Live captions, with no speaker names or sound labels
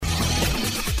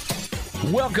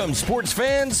Welcome, sports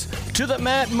fans, to the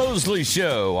Matt Mosley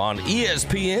Show on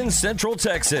ESPN Central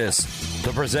Texas.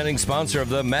 The presenting sponsor of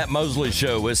the Matt Mosley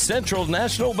Show is Central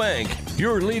National Bank,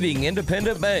 your leading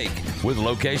independent bank, with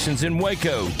locations in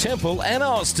Waco, Temple, and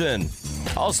Austin.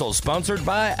 Also sponsored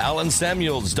by Allen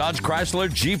Samuels Dodge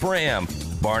Chrysler Jeep Ram,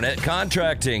 Barnett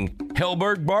Contracting,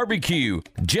 Hellberg Barbecue,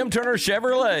 Jim Turner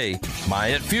Chevrolet,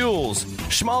 Myatt Fuels,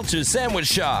 Schmaltz's Sandwich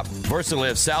Shop,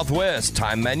 VersaLift Southwest,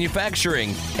 Time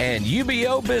Manufacturing, and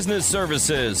UBO Business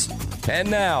Services. And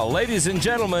now, ladies and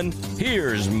gentlemen,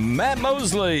 here's Matt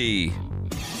Mosley.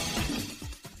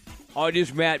 Oh, it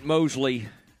is Matt Mosley,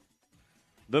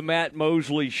 the Matt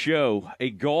Mosley Show, a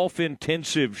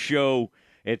golf-intensive show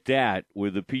at that,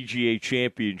 with the PGA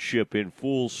Championship in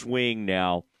full swing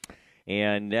now.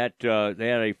 And that they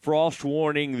had a frost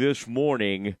warning this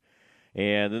morning,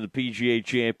 and then the PGA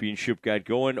Championship got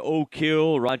going. Oak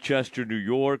Hill, Rochester, New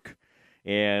York,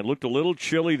 and looked a little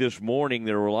chilly this morning.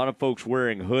 There were a lot of folks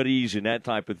wearing hoodies and that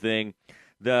type of thing.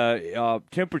 The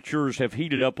temperatures have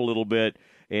heated up a little bit,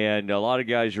 and a lot of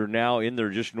guys are now in their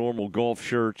just normal golf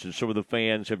shirts, and some of the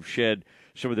fans have shed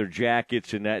some of their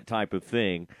jackets and that type of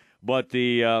thing. But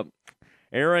the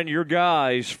Aaron, your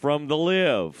guys from the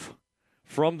Live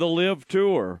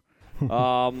Tour,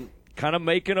 kind of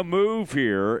making a move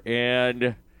here,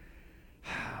 and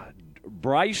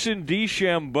Bryson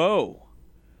DeChambeau.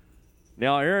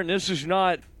 Now, Aaron, this is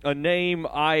not a name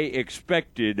I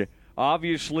expected.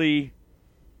 Obviously,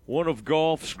 one of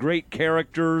golf's great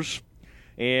characters,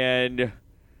 and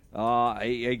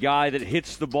a guy that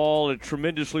hits the ball a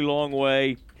tremendously long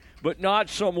way, but not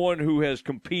someone who has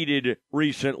competed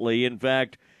recently. In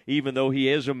fact, even though he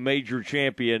is a major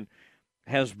champion,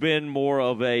 has been more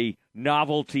of a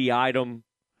novelty item,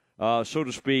 so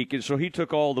to speak. And so he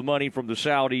took all the money from the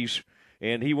Saudis,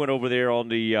 and he went over there on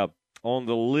the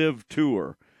Live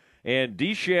Tour. And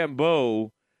DeChambeau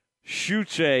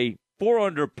shoots a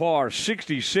 4-under par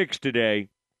 66 today,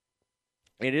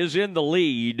 and is in the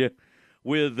lead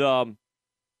with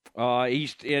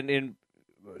he's in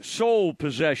sole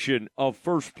possession of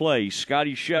first place.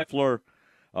 Scotty Scheffler,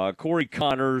 Corey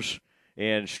Connors,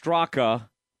 and Straka.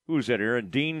 Who is that, Aaron?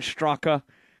 Dean Straka.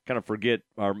 Kind of forget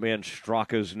our man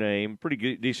Straka's name. Pretty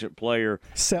good, decent player.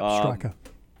 Sepp Straka.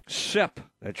 Sepp,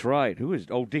 that's right. Who is?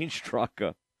 Oh, Dean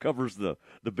Straka covers the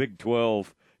Big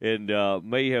 12 and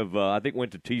may have, I think,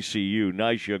 went to TCU.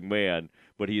 Nice young man,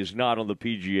 but he is not on the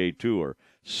PGA Tour.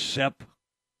 Sepp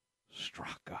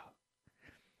Straka.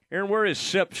 Aaron, where is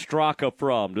Sepp Straka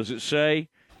from? Does it say?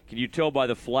 Can you tell by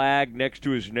the flag next to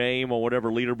his name on whatever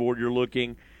leaderboard you're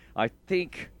looking? I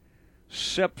think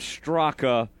Sepp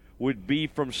Straka would be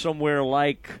from somewhere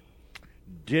like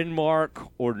Denmark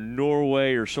or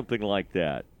Norway or something like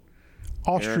that.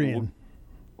 Austrian.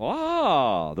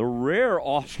 Aaron, the rare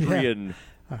Austrian.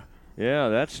 Yeah,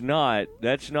 that's not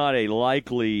a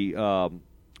likely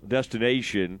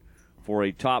destination for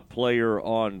a top player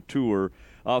on tour.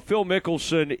 Phil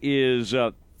Mickelson is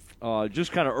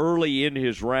just kind of early in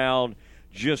his round,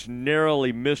 just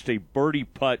narrowly missed a birdie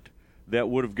putt that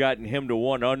would have gotten him to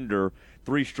 1 under,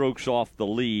 3 strokes off the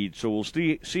lead. So we'll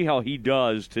see how he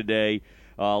does today.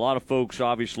 A lot of folks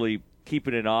obviously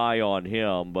keeping an eye on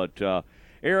him. But,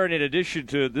 Aaron, in addition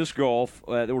to this golf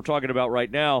that we're talking about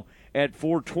right now, at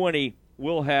 4:20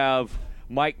 we'll have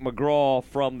Mike McGraw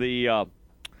from the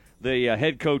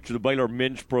head coach of the Baylor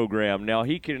men's program. Now,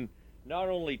 he can not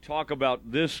only talk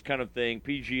about this kind of thing,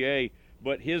 PGA,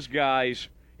 but his guys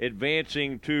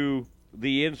advancing to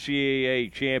the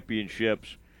NCAA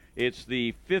championships. It's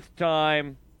the 5th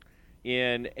time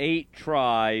in 8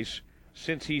 tries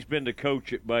since he's been the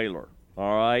coach at Baylor.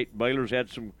 All right, Baylor's had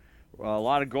a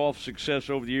lot of golf success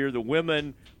over the year. The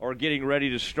women are getting ready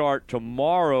to start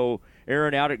tomorrow,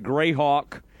 Aaron, out at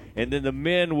Greyhawk, and then the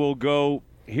men will go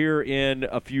here in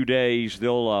a few days.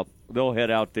 They'll head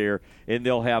out there and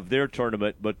they'll have their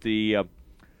tournament. But the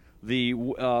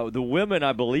women,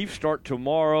 I believe, start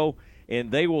tomorrow, and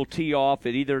they will tee off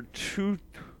at either 2.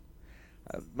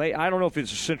 I don't know if it's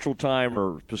Central Time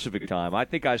or Pacific Time. I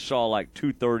think I saw like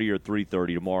 2:30 or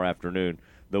 3:30 tomorrow afternoon.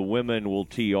 The women will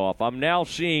tee off. I'm now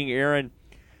seeing, Aaron,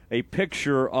 a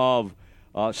picture of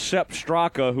Sepp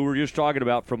Straka, who we were just talking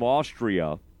about, from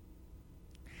Austria.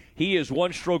 He is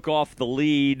 1 stroke off the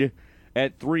lead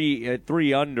at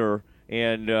 3 under,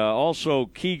 and also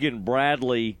Keegan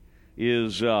Bradley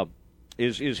is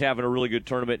having a really good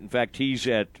tournament. In fact, he's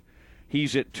at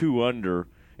 2 under.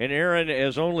 And Aaron,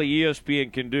 as only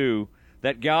ESPN can do,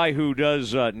 that guy who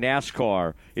does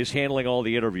NASCAR is handling all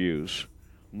the interviews.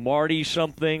 Marty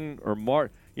something or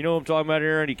you know what I'm talking about,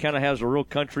 Aaron? He kind of has a real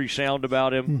country sound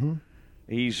about him. Mm-hmm.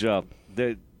 He's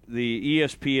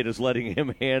ESPN is letting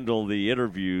him handle the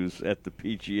interviews at the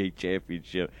PGA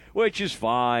Championship, which is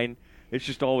fine. It's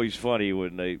just always funny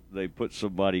when they put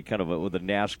somebody kind of with a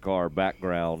NASCAR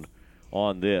background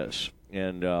on this.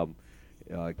 And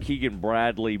Keegan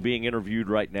Bradley being interviewed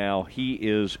right now, he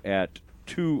is at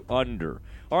 2 under.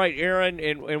 All right, Aaron,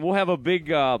 and we'll have a big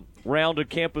round of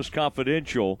Campus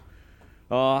Confidential.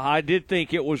 I did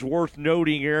think it was worth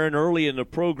noting, Aaron, early in the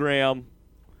program,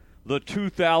 the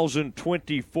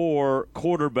 2024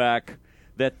 quarterback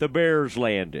that the Bears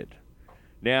landed.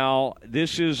 Now,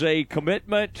 this is a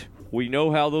commitment. We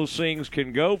know how those things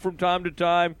can go from time to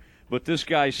time, but this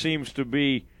guy seems to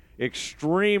be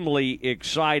extremely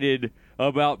excited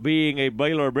about being a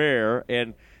Baylor Bear,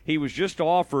 and he was just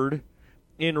offered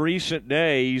in recent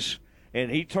days,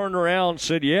 and he turned around and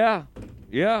said, yeah,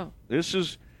 this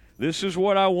is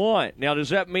what I want. Now, does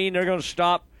that mean they're going to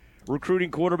stop recruiting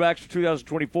quarterbacks for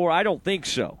 2024? I don't think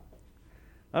so.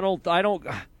 I don't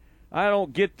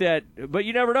get that, but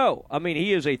you never know. I mean,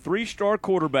 he is a 3-star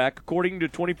quarterback, according to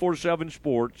 24/7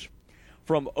 Sports,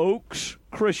 from Oaks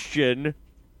Christian,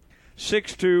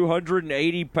 6'2",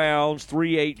 180 pounds,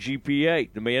 3.8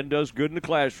 GPA. The man does good in the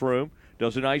classroom,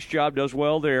 does a nice job, does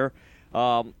well there,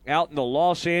 out in the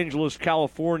Los Angeles,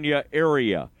 California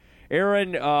area.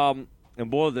 Aaron, and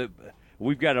boy,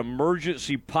 we've got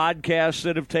emergency podcasts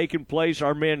that have taken place.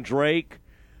 Our man Drake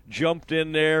jumped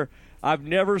in there. I've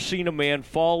never seen a man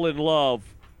fall in love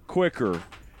quicker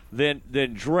than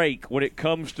Drake when it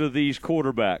comes to these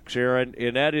quarterbacks, Aaron.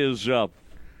 And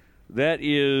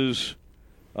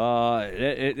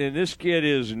and this kid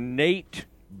is Nate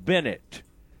Bennett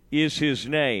is his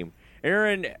name.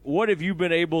 Aaron, what have you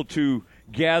been able to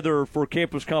gather for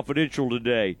Campus Confidential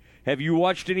today? Have you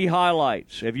watched any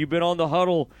highlights? Have you been on the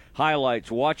Huddle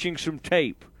highlights, watching some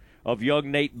tape of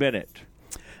young Nate Bennett?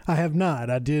 I have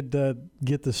not. I did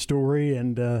get the story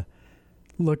and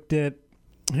looked at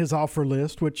his offer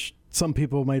list, which some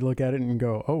people may look at it and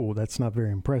go, oh, that's not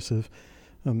very impressive.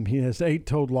 He has 8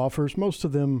 total offers. Most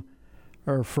of them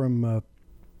are from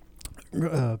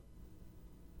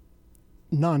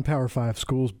non-Power 5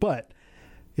 schools. But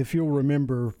if you'll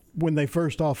remember, when they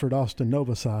first offered Austin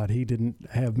Novosad, he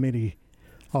didn't have many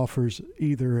offers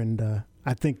either. And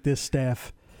I think this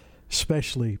staff,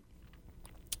 especially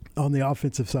on the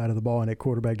offensive side of the ball and at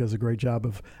quarterback, does a great job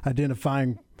of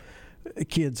identifying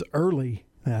kids early.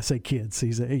 I say kids,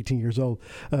 he's 18 years old,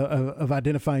 of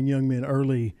identifying young men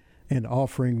early and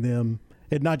offering them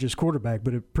at not just quarterback,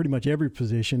 but at pretty much every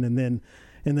position. And then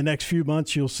in the next few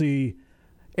months, you'll see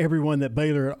everyone that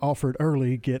Baylor offered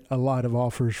early get a lot of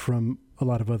offers from a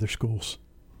lot of other schools.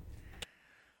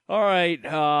 All right,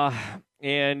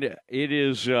 and it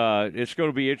is it's going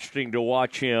to be interesting to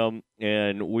watch him,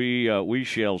 and we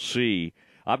shall see.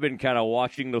 I've been kind of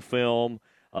watching the film.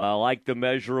 I like the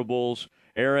measurables.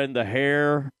 Aaron, the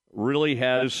hair really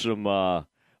has some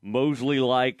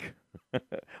Mosley-like,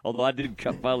 although I didn't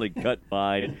finally cut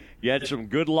mine. He had some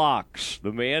good locks.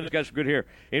 The man's got some good hair.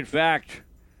 In fact,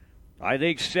 I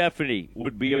think Stephanie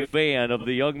would be a fan of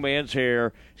the young man's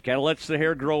hair. He kind of lets the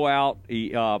hair grow out.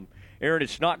 Aaron,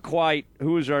 it's not quite –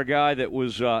 who was our guy that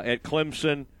was at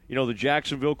Clemson, the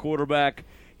Jacksonville quarterback,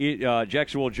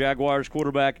 Jacksonville Jaguars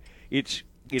quarterback. It's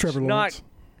Trevor not Lawrence.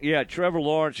 Yeah, Trevor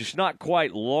Lawrence. It's not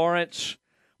quite Lawrence,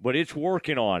 but it's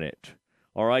working on it.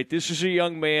 All right, this is a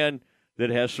young man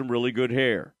that has some really good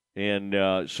hair,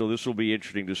 and so this will be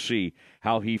interesting to see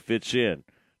how he fits in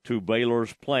to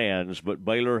Baylor's plans. But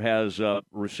Baylor has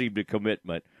received a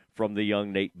commitment from the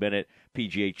young Nate Bennett.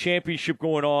 PGA Championship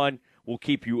going on. We'll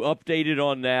keep you updated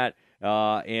on that.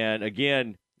 And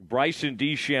again, Bryson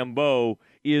DeChambeau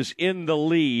is in the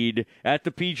lead at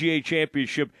the PGA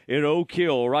Championship in Oak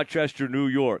Hill, Rochester, New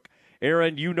York.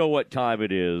 Aaron, you know what time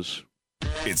it is.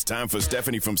 It's time for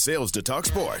Stephanie from Sales to Talk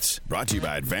Sports. Brought to you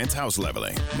by Advanced House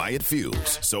Leveling, Myatt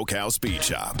Fuels, SoCal Speed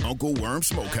Shop, Uncle Worm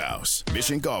Smokehouse,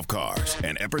 Mission Golf Cars,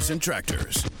 and Epperson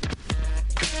Tractors.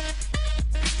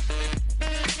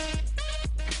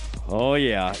 Oh,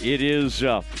 yeah. It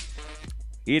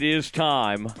is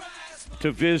time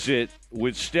to visit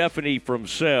with Stephanie from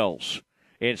Sales.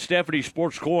 And Stephanie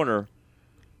Sports Corner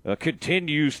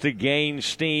continues to gain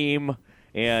steam.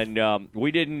 And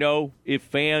we didn't know if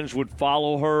fans would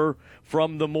follow her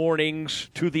from the mornings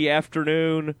to the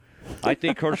afternoon. I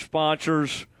think her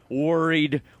sponsors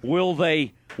worried, will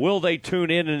they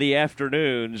tune in the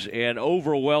afternoons? And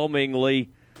overwhelmingly,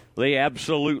 they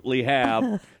absolutely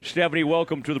have. Stephanie,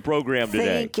 welcome to the program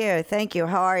today. Thank you.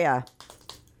 How are you?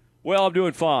 Well, I'm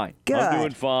doing fine. Good. I'm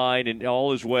doing fine, and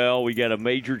all is well. We got a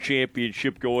major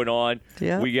championship going on.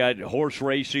 Yep. We got horse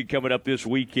racing coming up this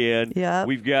weekend. Yep.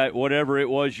 We've got whatever it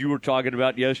was you were talking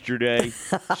about yesterday,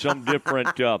 some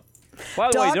different.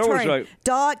 By the way, there was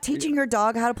a teaching your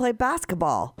dog how to play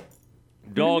basketball.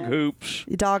 Dog hoops.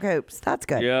 Dog hoops. That's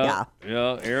good. Yeah.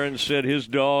 Aaron said his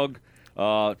dog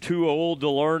too old to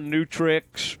learn new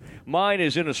tricks. Mine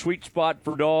is in a sweet spot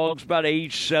for dogs, about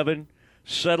age 7.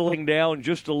 Settling down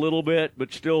just a little bit,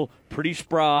 but still pretty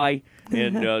spry.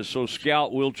 And so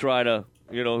Scout will try to,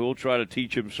 we'll try to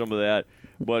teach him some of that.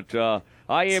 But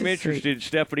I am interested,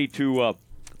 Stephanie, to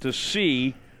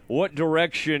see what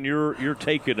direction you're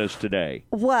taking us today.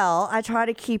 Well, I try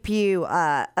to keep you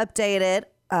updated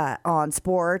on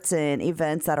sports and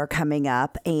events that are coming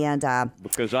up, and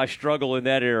because I struggle in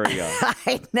that area.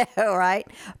 I know, right?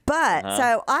 But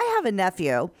so I have a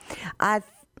nephew.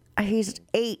 He's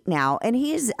 8 now, and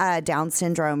he's Down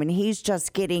syndrome, and he's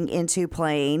just getting into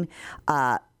playing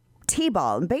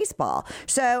t-ball and baseball.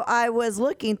 So I was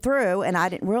looking through, and I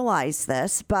didn't realize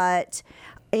this, but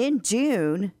in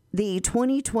June, the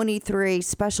 2023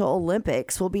 Special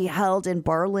Olympics will be held in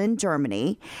Berlin,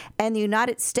 Germany, and the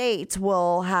United States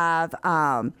will have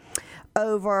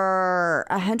over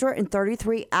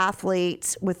 133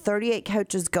 athletes with 38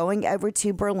 coaches going over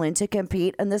to Berlin to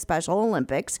compete in the Special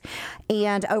Olympics.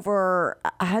 And over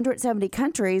 170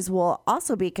 countries will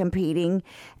also be competing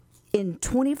in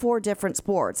 24 different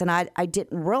sports. And I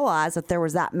didn't realize that there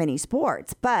was that many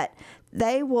sports, but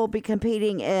they will be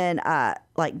competing in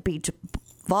like beach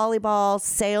volleyball,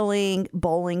 sailing,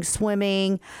 bowling,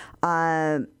 swimming,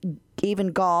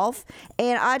 even golf.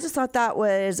 And I just thought that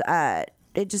was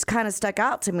it just kind of stuck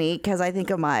out to me because I think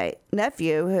of my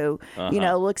nephew who,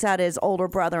 looks at his older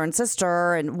brother and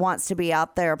sister and wants to be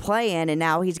out there playing, and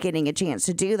now he's getting a chance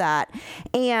to do that.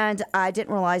 And I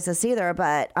didn't realize this either,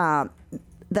 but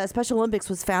the Special Olympics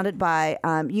was founded by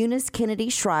Eunice Kennedy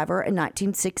Shriver in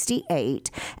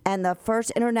 1968, and the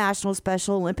first international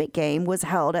Special Olympic game was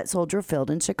held at Soldier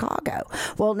Field in Chicago.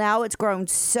 Well, now it's grown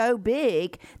so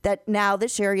big that now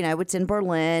this year, it's in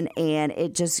Berlin, and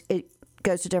it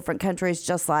goes to different countries,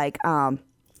 just like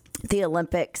the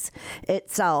Olympics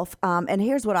itself. And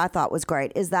here's what I thought was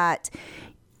great is that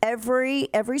every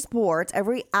sport,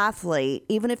 every athlete,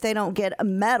 even if they don't get a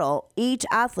medal, each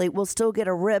athlete will still get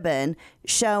a ribbon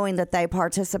showing that they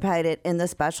participated in the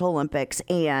Special Olympics.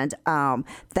 And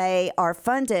they are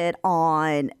funded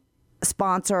on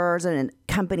sponsors and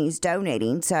companies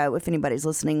donating. So if anybody's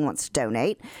listening and wants to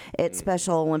donate, it's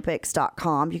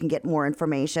specialolympics.com. You can get more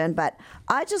information. But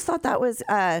I just thought that was,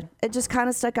 it just kind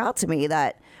of stuck out to me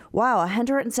that, wow,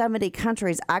 170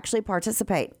 countries actually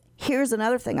participate. Here's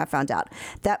another thing I found out,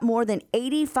 that more than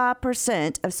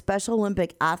 85% of Special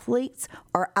Olympic athletes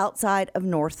are outside of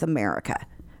North America,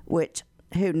 which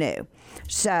who knew?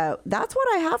 So that's what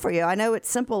I have for you. I know it's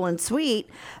simple and sweet,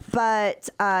 but,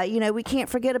 we can't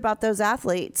forget about those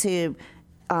athletes who,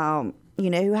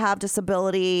 who have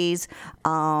disabilities,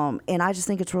 and I just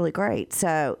think it's really great.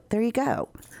 So there you go.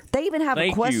 They even have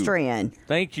equestrian.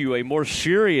 Thank you. A more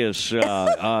serious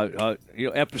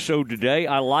episode today.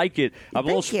 I like it. I'm a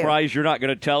little surprised you're not going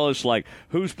to tell us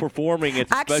who's performing at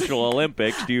the Special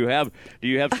Olympics. Do you have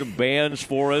some bands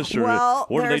for us, or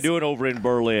what are they doing over in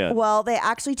Berlin? Well, they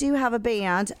actually do have a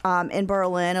band in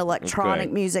Berlin, electronic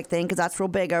music thing, because that's real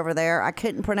big over there. I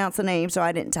couldn't pronounce the name, so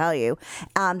I didn't tell you.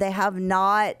 They have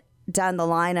not done the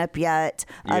lineup yet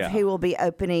of who will be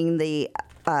opening the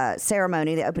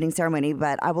opening ceremony,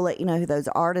 but I will let you know who those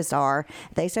artists are.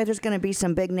 They say there's going to be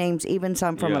some big names, even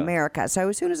some from America. So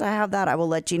as soon as I have that, I will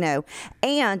let you know.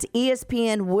 And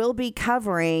ESPN will be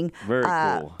covering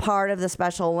part of the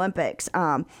Special Olympics.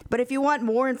 But if you want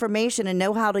more information and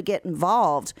know how to get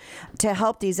involved to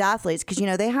help these athletes, because,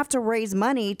 they have to raise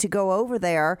money to go over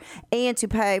there and to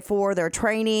pay for their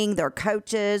training, their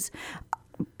coaches,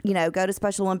 go to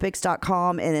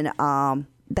specialolympics.com and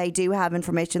they do have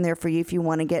information there for you if you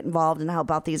want to get involved and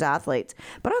help out these athletes.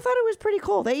 But I thought it was pretty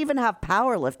cool. They even have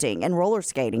powerlifting and roller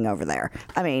skating over there.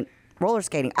 I mean, roller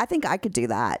skating. I think I could do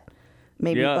that.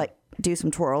 Maybe do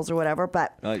some twirls or whatever.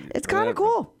 But it's kind of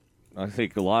cool. I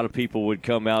think a lot of people would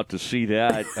come out to see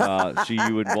that, see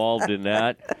you involved in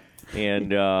that.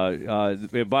 And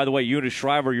by the way, Eunice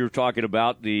Shriver, you're talking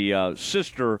about the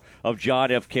sister of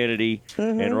John F. Kennedy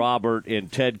and Robert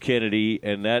and Ted Kennedy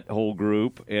and that whole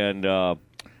group. And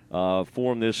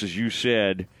formed this, as you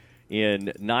said, in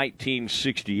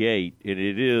 1968. And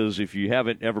it is, if you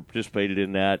haven't ever participated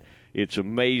in that, it's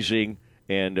amazing.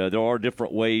 And there are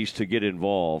different ways to get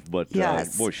involved. But,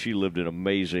 boy, she lived an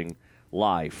amazing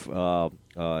life.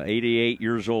 88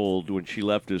 years old when she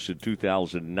left us in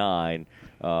 2009.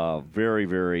 Very,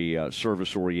 very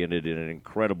service-oriented and an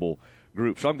incredible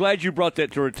group. So I'm glad you brought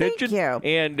that to our attention. Thank you.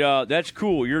 And that's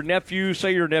cool. Your nephew,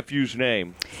 say your nephew's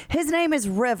name. His name is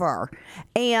River,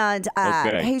 and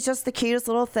he's just the cutest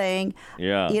little thing.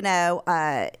 Yeah. You know,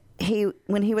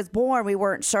 when he was born, we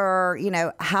weren't sure,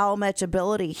 how much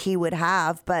ability he would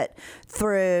have, but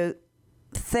through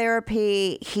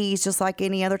therapy, he's just like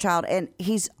any other child, and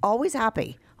he's always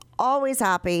happy. Always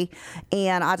happy,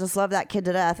 and I just love that kid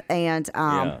to death. And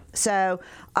so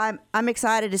I'm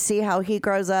excited to see how he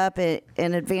grows up and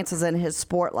advances in his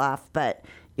sport life. But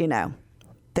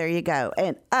there you go.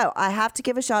 And I have to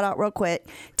give a shout out real quick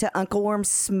to Uncle Worm's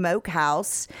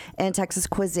Smokehouse and Texas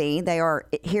Cuisine. They are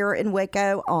here in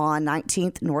Waco on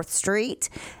 19th North Street,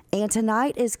 and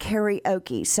tonight is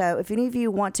karaoke. So if any of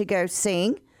you want to go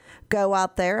sing, go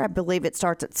out there. I believe it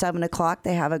starts at 7 o'clock.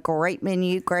 They have a great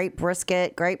menu, great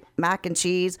brisket, great mac and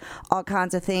cheese, all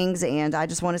kinds of things. And I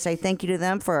just want to say thank you to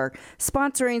them for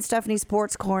sponsoring Stephanie's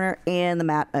Sports Corner and the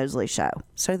Matt Mosley Show.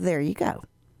 So there you go.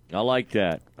 I like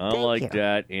that. Thank you.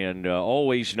 That. And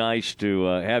always nice to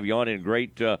have you on, and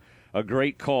a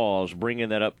great cause bringing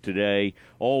that up today.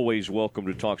 Always welcome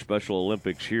to talk Special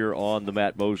Olympics here on the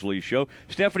Matt Mosley Show.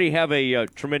 Stephanie, have a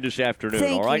tremendous afternoon.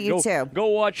 Thank all right, you too. Go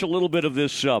watch a little bit of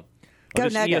this. Go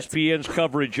this Nuggets. ESPN's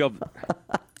coverage of.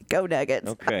 Go Nuggets.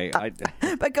 Okay,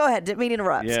 but go ahead. Didn't mean to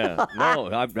interrupt. Yeah, no,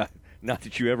 I'm not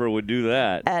that you ever would do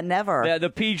that. Never. The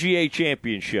PGA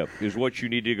Championship is what you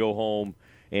need to go home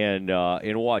and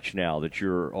watch now that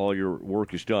all your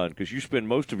work is done, because you spend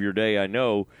most of your day, I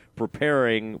know,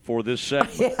 preparing for this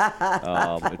segment.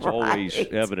 It's always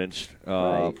evidenced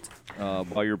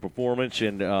by your performance,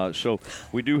 and so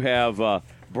we do have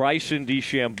Bryson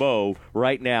DeChambeau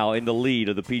right now in the lead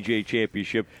of the PGA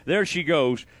Championship. There she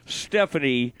goes,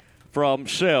 Stephanie from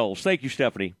Sells. Thank you,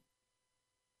 Stephanie.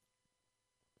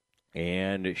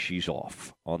 And she's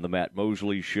off on the Matt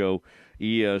Mosley Show,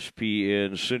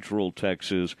 ESPN Central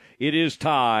Texas. It is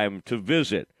time to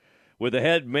visit with the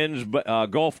head men's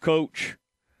golf coach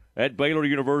at Baylor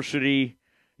University.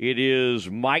 It is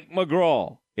Mike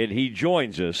McGraw, and he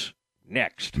joins us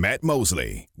next. Matt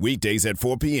Mosley, weekdays at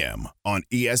 4 p.m. on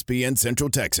ESPN Central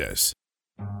Texas.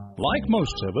 Like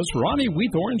most of us, Ronnie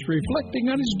Weethorn's reflecting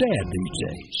on his dad these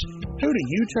days. Who do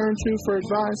you turn to for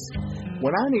advice?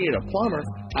 When I needed a plumber,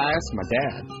 I asked my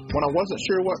dad. When I wasn't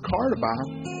sure what car to buy,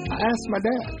 I asked my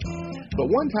dad. But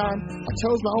one time, I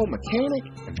chose my old mechanic,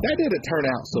 and that didn't turn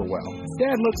out so well.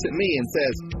 Dad looks at me and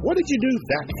says, "What did you do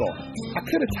that for?" I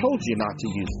could have told you not to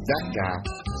use that guy.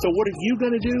 So what are you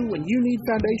going to do when you need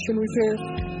foundation repair?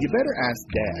 You better ask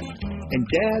Dad. And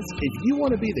dads, if you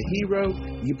want to be the hero,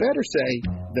 you better say,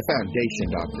 the Foundation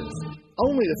Doctors.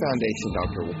 Only the Foundation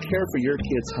Doctor will care for your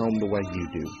kid's home the way you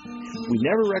do. We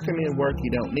never recommend work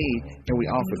you don't need, and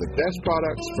we offer the best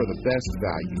products for the best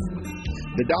value.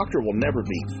 The doctor will never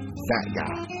be that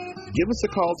guy. Give us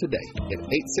a call today at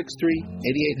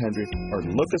 863-8800 or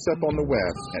look us up on the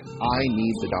web at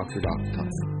ineedthedoctor.com.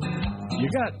 You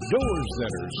got doors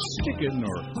that are sticking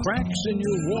or cracks in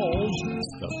your walls?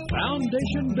 The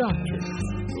Foundation Doctor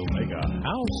will make a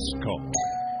house call.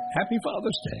 Happy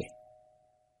Father's Day.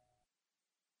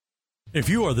 If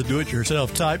you are the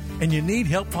do-it-yourself type and you need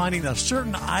help finding a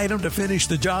certain item to finish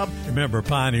the job, remember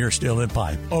Pioneer Steel and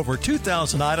Pipe. Over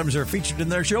 2,000 items are featured in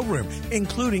their showroom,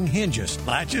 including hinges,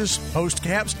 latches, post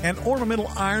caps, and ornamental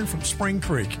iron from Spring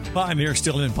Creek. Pioneer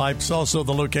Steel and Pipe is also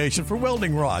the location for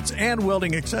welding rods and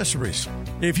welding accessories.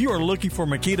 If you are looking for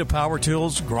Makita power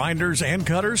tools, grinders, and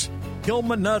cutters,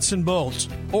 Hillman nuts and bolts,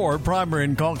 or primer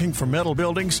and caulking for metal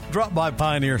buildings, drop by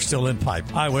Pioneer Steel and Pipe.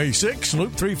 Highway 6,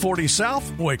 Loop 340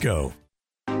 South, Waco.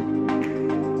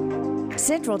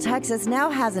 Central Texas now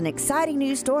has an exciting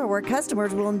new store where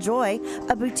customers will enjoy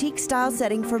a boutique-style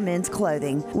setting for men's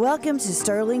clothing. Welcome to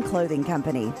Sterling Clothing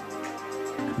Company.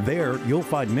 There, you'll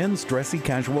find men's dressy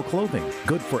casual clothing,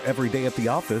 good for every day at the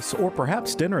office or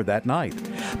perhaps dinner that night,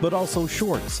 but also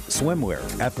shorts, swimwear,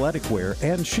 athletic wear,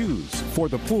 and shoes for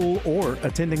the pool or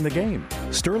attending the game.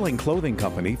 Sterling Clothing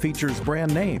Company features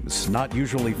brand names not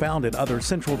usually found in other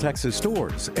Central Texas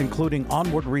stores, including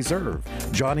Onward Reserve,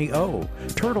 Johnny O,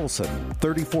 Turtleson,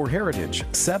 34 Heritage,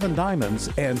 7 Diamonds,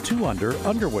 and 2 Under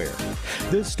underwear.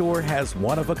 This store has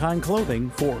one-of-a-kind clothing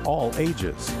for all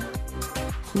ages.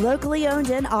 Locally owned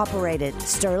and operated,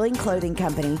 Sterling Clothing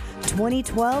Company,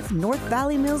 2012 North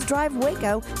Valley Mills Drive,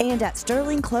 Waco, and at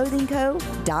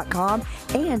sterlingclothingco.com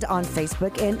and on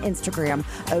Facebook and Instagram.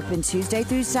 Open Tuesday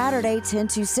through Saturday, 10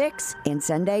 to 6, and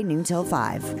Sunday, noon till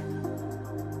 5.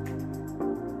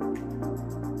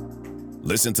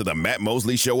 Listen to the Matt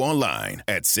Mosley Show online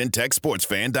at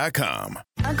syntechsportsfan.com.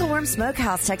 Uncle Worm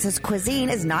Smokehouse Texas Cuisine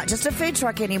is not just a food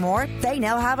truck anymore. They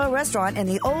now have a restaurant in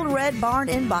the Old Red Barn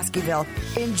in Bosqueville.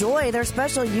 Enjoy their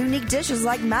special unique dishes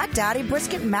like Mac Daddy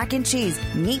Brisket Mac and Cheese,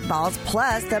 meatballs,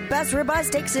 plus the best ribeye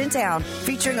steaks in town,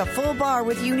 featuring a full bar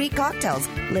with unique cocktails.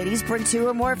 Ladies, bring 2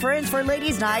 or more friends for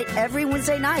Ladies Night every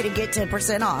Wednesday night and get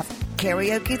 10% off.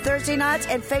 Karaoke Thursday nights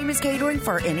and famous catering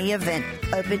for any event.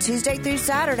 Open Tuesday through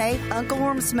Saturday. Uncle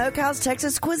Worm Smokehouse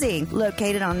Texas Cuisine,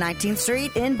 located on 19th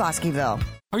Street in Bosqueville.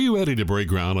 Are you ready to break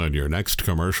ground on your next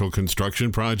commercial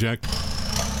construction project?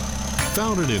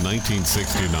 Founded in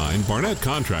 1969, Barnett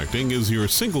Contracting is your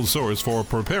single source for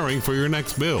preparing for your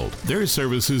next build. Their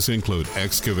services include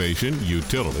excavation,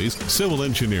 utilities, civil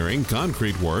engineering,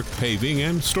 concrete work, paving,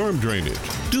 and storm drainage.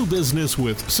 Do business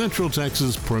with Central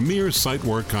Texas' premier site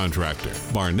work contractor,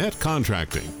 Barnett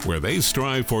Contracting, where they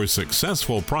strive for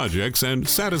successful projects and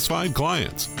satisfied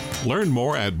clients. Learn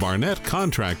more at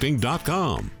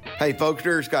barnettcontracting.com. Hey folks,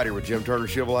 Derek Scott here with Jim Turner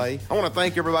Chevrolet. I want to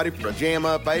thank everybody for a jam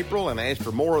up April and ask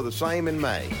for more of the same in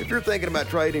May. If you're thinking about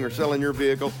trading or selling your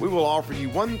vehicle, we will offer you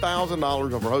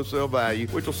 $1,000 over wholesale value,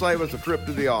 which will save us a trip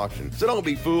to the auction. So don't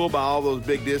be fooled by all those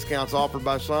big discounts offered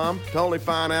by some to only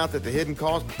find out that the hidden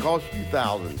cost will cost you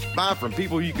thousands. Buy from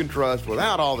people you can trust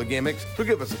without all the gimmicks. So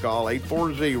give us a call,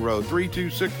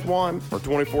 840-3261 or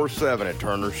 24/7 at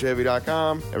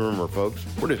turnerchevy.com. And remember folks,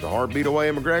 we're just a heartbeat away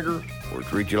in McGregor. We'll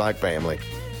treat you like family.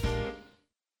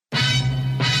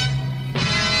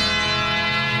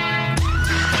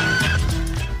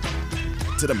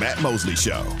 To the Matt Mosley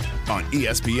Show on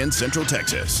ESPN Central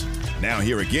Texas. Now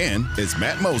here again is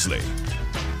Matt Mosley.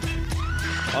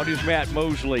 On his Matt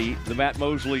Mosley, the Matt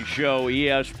Mosley Show,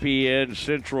 ESPN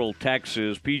Central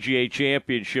Texas, PGA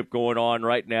Championship going on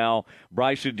right now.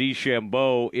 Bryson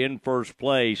DeChambeau in first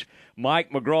place.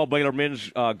 Mike McGraw, Baylor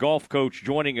men's golf coach,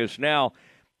 joining us now.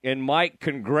 And Mike,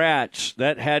 congrats.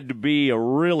 That had to be a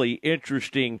really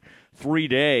interesting 3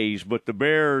 days, but the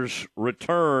Bears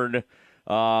return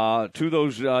to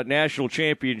those national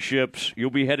championships.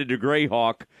 You'll be headed to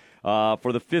Grayhawk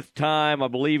for the 5th time, I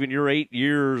believe, in your 8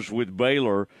 years with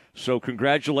Baylor. So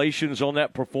congratulations on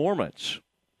that performance.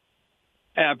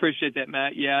 I appreciate that,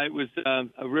 Matt. Yeah, it was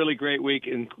a really great week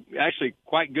and actually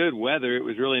quite good weather. It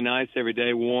was really nice every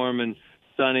day, warm and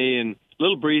sunny and a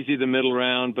little breezy the middle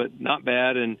round, but not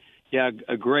bad. And, yeah,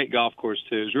 a great golf course,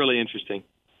 too. It was really interesting.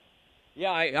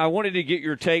 Yeah, I wanted to get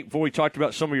your take before we talked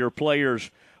about some of your players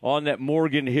on that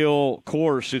Morgan Hill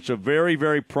course. It's a very,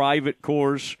 very private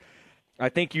course. I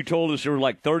think you told us there were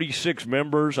like 36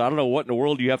 members. I don't know what in the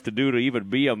world you have to do to even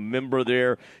be a member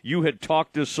there. You had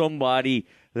talked to somebody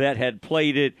that had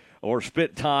played it or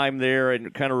spent time there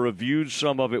and kind of reviewed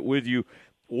some of it with you.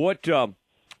 What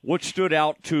stood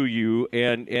out to you,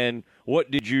 and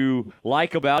what did you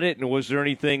like about it, and was there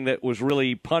anything that was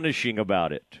really punishing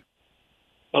about it?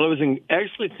 Well, it was in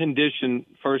excellent condition,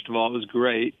 first of all. It was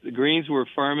great. The greens were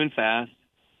firm and fast.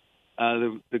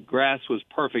 The grass was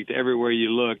perfect everywhere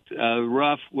you looked. The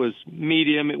rough was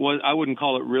medium. I wouldn't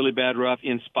call it really bad rough.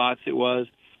 In spots it was.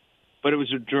 But it was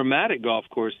a dramatic golf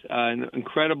course, an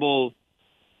incredible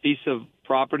piece of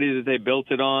property that they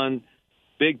built it on,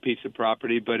 big piece of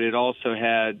property, but it also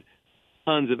had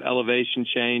tons of elevation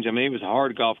change. I mean, it was a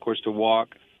hard golf course to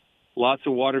walk, lots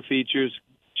of water features,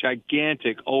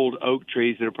 gigantic old oak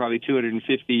trees that are probably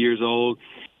 250 years old.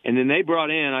 And then they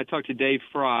brought in, I talked to Dave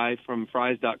Fry from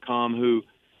Fry's.com, who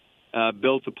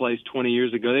built the place 20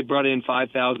 years ago. They brought in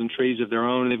 5,000 trees of their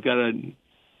own. They've got a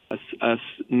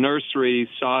nursery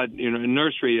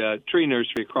tree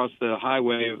nursery across the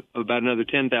highway of about another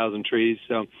 10,000 trees.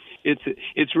 So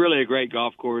it's really a great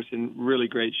golf course in really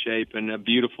great shape and a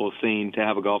beautiful scene to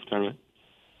have a golf tournament.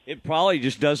 It probably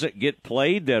just doesn't get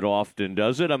played that often,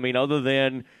 does it? I mean, other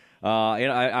than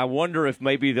and I wonder if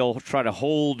maybe they'll try to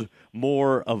hold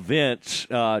more events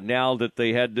now that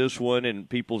they had this one and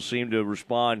people seem to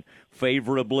respond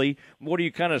favorably. What do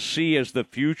you kind of see as the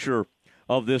future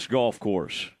of this golf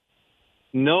course?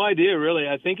 No idea, really.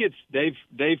 I think it's Dave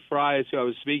Fry, who I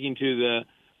was speaking to,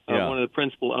 one of the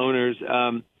principal owners.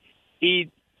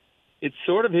 It's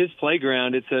sort of his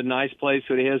playground. It's a nice place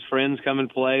where he has friends come and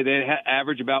play. They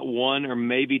average about 1 or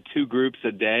maybe 2 groups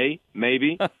a day,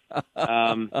 maybe.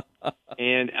 And,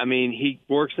 I mean, he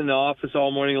works in the office all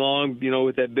morning long,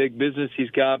 with that big business he's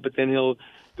got, but then he'll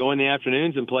go in the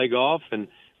afternoons and play golf and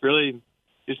really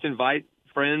just invite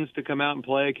friends to come out and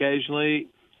play occasionally.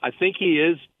 I think he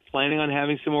is planning on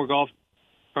having some more golf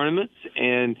tournaments,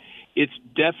 and it's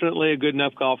definitely a good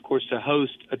enough golf course to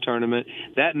host a tournament.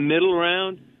 That middle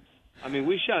round, I mean,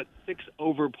 we shot 6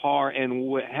 over par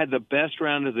and had the best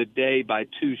round of the day by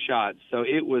 2 shots. So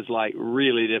it was, like,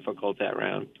 really difficult that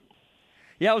round.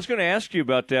 Yeah, I was going to ask you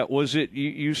about that. Was it?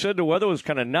 You said the weather was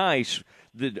kind of nice.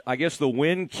 I guess the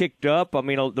wind kicked up. I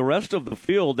mean, the rest of the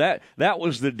field, that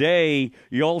was the day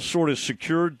you all sort of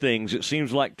secured things. It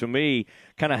seems like to me,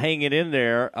 kind of hanging in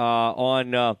there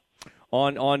on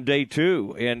day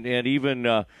 2, and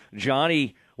even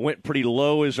Johnny went pretty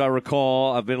low, as I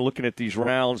recall. I've been looking at these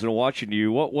rounds and watching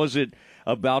you. What was it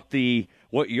about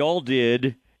what y'all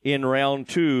did in round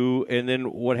 2, and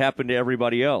then what happened to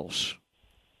everybody else?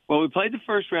 Well, we played the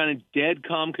first round in dead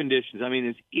calm conditions. I mean,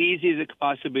 as easy as it could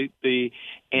possibly be.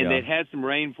 And they'd had some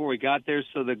rain before we got there,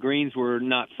 so the greens were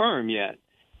not firm yet.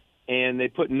 And they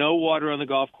put no water on the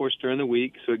golf course during the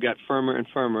week, so it got firmer and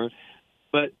firmer.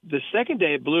 But the second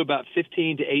day, it blew about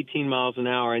 15 to 18 miles an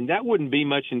hour, and that wouldn't be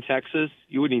much in Texas.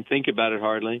 You wouldn't even think about it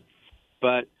hardly.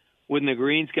 But when the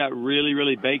greens got really,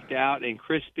 really baked out and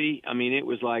crispy, I mean, it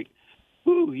was like,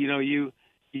 whoo, you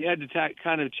had to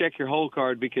kind of check your hole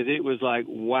card because it was like,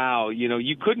 wow,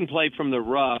 you couldn't play from the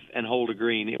rough and hold a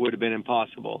green. It would have been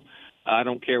impossible. I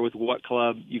don't care with what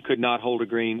club, you could not hold a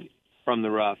green from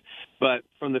the rough. But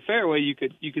from the fairway, you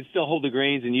could still hold the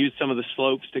greens and use some of the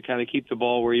slopes to kind of keep the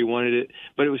ball where you wanted it,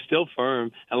 but it was still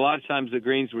firm. And a lot of times the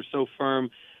greens were so firm,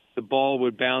 the ball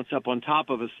would bounce up on top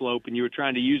of a slope, and you were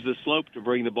trying to use the slope to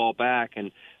bring the ball back.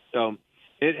 And so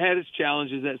it had its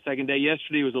challenges that second day.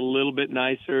 Yesterday was a little bit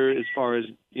nicer as far as,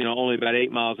 only about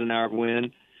 8 miles an hour of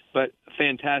wind, but a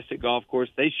fantastic golf course.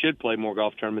 They should play more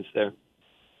golf tournaments there.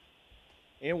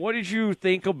 And what did you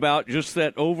think about just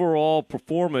that overall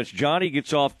performance? Johnny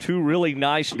gets off 2 really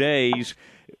nice days.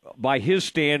 By his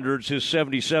standards, his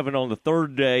 77 on the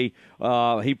third day,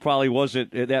 he probably wasn't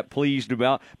that pleased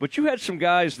about. But you had some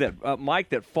guys that, Mike,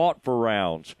 that fought for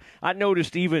rounds. I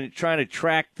noticed even trying to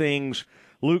track things,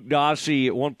 Luke Dossey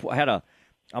at one point had a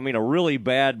really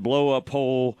bad blow-up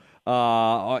hole.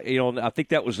 I think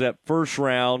that was that first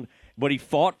round. But he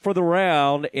fought for the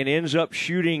round and ends up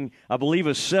shooting, I believe,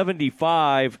 a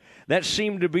 75. That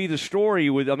seemed to be the story.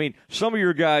 Some of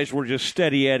your guys were just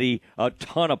steady Eddie, a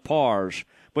ton of pars.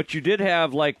 But you did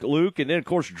have, like Luke, and then, of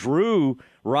course, Drew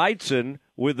Wrightson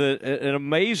with an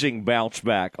amazing bounce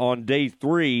back on day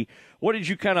 3. What did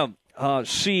you kind of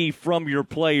see from your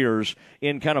players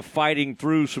in kind of fighting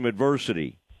through some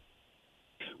adversity?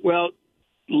 Well,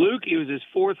 Luke, it was his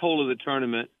 4th hole of the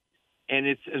tournament. And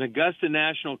it's an Augusta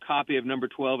National copy of number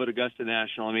 12 at Augusta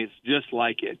National. I mean, it's just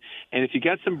like it. And if you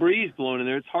got some breeze blowing in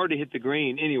there, it's hard to hit the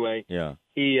green. Anyway, yeah.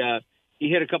 He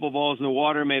hit a couple balls in the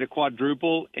water, made a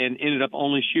quadruple, and ended up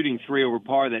only shooting 3 over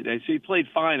par that day. So he played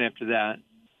fine after that,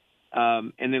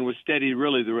 and then was steady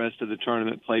really the rest of the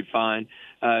tournament, played fine.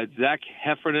 Zach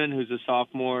Heffernan, who's a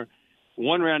sophomore,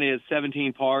 one round he had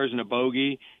 17 pars and a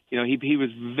bogey. He was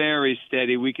very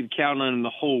steady. We could count on him the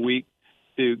whole week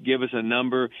to give us a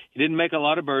number. He didn't make a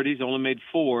lot of birdies, only made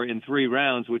 4 in 3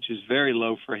 rounds, which is very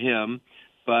low for him,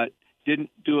 but didn't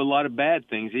do a lot of bad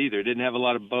things either. Didn't have a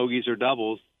lot of bogeys or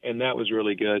doubles, and that was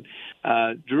really good.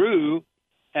 Drew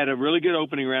had a really good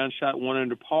opening round, shot 1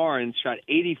 under par, and shot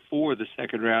 84 the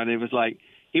second round. It was like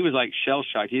he was like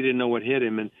shell-shocked. He didn't know what hit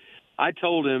him, and I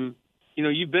told him,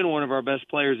 you've been one of our best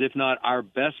players, if not our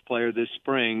best player this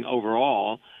spring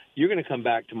overall. You're going to come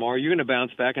back tomorrow. You're going to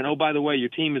bounce back. And, oh, by the way, your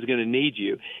team is going to need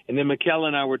you. And then Mikkel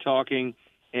and I were talking,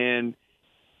 and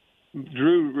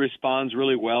Drew responds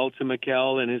really well to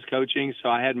Mikkel and his coaching. So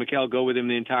I had Mikkel go with him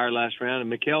the entire last round. And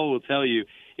Mikkel will tell you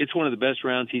it's one of the best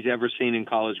rounds he's ever seen in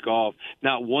college golf.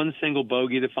 Not one single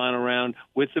bogey the final round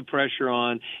with the pressure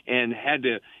on, and had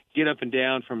to get up and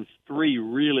down from 3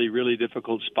 really, really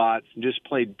difficult spots and just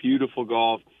played beautiful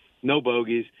golf, no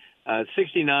bogeys.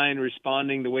 69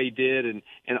 responding the way he did, and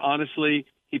honestly,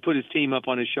 he put his team up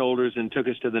on his shoulders and took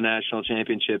us to the national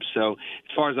championship. So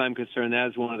as far as I'm concerned, that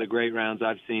is one of the great rounds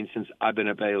I've seen since I've been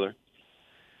at Baylor.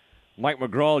 Mike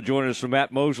McGraw joining us on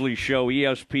Matt Mosley Show,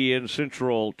 ESPN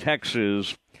Central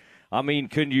Texas. I mean,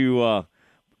 could you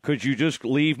just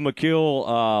leave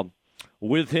McKill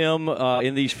with him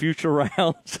in these future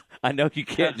rounds? I know you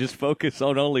can't just focus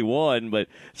on only one, but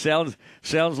sounds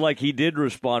like he did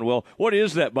respond well. What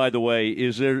is that, by the way?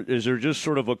 Is there just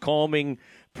sort of a calming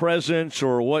presence,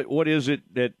 or what is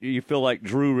it that you feel like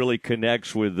Drew really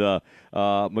connects with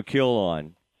McKill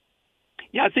on?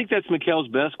 Yeah, I think that's McKill's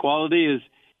best quality is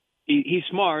he's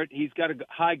smart. He's got a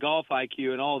high golf IQ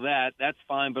and all that. That's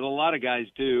fine, but a lot of guys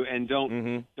do and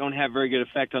don't have very good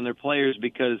effect on their players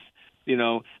because –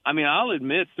 I'll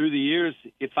admit through the years,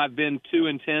 if I've been too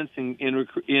intense in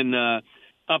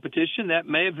competition, that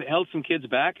may have held some kids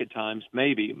back at times.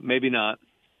 Maybe not.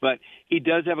 But he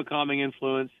does have a calming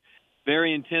influence.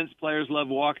 very intense players love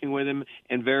walking with him,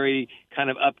 and very kind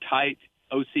of uptight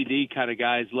OCD kind of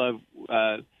guys love,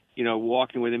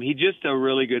 walking with him. He's just a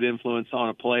really good influence on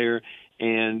a player,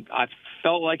 and I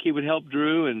felt like he would help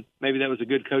Drew, and maybe that was a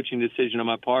good coaching decision on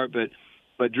my part,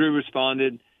 but Drew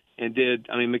responded and did.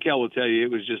 I mean, Mikkel will tell you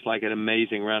it was just like an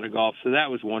amazing round of golf, so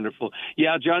that was wonderful.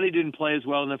 Yeah, Johnny didn't play as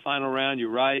well in the final round, you're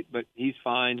right, but he's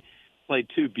fine. Played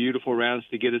 2 beautiful rounds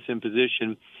to get us in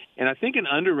position. And I think an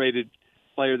underrated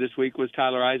player this week was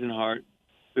Tyler Eisenhart,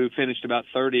 who finished about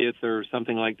 30th or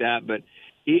something like that, but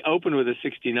he opened with a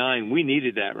 69. We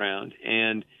needed that round,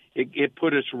 and it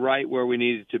put us right where we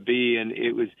needed to be.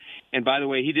 And by the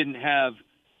way, he didn't have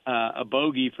a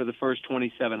bogey for the first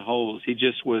 27 holes. He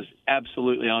just was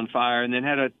absolutely on fire, and then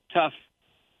had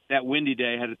that windy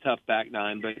day, had a tough back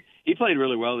nine, but he played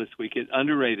really well this week. It's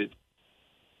underrated.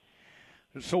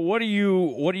 So what do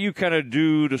you kind of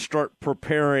do to start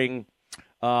preparing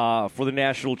for the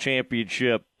national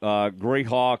championship?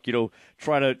 Greyhawk,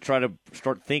 try to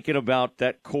start thinking about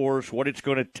that course, what it's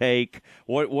going to take,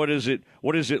 what does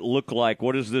it look like?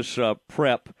 What is this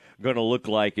prep going to look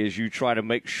like as you try to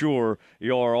make sure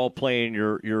you are all playing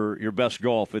your best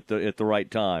golf at the right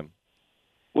time?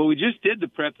 Well, we just did the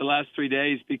prep the last 3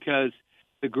 days because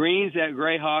the greens at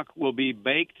Greyhawk will be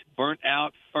baked, burnt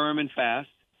out, firm and fast.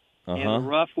 And the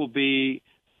rough will be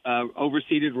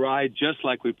overseeded ride just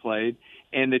like we played.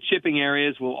 And the chipping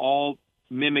areas will all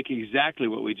mimic exactly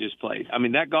what we just played. I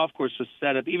mean, that golf course was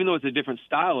set up, even though it's a different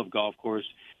style of golf course,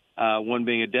 one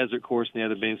being a desert course and the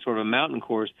other being sort of a mountain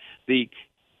course, the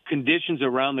conditions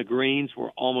around the greens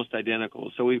were almost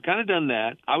identical. So we've kind of done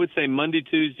that. I would say Monday,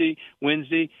 Tuesday,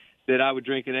 Wednesday, that I would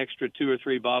drink an extra 2 or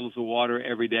 3 bottles of water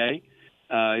every day.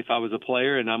 If I was a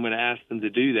player, and I'm going to ask them to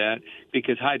do that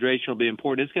because hydration will be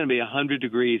important. It's going to be 100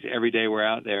 degrees every day we're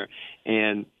out there.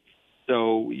 And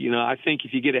so, I think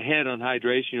if you get ahead on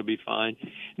hydration, you'll be fine.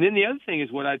 And then the other thing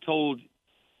is what I told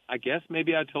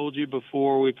you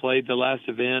before we played the last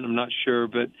event. I'm not sure,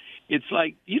 but it's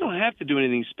like you don't have to do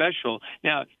anything special.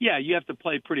 Now, yeah, you have to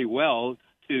play pretty well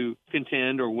to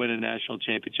contend or win a national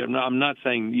championship. I'm not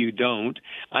saying you don't.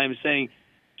 I'm saying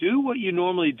do what you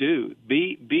normally do.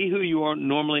 Be who you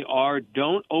normally are.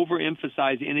 Don't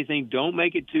overemphasize anything. Don't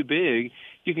make it too big.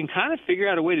 You can kind of figure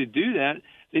out a way to do that.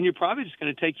 Then you're probably just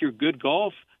going to take your good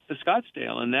golf to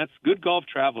Scottsdale, and that's good golf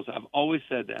travels. I've always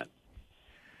said that.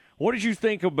 What did you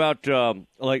think about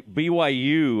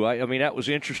BYU? I mean, that was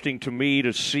interesting to me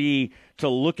to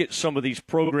look at some of these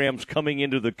programs coming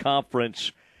into the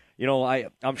conference.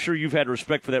 I'm sure you've had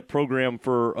respect for that program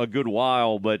for a good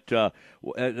while, but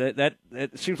that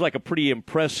seems like a pretty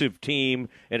impressive team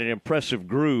and an impressive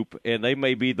group, and they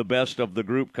may be the best of the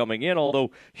group coming in,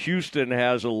 although Houston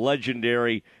has a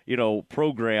legendary,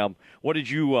 program. What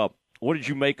did you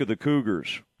make of the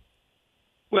Cougars?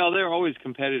 Well, they're always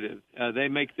competitive. They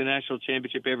make the national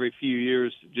championship every few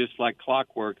years, just like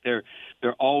clockwork. They're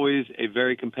always a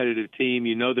very competitive team.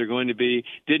 They're going to be.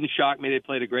 Didn't shock me. They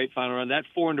played a great final round. That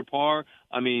 4 under par,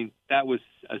 I mean, that was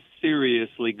a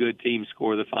seriously good team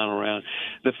score the final round.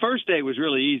 The first day was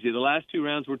really easy. The last 2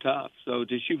 rounds were tough. So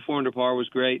to shoot 4 under par was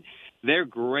great. They're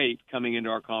great coming into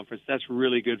our conference. That's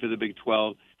really good for the Big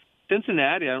 12.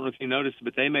 Cincinnati, I don't know if you noticed,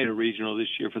 but they made a regional this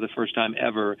year for the first time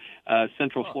ever.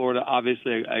 Central Florida,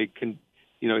 obviously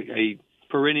a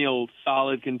perennial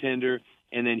solid contender,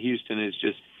 and then Houston is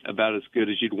just about as good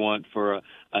as you'd want for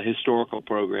a historical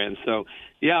program. So,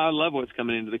 yeah, I love what's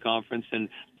coming into the conference. And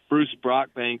Bruce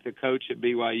Brockbank, the coach at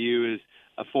BYU, is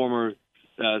a former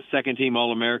second-team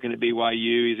All-American at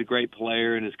BYU. He's a great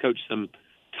player and has coached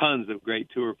tons of great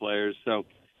tour players. So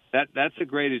that's a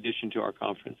great addition to our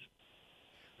conference.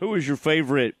 Who is your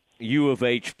favorite U of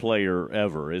H player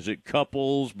ever? Is it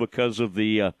Couples because of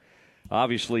the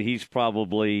obviously he's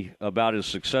probably about as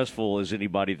successful as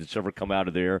anybody that's ever come out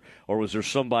of there, or was there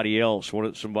somebody else,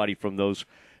 somebody from those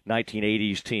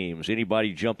 1980s teams?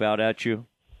 Anybody jump out at you?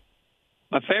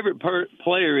 My favorite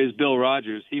player is Bill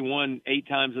Rogers. He won 8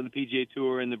 times on the PGA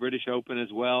Tour and the British Open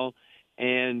as well,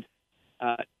 and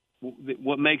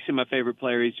what makes him my favorite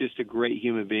player, he's just a great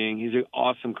human being. He's an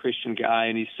awesome Christian guy,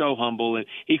 and he's so humble. And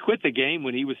he quit the game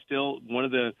when he was still one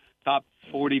of the top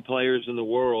 40 players in the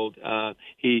world.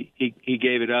 He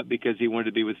gave it up because he wanted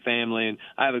to be with family, and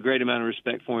I have a great amount of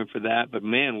respect for him for that. But,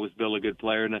 man, was Bill a good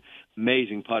player and an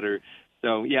amazing putter.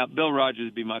 So, yeah, Bill Rogers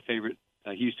would be my favorite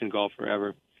Houston golfer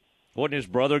ever. Wasn't his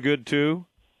brother good too?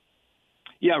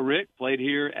 Yeah, Rick played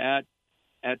here at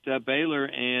Baylor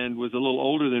and was a little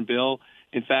older than Bill.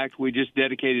 In fact, we just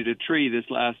dedicated a tree this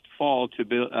last fall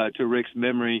to Rick's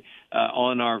memory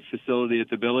on our facility at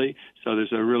the Billy. So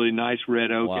there's a really nice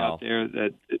red oak out there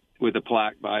with a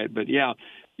plaque by it. But, yeah,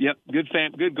 Yep,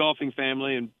 good golfing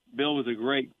family, and Bill was a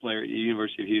great player at the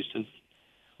University of Houston.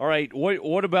 All right,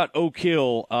 what about Oak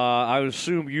Hill? I would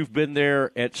assume you've been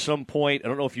there at some point. I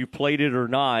don't know if you played it or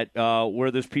not, where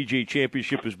this PGA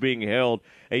Championship is being held.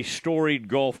 A storied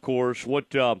golf course.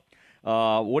 What have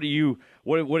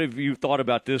you thought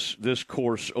about this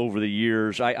course over the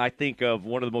years? I think of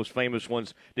one of the most famous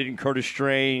ones. Didn't Curtis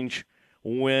Strange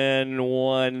win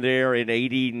one there in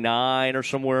 '89 or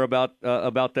somewhere about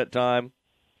that time?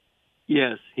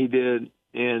 Yes, he did,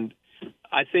 and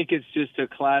I think it's just a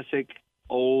classic,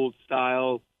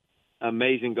 old-style,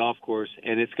 amazing golf course,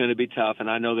 and it's going to be tough. And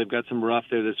I know they've got some rough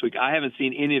there this week. I haven't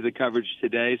seen any of the coverage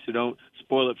today, so don't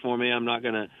spoil it for me. I'm not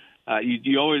going to.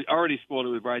 You already spoiled it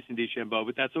with Bryson DeChambeau,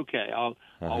 but that's okay. I'll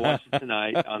watch it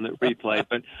tonight on the replay.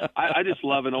 But I just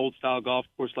love an old-style golf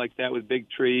course like that with big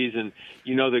trees, and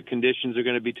the conditions are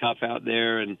going to be tough out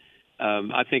there, and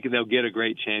I think they'll get a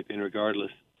great champion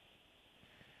regardless.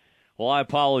 Well, I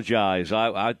apologize.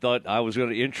 I thought I was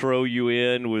going to intro you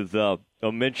in with a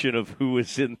mention of who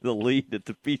was in the lead at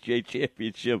the PGA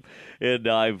Championship, and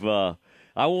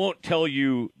I won't tell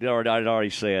you. I already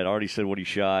said what he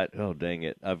shot. Oh, dang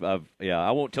it!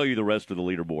 I won't tell you the rest of the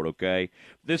leaderboard. Okay,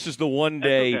 this is the one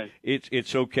day. Okay.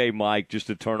 It's okay, Mike, just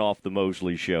to turn off the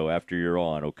Mosley show after you're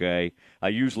on. Okay, I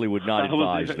usually would not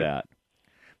advise that,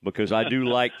 because I do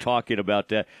like talking about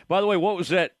that. By the way, what was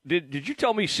that? Did you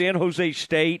tell me San Jose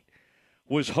State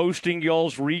was hosting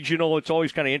y'all's regional? It's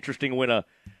always kind of interesting when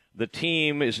the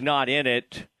team is not in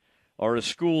it or a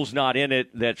school's not in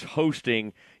it that's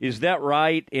hosting. Is that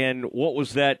right? And what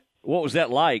was that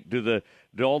like? Do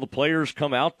all the players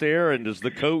come out there, and does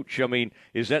the coach? I mean,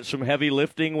 is that some heavy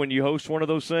lifting when you host one of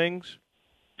those things?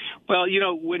 Well,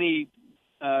 when he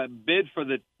bid for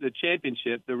the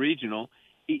championship, the regional,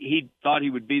 he thought he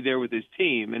would be there with his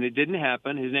team, and it didn't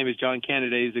happen. His name is John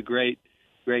Kennedy. He's a great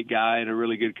guy and a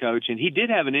really good coach, and he did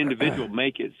have an individual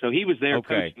make it, so he was there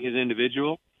coaching his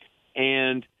individual,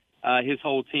 and his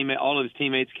whole team, all of his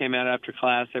teammates came out after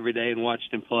class every day and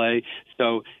watched him play,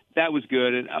 so that was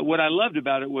good. And what I loved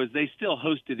about it was they still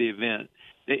hosted the event.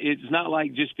 It's not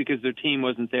like just because their team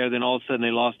wasn't there, then all of a sudden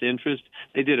they lost interest.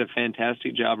 They did a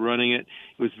fantastic job running it.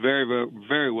 It was very, very,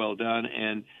 very well done,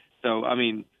 and so, I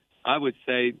mean, I would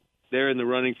say they're in the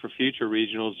running for future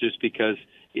regionals just because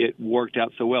it worked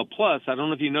out so well. Plus, I don't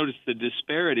know if you noticed the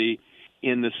disparity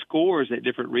in the scores at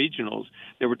different regionals.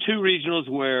 There were two regionals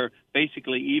where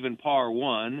basically even par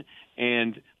won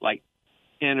and like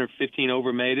 10 or 15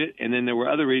 over made it, and then there were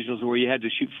other regionals where you had to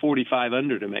shoot 45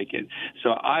 under to make it.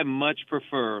 So I much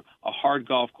prefer a hard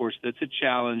golf course that's a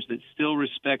challenge that still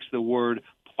respects the word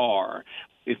par.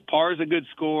 If par is a good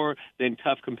score, then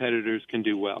tough competitors can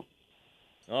do well.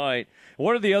 All right.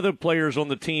 What do the other players on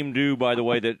the team do, by the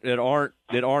way, that aren't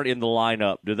in the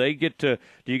lineup? Do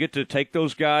you get to take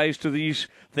those guys to these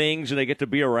things and they get to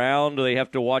be around? Do they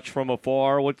have to watch from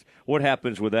afar? What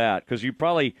happens with that? Because you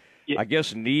probably, I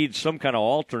guess, need some kind of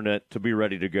alternate to be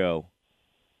ready to go.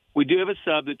 We do have a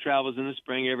sub that travels in the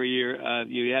spring every year.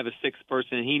 You have a sixth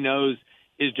person, and he knows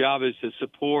his job is to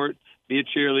support, be a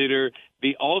cheerleader,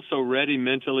 be also ready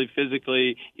mentally,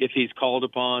 physically if he's called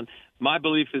upon. My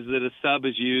belief is that a sub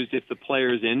is used if the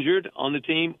player is injured on the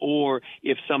team or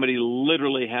if somebody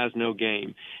literally has no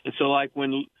game. And so, like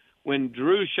when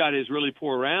Drew shot his really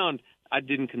poor round, I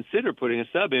didn't consider putting a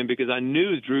sub in because I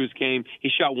knew Drew's game. He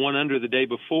shot 1 under the day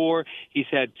before. He's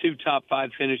had 2 top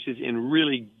 5 finishes in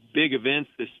really big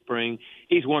events this spring.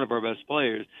 He's one of our best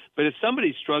players. But if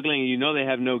somebody's struggling and you know they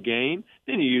have no game,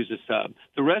 then you use a sub.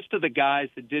 The rest of the guys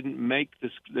that didn't make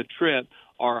the trip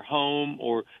are home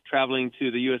or traveling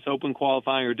to the U.S. Open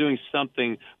qualifying or doing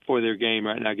something for their game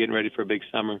right now, getting ready for a big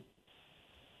summer.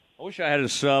 I wish I had a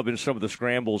sub in some of the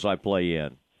scrambles I play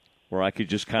in where I could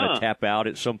just kind of tap out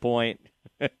at some point.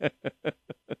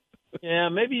 Yeah,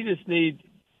 maybe you just need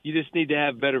to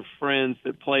have better friends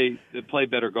that play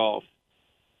better golf.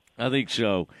 I think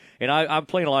so. And I'm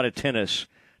playing a lot of tennis.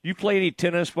 You play any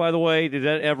tennis, by the way? Did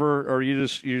that ever, or you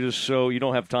just so you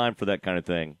don't have time for that kind of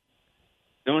thing?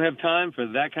 Don't have time for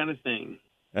that kind of thing.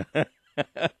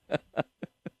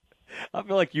 I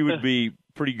feel like you would be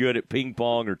pretty good at ping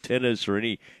pong or tennis or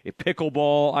any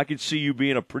pickleball. I could see you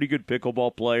being a pretty good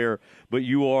pickleball player, but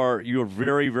you're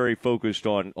very, very focused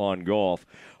on golf.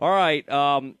 All right.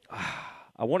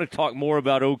 I want to talk more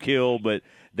about Oak Hill, but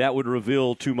that would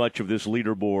reveal too much of this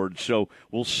leaderboard, so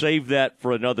we'll save that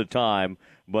for another time.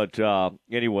 But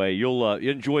anyway, you'll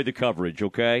enjoy the coverage,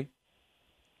 okay?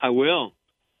 I will.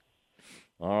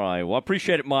 All right. Well, I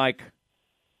appreciate it, Mike.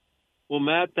 Well,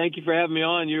 Matt, thank you for having me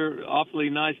on. You're awfully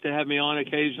nice to have me on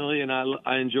occasionally, and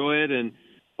I enjoy it. And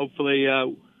hopefully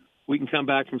we can come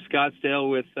back from Scottsdale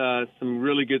with some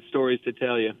really good stories to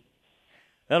tell you.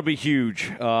 That'll be huge.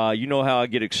 You know how I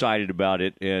get excited about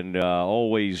it, and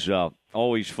always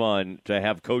fun to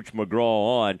have Coach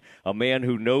McGraw on, a man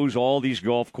who knows all these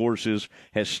golf courses,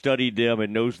 has studied them,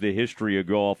 and knows the history of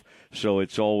golf. So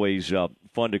it's always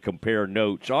fun to compare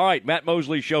notes. All right, Matt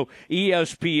Mosley Show,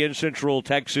 ESPN Central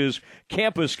Texas,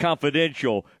 Campus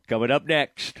Confidential, coming up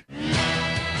next.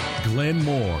 Glenn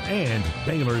Moore and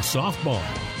Baylor softball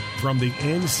from the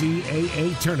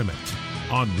NCAA tournament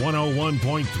on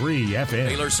 101.3 FM.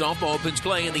 Baylor softball opens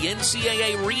play in the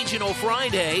NCAA Regional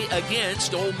Friday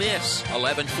against Ole Miss.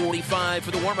 11:45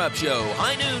 for the warm-up show.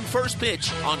 High noon first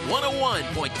pitch on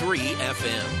 101.3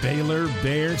 FM. Baylor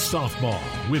Bears softball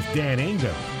with Dan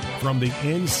Ingo from the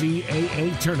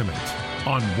NCAA tournament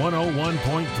on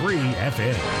 101.3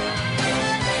 FM.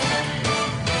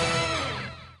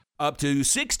 Up to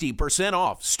 60%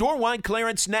 off. Store-wide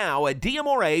clearance now at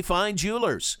Diamore Fine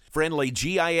Jewelers. Friendly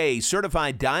GIA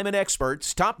certified diamond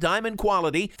experts, top diamond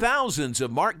quality, thousands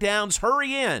of markdowns.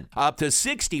 Hurry in. Up to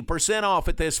 60% off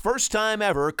at this first time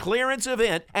ever clearance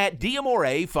event at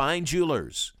Diamore Fine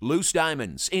Jewelers. Loose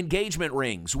diamonds, engagement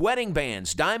rings, wedding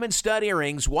bands, diamond stud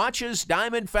earrings, watches,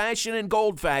 diamond fashion, and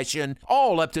gold fashion,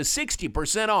 all up to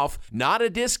 60% off. Not a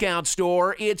discount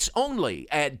store. It's only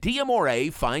at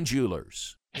Diamore Fine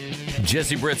Jewelers.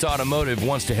 Jesse Britt's Automotive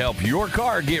wants to help your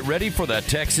car get ready for the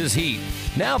Texas heat.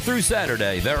 Now through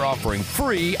Saturday, they're offering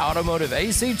free automotive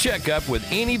AC checkup with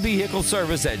any vehicle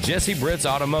service at Jesse Britt's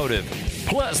Automotive.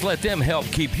 Plus, let them help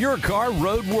keep your car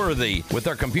roadworthy with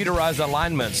their computerized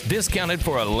alignments discounted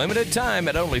for a limited time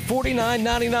at only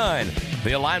 $49.99.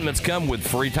 The alignments come with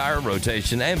free tire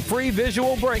rotation and free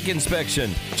visual brake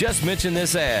inspection. Just mention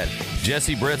this ad.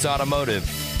 Jesse Britt's Automotive.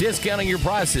 Discounting your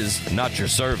prices, not your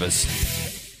service.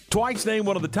 Twice named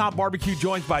one of the top barbecue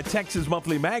joints by Texas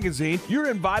Monthly Magazine,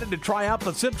 you're invited to try out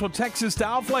the Central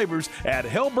Texas-style flavors at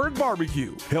Hellberg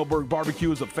Barbecue. Hellberg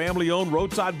Barbecue is a family-owned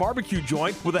roadside barbecue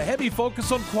joint with a heavy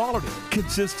focus on quality,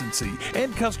 consistency,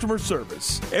 and customer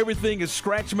service. Everything is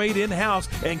scratch-made in-house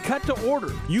and cut to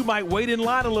order. You might wait in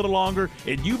line a little longer,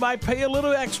 and you might pay a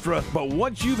little extra, but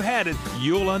once you've had it,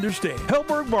 you'll understand.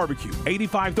 Hellberg Barbecue,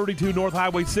 8532 North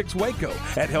Highway 6, Waco,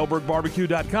 at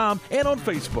hellbergbarbecue.com and on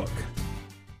Facebook.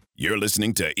 You're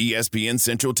listening to ESPN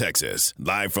Central Texas,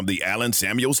 live from the Allen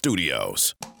Samuel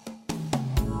Studios.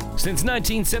 Since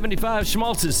 1975,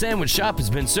 Schmaltz's Sandwich Shop has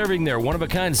been serving their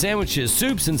one-of-a-kind sandwiches,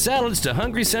 soups, and salads to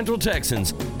hungry Central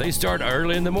Texans. They start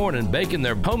early in the morning baking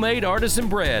their homemade artisan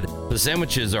bread. The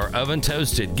sandwiches are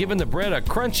oven-toasted, giving the bread a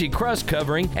crunchy crust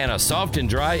covering and a soft and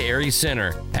dry, airy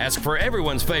center. Ask for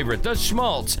everyone's favorite, the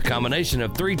Schmaltz, combination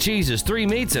of 3 cheeses, 3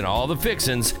 meats, and all the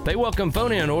fixins. They welcome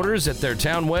phone-in orders at their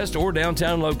Town West or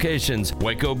downtown locations.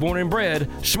 Waco born and bred,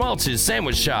 Schmaltz's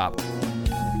Sandwich Shop.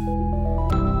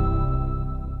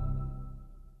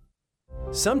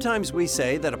 Sometimes we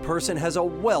say that a person has a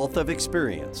wealth of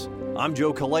experience. I'm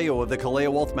Joe Kaleo of the Kaleo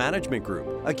Wealth Management Group.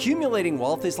 Accumulating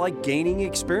wealth is like gaining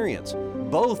experience.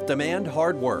 Both demand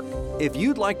hard work. If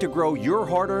you'd like to grow your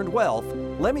hard-earned wealth,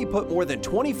 let me put more than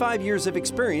 25 years of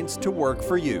experience to work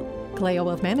for you. Kaleo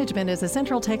Wealth Management is a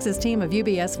Central Texas team of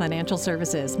UBS Financial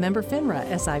Services, member FINRA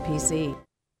SIPC.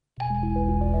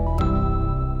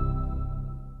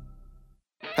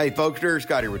 Hey folks, Derek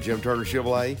Scott here with Jim Turner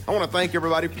Chevrolet. I want to thank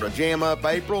everybody for a jam-up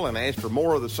April and ask for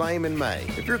more of the same in May.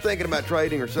 If you're thinking about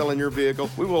trading or selling your vehicle,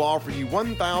 we will offer you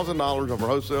 $1,000 over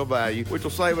wholesale value, which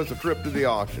will save us a trip to the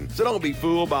auction. So don't be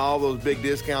fooled by all those big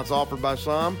discounts offered by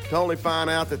some to only find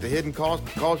out that the hidden cost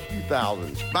will cost you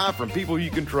thousands. Buy from people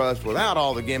you can trust without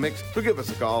all the gimmicks. So give us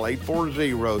a call,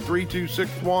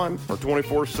 840-3261 or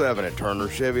 24/7 at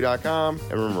turnerchevy.com.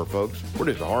 And remember folks, we're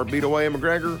just a heartbeat away in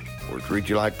McGregor. We'll treat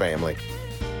you like family.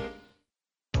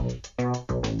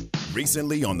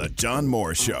 Recently on the John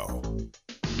Moore Show.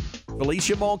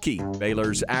 Felicia Mulkey,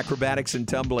 Baylor's acrobatics and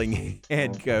tumbling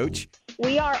head coach.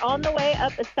 We are on the way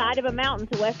up the side of a mountain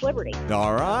to West Liberty.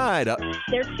 All right.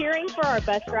 They're cheering for our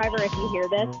bus driver if you hear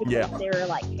this because they're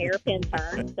like hairpin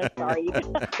turns. So sorry.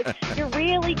 You're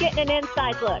really getting an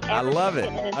inside look. I love it.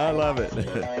 I love it.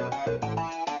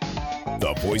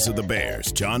 The voice of the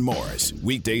Bears, John Morris.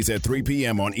 Weekdays at 3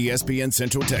 p.m. on ESPN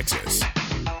Central Texas.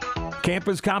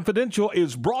 Campus Confidential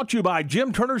is brought to you by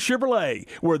Jim Turner Chevrolet,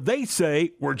 where they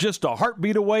say we're just a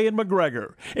heartbeat away in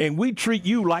McGregor, and we treat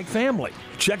you like family.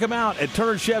 Check them out at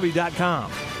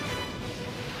turnerchevy.com.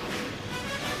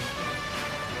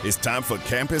 It's time for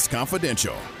Campus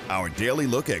Confidential, our daily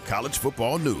look at college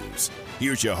football news.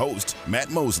 Here's your host, Matt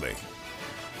Mosley.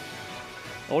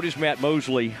 Oh, it is Matt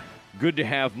Mosley. Good to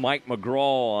have Mike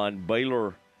McGraw on,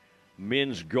 Baylor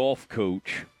men's golf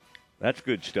coach. That's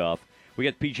good stuff. We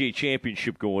got the PGA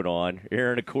Championship going on.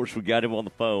 Aaron, of course, we got him on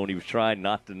the phone. He was trying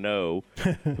not to know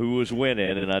who was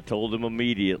winning, and I told him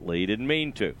immediately. He didn't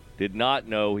mean to. Did not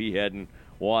know. He hadn't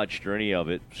watched or any of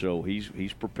it, so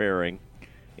he's preparing.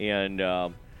 And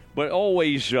but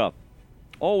always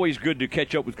good to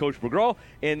catch up with Coach McGraw.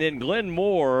 And then Glenn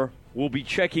Moore will be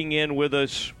checking in with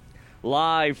us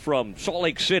live from Salt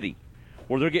Lake City,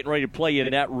 where they're getting ready to play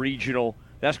in that regional.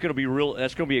 That's going to be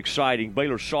That's going to be exciting.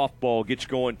 Baylor softball gets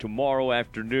going tomorrow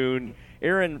afternoon.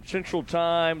 Aaron, Central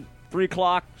Time, 3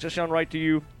 o'clock. Does that sound right to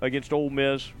you? Against Ole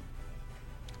Miss.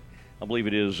 I believe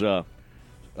it is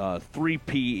 3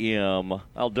 p.m.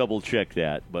 I'll double check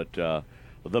that, but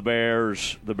the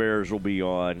Bears will be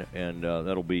on, and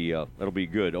that'll be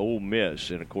good. Ole Miss,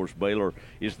 and of course Baylor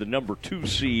is the number 2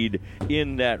 seed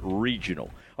in that regional.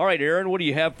 All right, Aaron, what do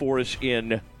you have for us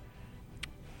in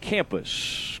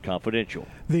Campus Confidential?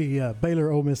 The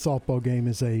Baylor Ole Miss softball game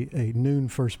is a noon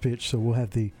first pitch, so we'll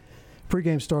have the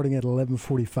pregame starting at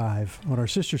 11:45 on our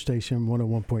sister station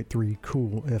 101.3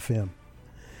 Cool FM.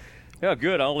 Yeah,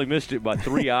 good. I only missed it by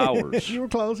 3 hours. You were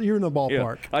close. You were in the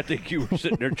ballpark. Yeah, I think you were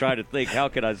sitting there trying to think, how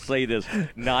can I say this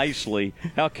nicely?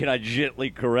 How can I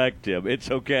gently correct him? It's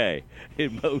okay.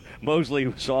 Mosley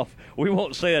was off. We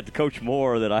won't say that to Coach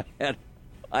Moore that I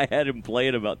had him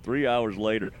playing about 3 hours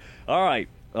later. All right.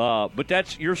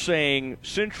 But you're saying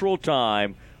Central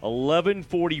Time,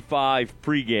 11:45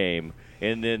 pregame,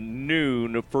 and then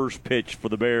noon first pitch for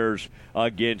the Bears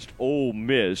against Ole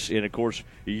Miss. And, of course,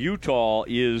 Utah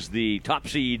is the top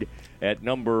seed at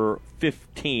number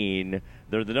 15.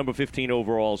 They're the number 15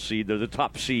 overall seed. They're the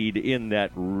top seed in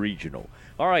that regional.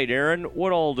 All right, Aaron,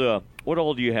 what all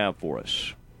do you have for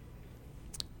us?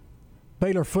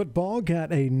 Baylor football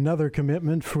got another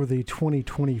commitment for the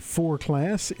 2024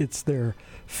 class. It's their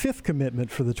 5th commitment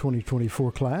for the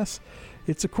 2024 class.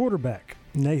 It's a quarterback,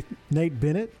 Nate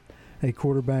Bennett, a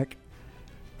quarterback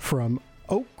from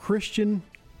Oak Christian,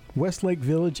 Westlake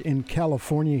Village in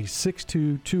California. He's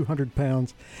 6'2", 200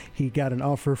 pounds. He got an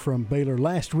offer from Baylor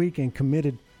last week and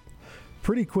committed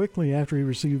pretty quickly after he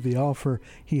received the offer.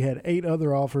 He had 8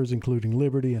 other offers, including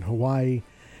Liberty and Hawaii.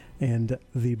 And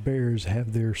the Bears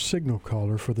have their signal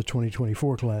caller for the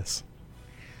 2024 class.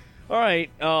 All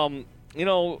right.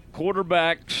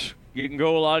 Quarterbacks, you can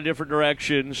go a lot of different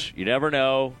directions. You never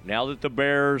know. Now that the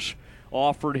Bears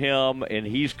offered him and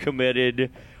he's committed,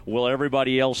 will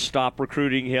everybody else stop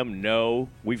recruiting him? No.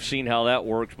 We've seen how that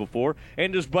works before.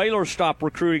 And does Baylor stop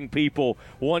recruiting people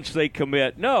once they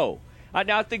commit? No.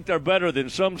 I think they're better than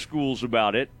some schools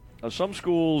about it. Some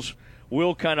schools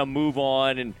will kind of move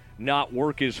on and not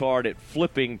work as hard at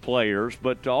flipping players,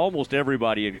 but almost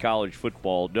everybody in college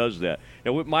football does that.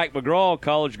 And with Mike McGraw,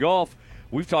 college golf,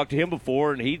 we've talked to him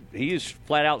before, and he is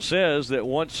flat out says that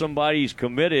once somebody's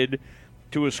committed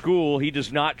to a school, he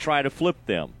does not try to flip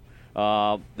them.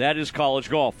 That is college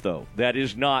golf, though. That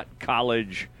is not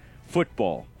college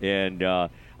football. And I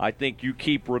think you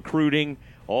keep recruiting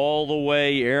all the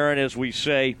way, Aaron, as we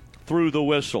say, through the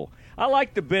whistle. I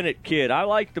like the Bennett kid. I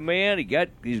like the man.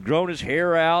 He's grown his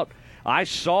hair out. I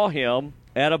saw him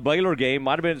at a Baylor game,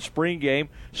 might have been a spring game.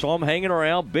 Saw him hanging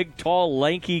around, big, tall,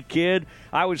 lanky kid.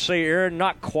 I would say, Aaron,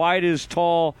 not quite as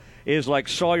tall as like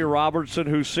Sawyer Robertson,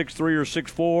 who's 6'3" or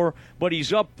 6'4", but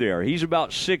he's up there. He's about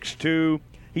 6'2".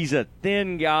 He's a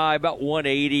thin guy, about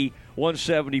 180,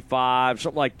 175,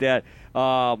 something like that.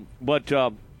 I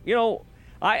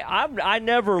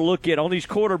never look at, on these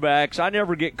quarterbacks, I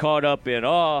never get caught up in,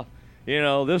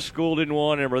 this school didn't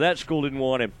want him or that school didn't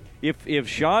want him. If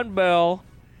Sean Bell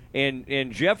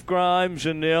and Jeff Grimes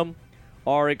and them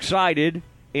are excited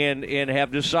and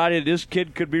have decided this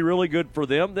kid could be really good for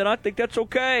them, then I think that's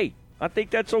okay.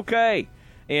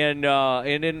 And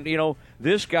then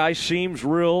this guy seems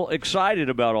real excited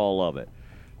about all of it.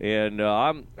 And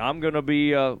I'm going to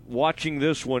be watching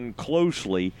this one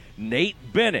closely. Nate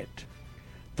Bennett,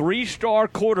 3-star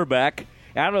quarterback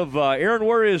out of Aaron.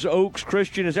 Where is Oaks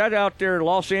Christian? Is that out there in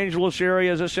Los Angeles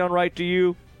area? Does that sound right to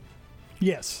you?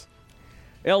 Yes.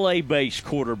 L.A.-based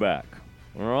quarterback.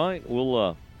 All right,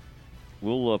 we'll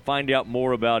find out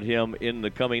more about him in the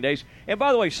coming days. And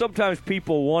by the way, sometimes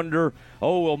people wonder,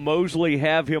 will Mosley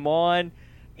have him on?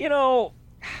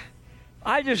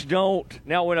 I just don't.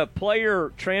 Now, when a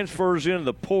player transfers into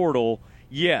the portal,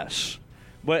 yes.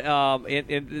 But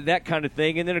and that kind of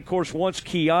thing. And then, of course, once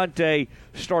Keontae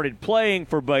started playing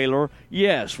for Baylor,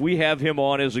 yes, we have him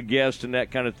on as a guest and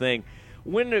that kind of thing.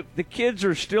 When the kids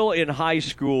are still in high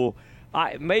school,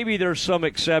 maybe there's some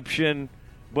exception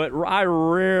But I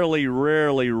rarely,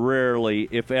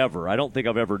 if ever, I don't think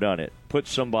I've ever done it, put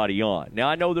somebody on. Now,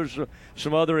 I know there's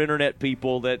some other internet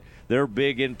people that they're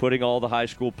big in putting all the high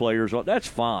school players on. That's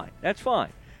fine.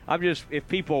 I'm just, if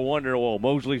people are wondering, well,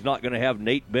 Mosley's not going to have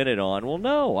Nate Bennett on. Well,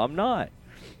 no, I'm not.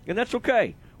 And that's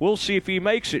okay. We'll see if he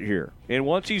makes it here. And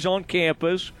once he's on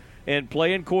campus and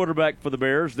playing quarterback for the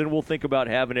Bears, then we'll think about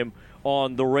having him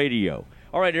on the radio.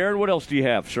 All right, Aaron, what else do you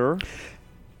have, sir?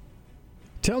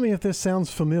 Tell me if this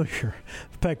sounds familiar.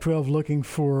 The Pac-12 looking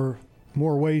for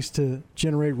more ways to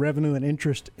generate revenue and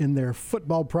interest in their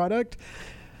football product.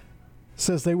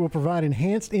 Says they will provide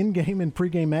enhanced in-game and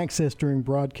pregame access during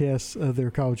broadcasts of their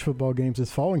college football games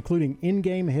this fall, including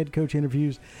in-game head coach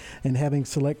interviews and having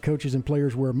select coaches and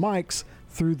players wear mics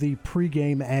through the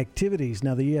pregame activities.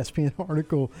 Now, the ESPN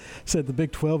article said the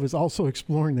Big 12 is also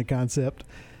exploring the concept.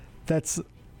 That's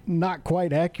not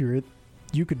quite accurate.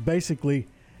 You could basically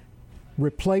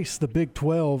replace the Big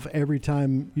 12 every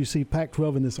time you see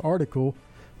Pac-12 in this article,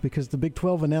 because the Big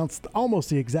 12 announced almost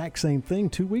the exact same thing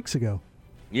 2 weeks ago.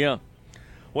 Yeah.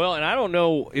 Well, and I don't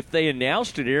know if they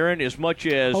announced it, Aaron, as much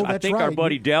as I think right. Our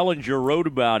buddy Dellinger wrote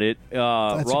about it,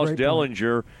 Ross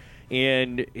Dellinger.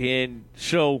 And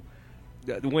so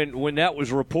when that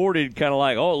was reported, kind of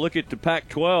like, oh, look at the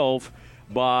Pac-12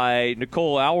 by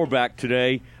Nicole Auerbach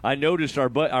today, I noticed our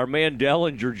man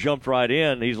Dellinger jumped right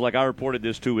in. He's like, I reported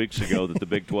this 2 weeks ago that the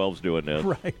Big 12's doing this.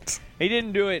 Right. He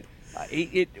didn't do it,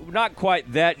 not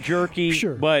quite that jerky,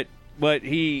 sure. but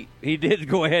he did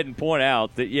go ahead and point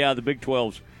out that, yeah, the Big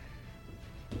 12's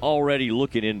already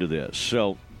looking into this.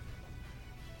 So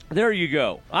there you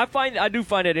go. I do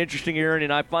find that interesting, Aaron,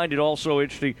 and I find it also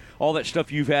interesting, all that stuff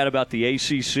you've had about the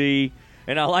ACC,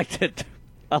 and I liked it.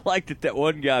 I liked it that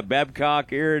one guy,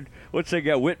 Babcock, Aaron. What's that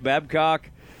guy, Whit Babcock?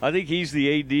 I think he's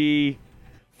the AD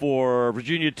for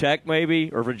Virginia Tech, maybe,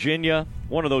 or Virginia,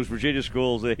 one of those Virginia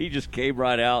schools. That he just came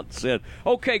right out and said,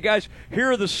 okay, guys,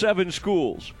 here are the 7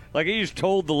 schools. Like he just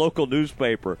told the local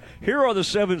newspaper, here are the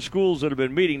 7 schools that have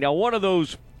been meeting. Now, one of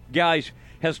those guys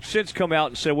has since come out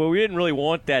and said, well, we didn't really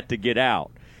want that to get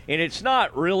out. And it's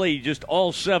not really just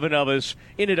all 7 of us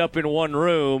ended up in one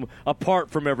room apart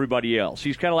from everybody else.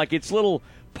 He's kind of like, it's little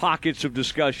pockets of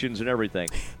discussions and everything.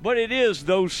 But it is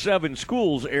those 7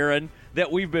 schools, Aaron,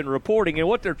 that we've been reporting. And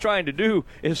what they're trying to do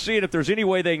is seeing if there's any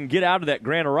way they can get out of that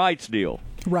grant of rights deal.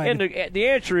 Right. And the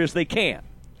answer is they can't.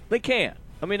 They can't.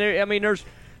 I mean, there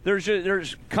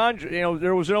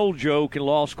was an old joke in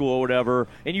law school or whatever,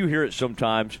 and you hear it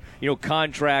sometimes.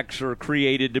 Contracts are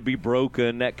created to be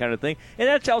broken, that kind of thing. And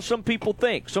that's how some people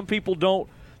think. Some people don't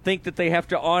think that they have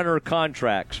to honor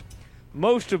contracts.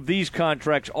 Most of these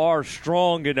contracts are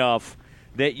strong enough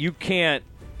that you can't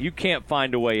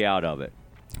find a way out of it.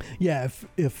 Yeah,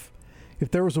 if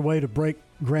there was a way to break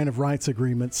grant of rights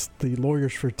agreements, the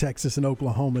lawyers for Texas and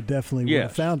Oklahoma definitely would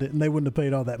have found it, and they wouldn't have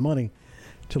paid all that money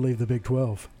to leave the Big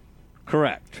 12.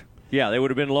 Correct. Yeah, they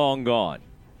would have been long gone.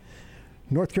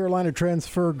 North Carolina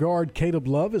transfer guard Caleb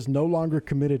Love is no longer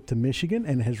committed to Michigan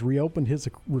and has reopened his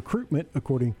recruitment,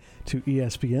 according to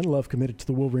ESPN. Love committed to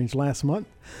the Wolverines last month,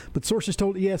 but sources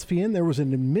told ESPN there was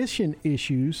an admissions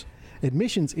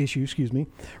issue,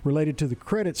 related to the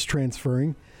credits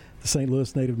transferring. The St.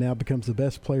 Louis native now becomes the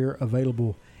best player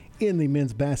available in the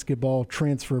men's basketball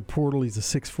transfer portal. He's a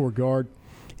 6'4" guard.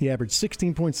 He averaged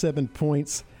 16.7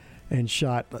 points and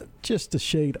shot just a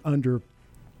shade under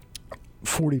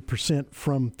 40%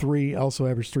 from 3, also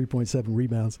averaged 3.7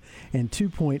 rebounds and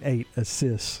 2.8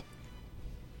 assists.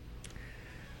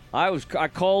 I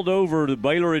called over to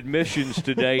Baylor admissions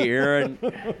today, Aaron,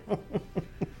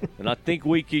 and I think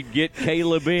we could get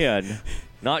Caleb in.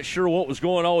 Not sure what was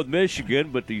going on with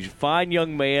Michigan, but he's a fine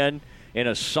young man and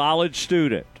a solid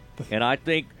student. And I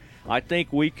think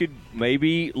we could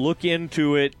maybe look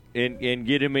into it and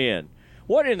get him in.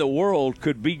 What in the world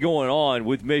could be going on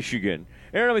with Michigan?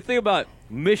 Aaron, I mean, think about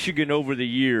Michigan over the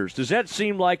years. Does that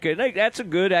seem like that's a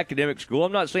good academic school?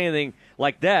 I'm not saying anything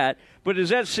like that, but does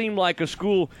that seem like a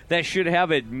school that should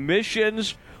have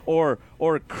admissions or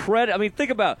credit? I mean,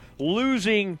 think about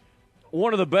losing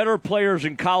one of the better players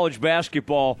in college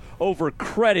basketball over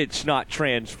credits not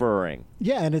transferring.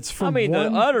 Yeah, and it's from the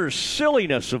utter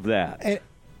silliness of that.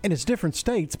 And it's different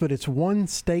states, but it's one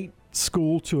state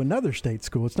school to another state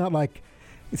school. It's not like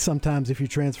sometimes if you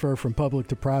transfer from public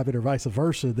to private or vice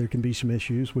versa, there can be some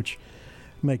issues, which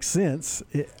makes sense.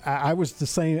 I was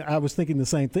thinking the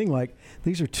same thing. Like,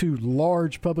 these are 2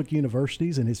 large public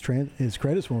universities, and his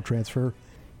credits won't transfer.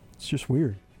 It's just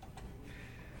weird.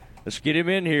 Let's get him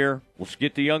in here. Let's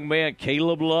get the young man,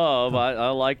 Caleb Love. I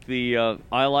like the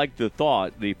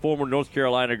thought. The former North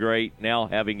Carolina great now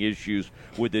having issues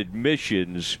with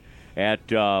admissions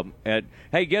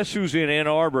Hey, guess who's in Ann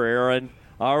Arbor, Aaron?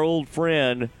 Our old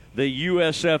friend, the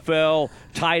USFL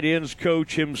tight ends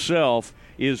coach himself,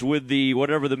 is with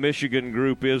whatever the Michigan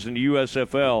group is in the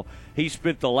USFL. He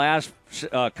spent the last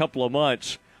couple of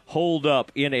months holed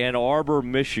up in Ann Arbor,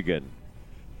 Michigan.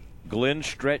 Glenn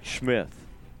Stretch Smith.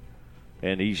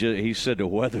 And he said the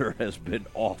weather has been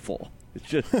awful. It's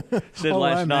just said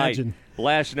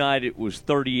last night it was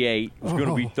 38. It was going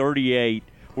to be 38.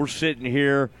 We're sitting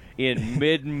here in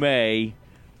mid-May,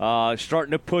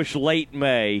 starting to push late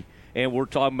May, and we're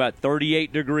talking about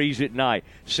 38 degrees at night.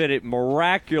 Said it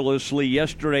miraculously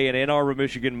yesterday in Ann Arbor,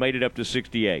 Michigan, made it up to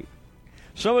 68.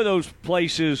 Some of those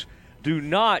places do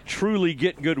not truly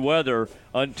get good weather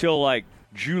until like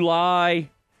July,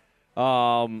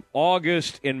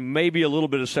 August, and maybe a little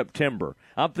bit of September.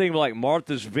 I'm thinking like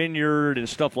Martha's Vineyard and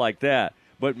stuff like that.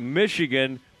 But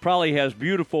Michigan probably has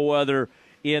beautiful weather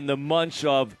in the months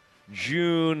of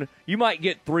June. You might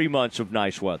get 3 months of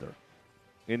nice weather.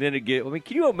 And then can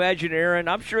you imagine, Aaron?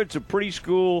 I'm sure it's a pretty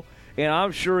school, and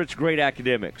I'm sure it's great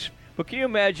academics. But can you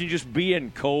imagine just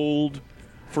being cold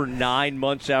for 9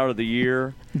 months out of the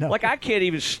year? No. Like, I can't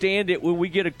even stand it when we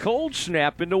get a cold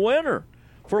snap in the winter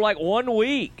for like 1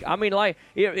 week. I mean, like,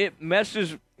 it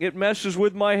messes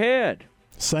with my head.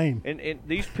 Same. And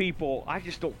these people, I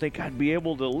just don't think I'd be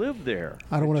able to live there.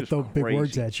 I don't want to throw crazy. big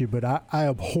words at you, but I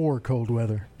abhor cold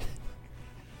weather.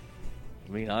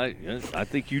 I mean, I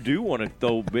think you do want to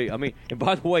throw big. I mean, and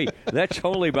by the way, that's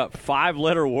only about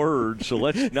 5-letter words, so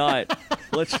let's not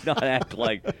act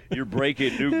like you're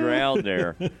breaking new ground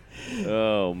there.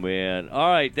 Oh man! All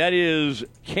right, that is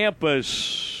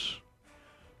Campus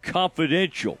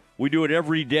Confidential. We do it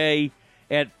every day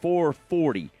at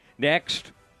 4:40.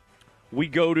 Next, we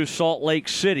go to Salt Lake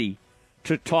City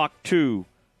to talk to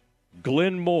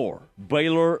Glenn Moore,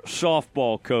 Baylor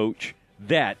softball coach.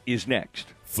 That is next.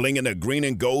 Flinging the green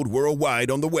and gold worldwide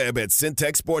on the web at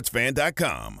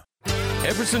syntechsportsfan.com.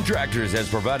 Epperson Tractors has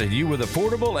provided you with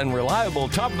affordable and reliable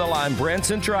top-of-the-line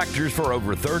Branson tractors for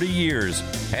over 30 years.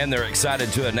 And they're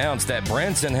excited to announce that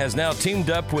Branson has now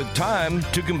teamed up with Time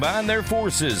to combine their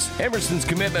forces. Epperson's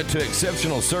commitment to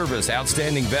exceptional service,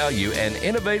 outstanding value, and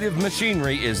innovative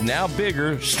machinery is now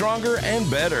bigger, stronger, and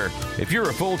better. If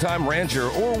you're a full-time rancher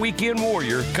or weekend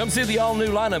warrior, come see the all-new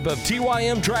lineup of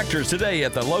TYM tractors today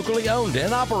at the locally owned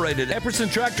and operated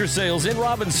Epperson Tractor Sales in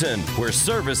Robinson, where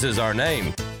service is our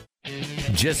name.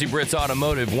 Jesse Britt's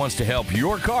Automotive wants to help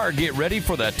your car get ready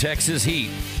for the Texas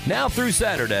heat. Now through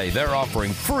Saturday, they're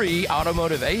offering free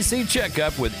automotive AC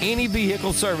checkup with any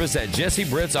vehicle service at Jesse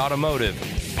Britt's Automotive.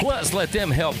 Plus, let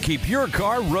them help keep your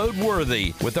car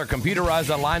roadworthy with their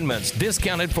computerized alignments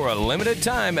discounted for a limited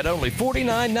time at only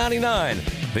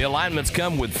 $49.99. The alignments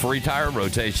come with free tire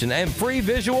rotation and free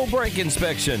visual brake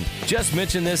inspection. Just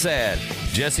mention this ad.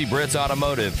 Jesse Britt's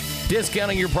Automotive.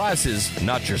 Discounting your prices,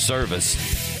 not your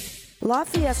service. La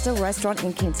Fiesta Restaurant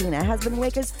and Cantina has been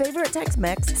Waco's favorite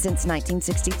Tex-Mex since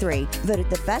 1963. Voted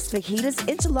the best fajitas,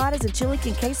 enchiladas, and chili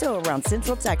con queso around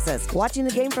Central Texas. Watching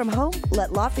the game from home?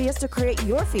 Let La Fiesta create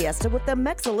your fiesta with the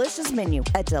Mexalicious menu,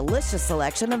 a delicious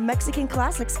selection of Mexican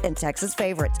classics and Texas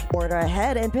favorites. Order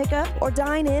ahead and pick up, or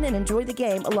dine in and enjoy the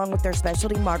game along with their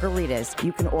specialty margaritas.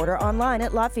 You can order online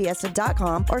at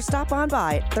lafiesta.com or stop on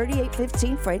by at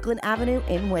 3815 Franklin Avenue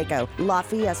in Waco. La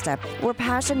Fiesta, where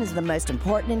passion is the most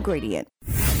important ingredient.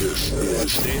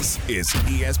 This is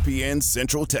ESPN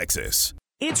Central Texas.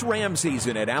 It's Ram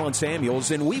season at Allen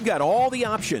Samuels, and we've got all the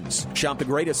options. Shop the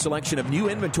greatest selection of new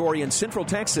inventory in Central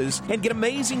Texas and get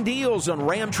amazing deals on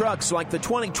Ram trucks like the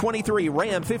 2023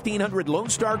 Ram 1500 Lone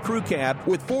Star Crew Cab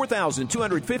with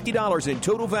 $4,250 in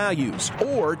total values,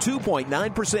 or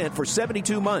 2.9% for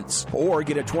 72 months. Or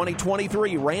get a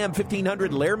 2023 Ram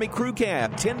 1500 Laramie Crew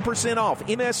Cab, 10% off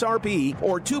MSRP,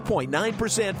 or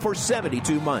 2.9% for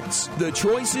 72 months. The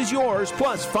choice is yours,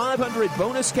 plus $500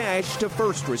 bonus cash to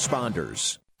first responders.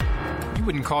 You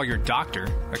wouldn't call your doctor,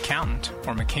 accountant,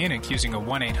 or mechanic using a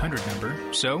 1-800 number,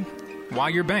 so why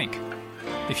your bank?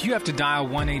 If you have to dial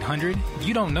 1-800,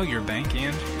 you don't know your bank,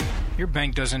 and your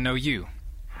bank doesn't know you.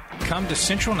 Come to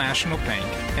Central National Bank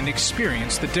and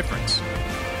experience the difference.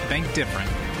 Bank different.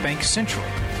 Bank Central.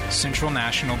 Central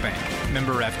National Bank.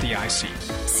 Member FDIC.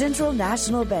 Central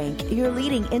National Bank, your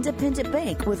leading independent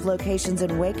bank with locations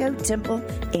in Waco, Temple,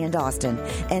 and Austin,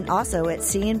 and also at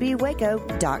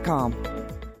cnbwaco.com.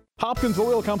 Hopkins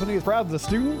Oil Company is proud of the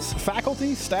students,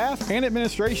 faculty, staff, and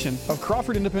administration of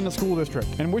Crawford Independent School District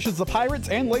and wishes the Pirates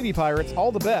and Lady Pirates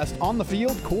all the best on the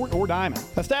field, court, or diamond.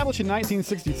 Established in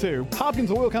 1962,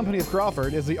 Hopkins Oil Company of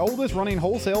Crawford is the oldest running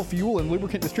wholesale fuel and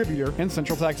lubricant distributor in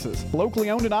Central Texas. Locally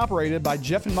owned and operated by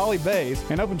Jeff and Molly Bays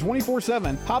and open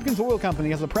 24/7, Hopkins Oil Company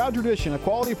has a proud tradition of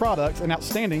quality products and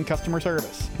outstanding customer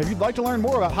service. If you'd like to learn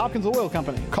more about Hopkins Oil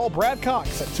Company, call Brad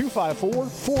Cox at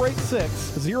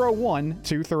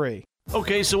 254-486-0123.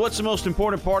 Okay, so what's the most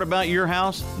important part about your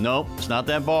house? Nope, it's not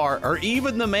that bar or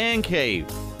even the man cave.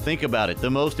 Think about it. The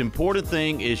most important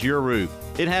thing is your roof.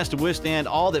 It has to withstand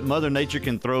all that Mother Nature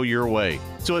can throw your way.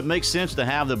 So it makes sense to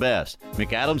have the best.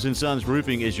 McAdams & Sons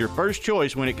Roofing is your first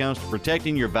choice when it comes to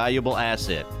protecting your valuable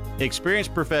asset.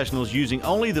 Experienced professionals using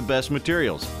only the best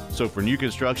materials. So for new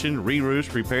construction,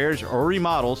 re-roofs, repairs, or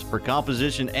remodels for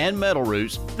composition and metal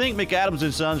roofs, think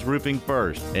McAdams & Sons Roofing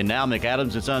first. And now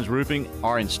McAdams & Sons Roofing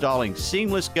are installing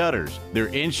seamless gutters. They're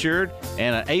insured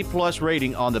and an A+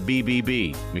 rating on the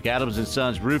BBB. McAdams &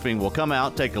 Sons Roofing will come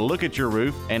out, take a look at your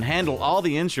roof, and handle all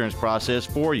the insurance process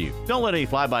for you. Don't let any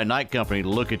fly-by-night company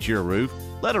look at your roof.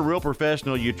 Let a real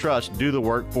professional you trust do the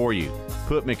work for you.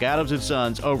 Put McAdams &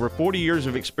 Sons over 40 years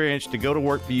of experience to go to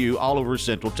work for you all over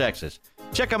Central Texas.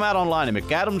 Check them out online at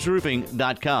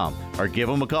McAdamsRoofing.com or give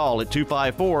them a call at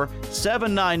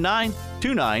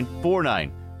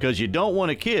 254-799-2949 because you don't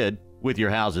want a kid with your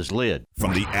house's lid.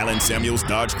 From the Allen Samuels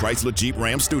Dodge Chrysler Jeep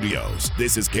Ram Studios,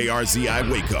 this is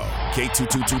KRZI Waco,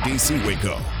 K222DC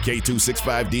Waco,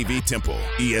 K265DV Temple,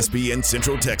 ESPN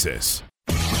Central Texas.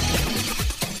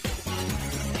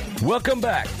 Welcome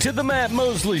back to the Matt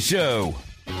Mosley Show.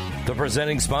 The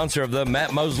presenting sponsor of the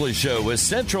Matt Mosley Show is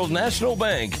Central National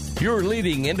Bank, your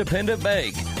leading independent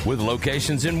bank, with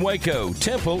locations in Waco,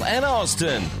 Temple, and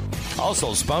Austin.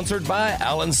 Also sponsored by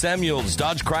Allen Samuels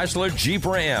Dodge Chrysler Jeep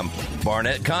Ram,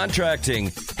 Barnett Contracting,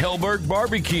 Hellberg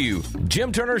Barbecue,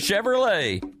 Jim Turner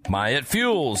Chevrolet, Myatt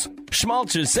Fuels,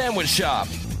 Schmaltz's Sandwich Shop,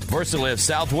 VersaLift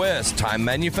Southwest Time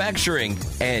Manufacturing,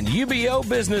 and UBO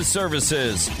Business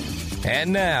Services.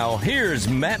 And now, here's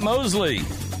Matt Mosley.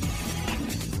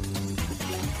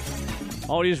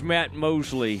 Oh, it is Matt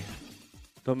Mosley,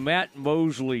 the Matt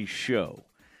Mosley Show,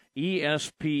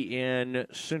 ESPN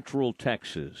Central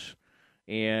Texas.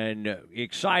 And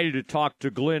excited to talk to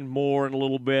Glenn Moore in a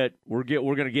little bit. We're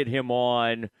going to get him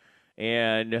on.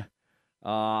 And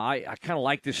I kind of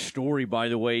like this story, by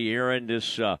the way, Aaron.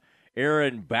 This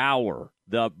Aaron Bauer,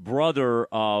 the brother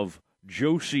of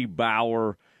Josie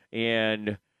Bauer.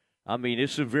 And I mean,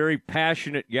 it's a very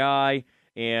passionate guy,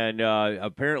 and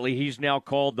apparently he's now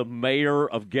called the mayor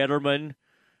of Getterman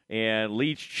and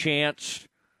leads chants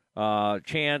out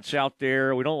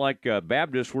there. We don't like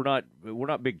Baptists. We're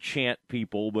not big chant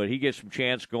people, but he gets some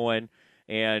chants going,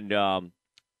 and I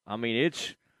mean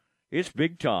it's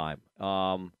big time.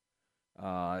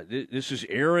 This is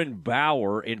Aaron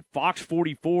Bauer, and Fox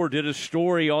 44 did a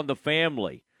story on the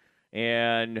family,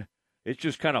 and it's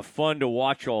just kind of fun to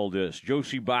watch all this.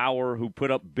 Josie Bauer, who put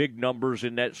up big numbers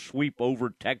in that sweep over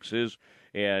Texas,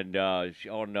 and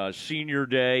on Senior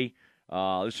Day,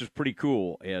 this is pretty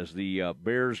cool as the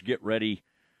Bears get ready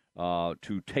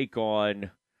to take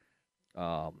on.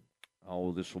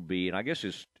 This will be, and I guess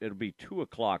it'll be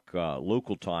 2:00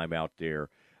 local time out there.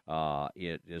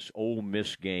 At this Ole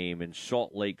Miss game in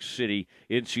Salt Lake City,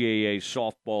 NCAA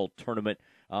softball tournament.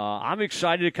 I'm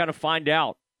excited to kind of find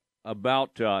out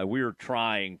about. We're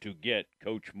trying to get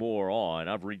Coach Moore on.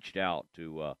 I've reached out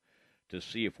to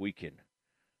see if we can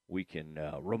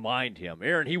remind him.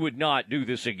 Aaron, he would not do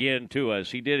this again to us.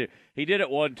 He did it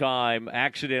one time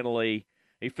accidentally.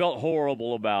 He felt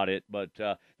horrible about it, but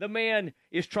the man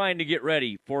is trying to get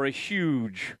ready for a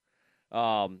huge,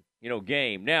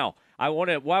 game. Now, I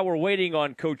want to, while we're waiting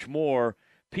on Coach Moore,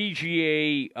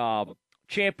 PGA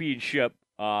Championship,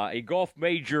 a golf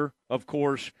major, of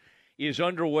course, is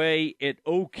underway at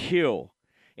Oak Hill,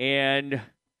 and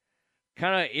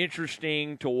kind of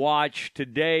interesting to watch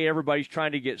today. Everybody's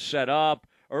trying to get set up.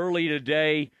 Early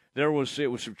today, it was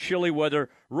some chilly weather.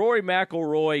 Rory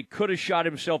McIlroy could have shot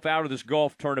himself out of this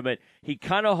golf tournament. He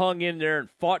kind of hung in there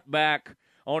and fought back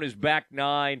on his back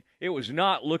nine. It was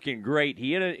not looking great.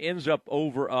 He ends up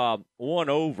one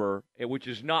over, which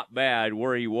is not bad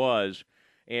where he was.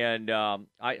 And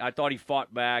I thought he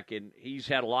fought back, and he's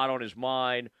had a lot on his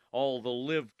mind, all the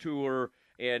Live Tour,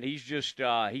 and he's just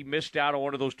he missed out on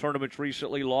one of those tournaments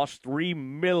recently, lost $3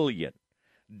 million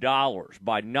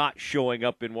by not showing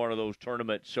up in one of those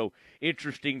tournaments. So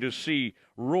interesting to see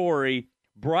Rory.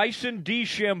 Bryson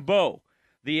DeChambeau,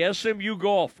 the SMU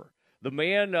golfer, the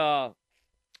man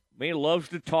loves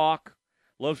to talk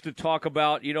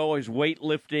about, his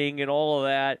weightlifting and all of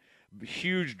that.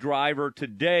 huge driver.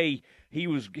 Today, he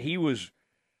was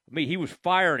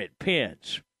firing at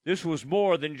pins. This was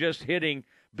more than just hitting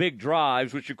big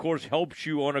drives, which, of course, helps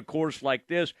you on a course like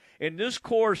this. And this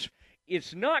course,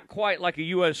 it's not quite like a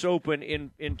U.S. Open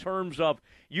in terms of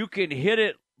you can hit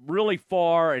it really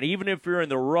far, and even if you're in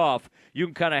the rough, you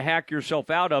can kind of hack yourself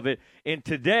out of it. And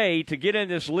today, to get in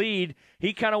this lead,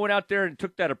 he kind of went out there and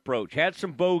took that approach. Had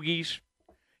some bogeys,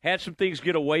 had some things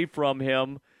get away from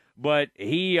him, but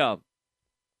he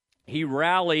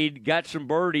rallied, got some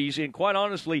birdies, and quite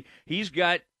honestly, he's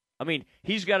got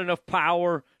enough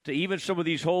power to even some of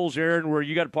these holes, Aaron, where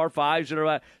you got par fives that are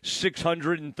about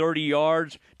 630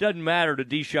 yards. Doesn't matter to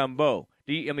DeChambeau.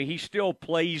 He still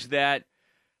plays that.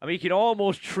 He can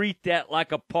almost treat that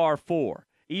like a par 4,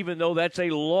 even though that's a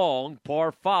long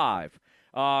par 5.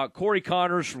 Corey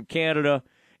Connors from Canada,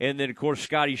 and then, of course,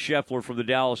 Scotty Scheffler from the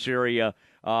Dallas area,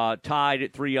 tied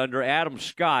at 3 under. Adam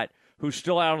Scott, who's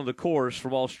still out on the course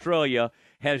from Australia,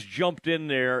 has jumped in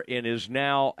there and is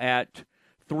now at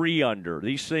 3 under.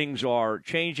 These things are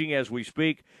changing as we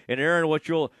speak. And, Aaron,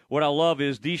 what I love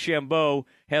is DeChambeau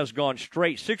has gone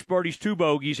straight 6 birdies, 2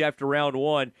 bogeys after round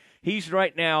 1. He's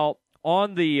right now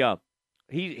on the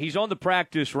he's on the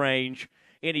practice range,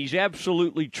 and he's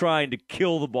absolutely trying to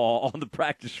kill the ball on the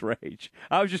practice range.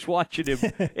 I was just watching him,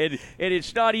 and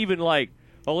it's not even like,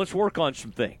 oh, let's work on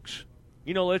some things.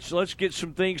 Let's get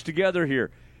some things together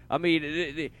here.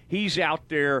 He's out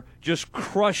there just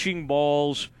crushing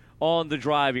balls on the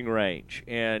driving range.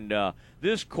 And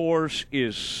this course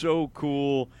is so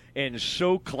cool and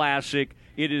so classic.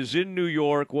 It is in New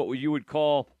York, what you would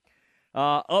call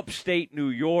upstate New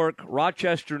York,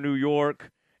 Rochester, New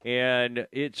York, and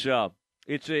it's a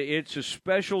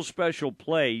special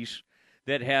place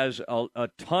that has a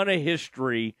ton of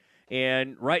history,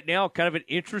 and right now kind of an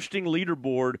interesting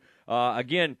leaderboard.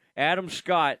 Again, Adam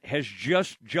Scott has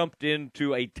just jumped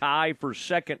into a tie for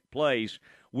second place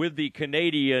with the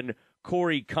Canadian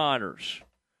Corey Connors,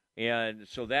 and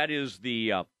so that is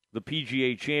the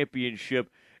PGA Championship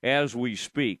as we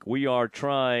speak. We are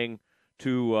trying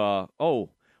to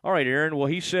all right, Aaron. Well,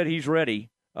 he said he's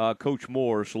ready, Coach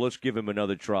Moore. So let's give him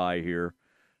another try here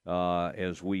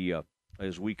as we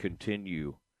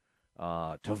continue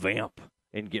to vamp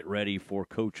and get ready for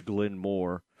Coach Glenn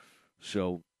Moore.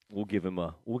 So we'll give him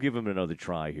another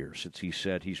try here since he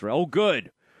said he's ready. Oh,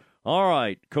 good. All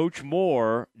right, Coach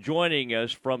Moore joining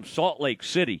us from Salt Lake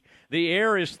City. The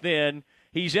air is thin.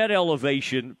 He's at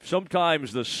elevation.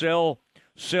 Sometimes the cell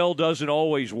doesn't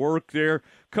always work there.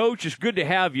 Coach, it's good to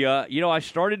have you. I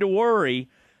started to worry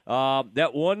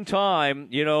that one time,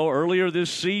 earlier this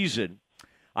season,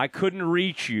 I couldn't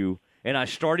reach you, and I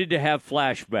started to have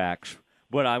flashbacks,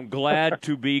 but I'm glad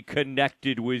to be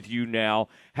connected with you now.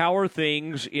 How are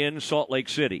things in Salt Lake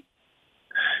City?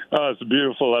 Oh, it's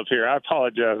beautiful up here. I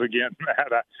apologize again,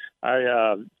 Matt.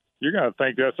 You're going to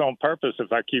think that's on purpose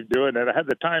if I keep doing it. I had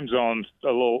the time zones a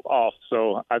little off,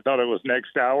 so I thought it was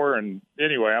next hour. And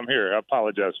anyway, I'm here. I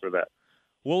apologize for that.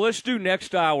 Well, let's do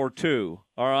next hour, too.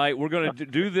 All right, we're going to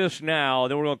do this now,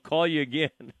 and then we're going to call you again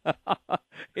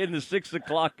in the 6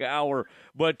 o'clock hour.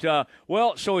 But,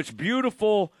 so it's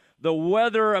beautiful. The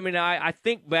weather, I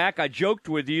think back, I joked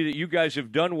with you that you guys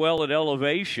have done well at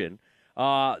elevation.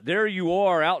 There you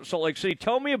are out in Salt Lake City.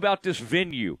 Tell me about this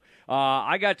venue.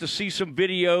 I got to see some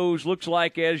videos. Looks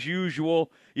like, as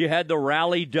usual, you had the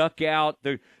rally duck out.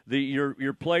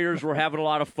 Your players were having a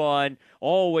lot of fun,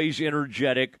 always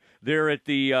energetic. There at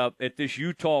this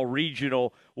Utah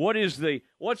Regional. What's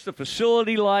the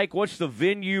facility like? What's the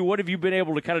venue? What have you been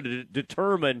able to kind of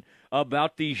determine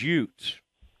about these Utes?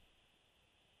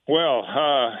 Well,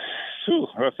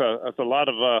 that's a lot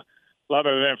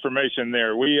of information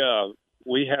there. We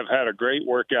have had a great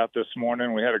workout this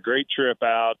morning. We had a great trip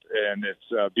out, and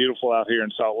it's beautiful out here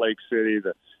in Salt Lake City.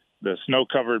 The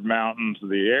snow-covered mountains.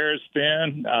 The air is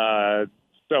thin.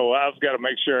 So I've got to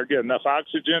make sure I get enough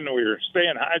oxygen. We were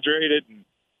staying hydrated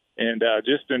and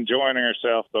just enjoying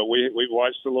ourselves. But we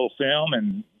watched a little film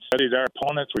and studied our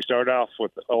opponents. We started off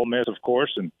with Ole Miss, of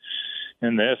course, and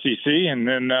in the SEC. And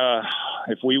then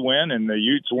if we win and the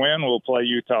Utes win, we'll play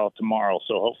Utah tomorrow.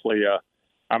 So hopefully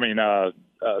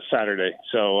Saturday.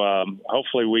 So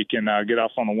hopefully we can get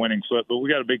off on a winning foot. But we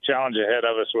got a big challenge ahead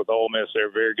of us with Ole Miss. They're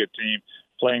a very good team,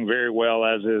 playing very well,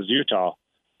 as is Utah.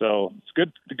 So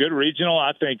it's good regional.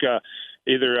 I think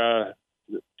either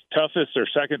toughest or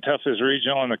second toughest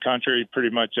regional in the country,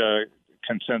 pretty much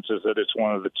consensus that it's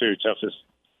one of the two toughest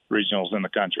regionals in the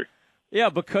country. Yeah,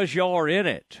 because y'all are in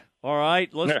it. All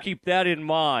right, let's keep that in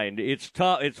mind. It's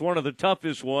tough. It's one of the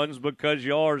toughest ones because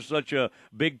y'all are such a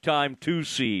big-time 2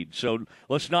 seed. So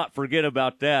let's not forget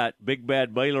about that. Big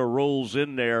Bad Baylor rolls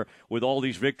in there with all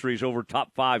these victories over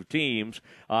top 5 teams.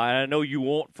 And I know you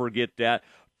won't forget that.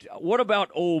 What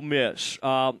about Ole Miss?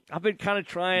 I've been kind of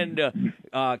trying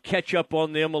to catch up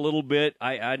on them a little bit.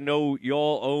 I know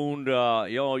y'all owned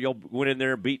y'all went in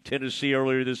there and beat Tennessee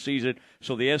earlier this season,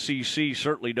 so the SEC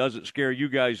certainly doesn't scare you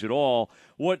guys at all.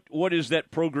 What has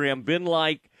that program been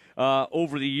like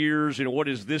over the years, and what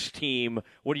is this team?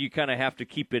 What do you kind of have to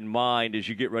keep in mind as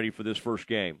you get ready for this first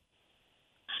game?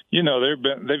 You know, they've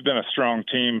been a strong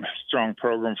team, strong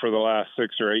program for the last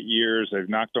 6 or 8 years. They've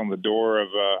knocked on the door of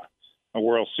a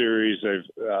World Series.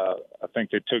 I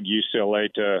think they took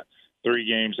UCLA to 3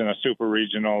 games in a super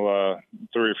regional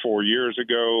 3 or 4 years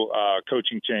ago.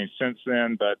 Coaching changed since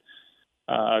then, but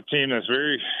a team that's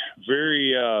very,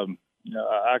 very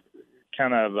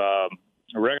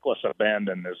reckless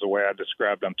abandon is the way I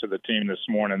described them to the team this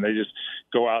morning. They just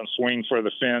go out and swing for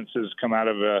the fences, come out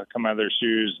of their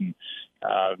shoes, and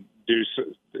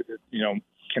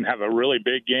can have a really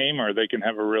big game or they can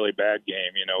have a really bad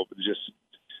game. Just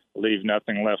leave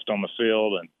nothing left on the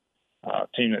field. And a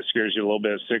team that scares you a little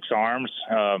bit, 6 arms,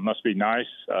 must be nice.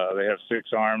 They have 6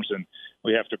 arms, and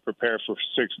we have to prepare for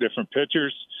 6 different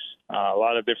pitchers, a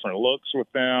lot of different looks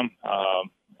with them.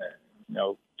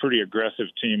 Pretty aggressive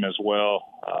team as well,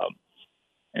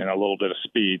 and a little bit of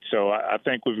speed. So I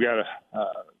think we've got a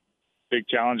big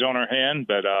challenge on our hand,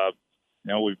 but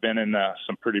we've been in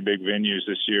some pretty big venues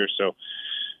this year, so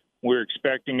we're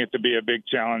expecting it to be a big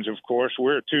challenge, of course.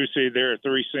 We're a 2 seed. They're a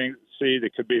 3 seed.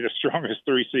 It could be the strongest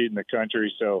 3 seed in the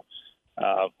country. So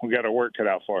we got our work cut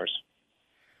out for us.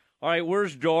 All right,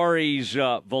 where's Dari's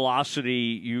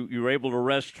velocity? You were able to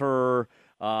rest her,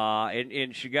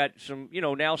 and she got some,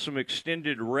 now some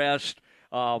extended rest.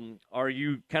 Are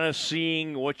you kind of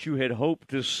seeing what you had hoped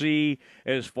to see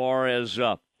as far as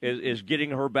is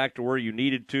getting her back to where you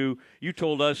needed to? You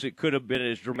told us it could have been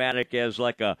as dramatic as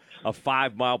like a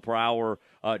 5 mile per hour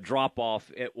drop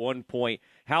off at one point.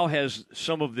 How has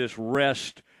some of this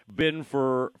rest been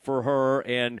for her,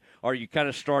 and are you kind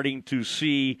of starting to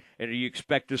see, and do you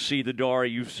expect to see the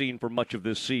Dari you've seen for much of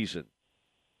this season?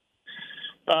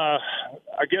 I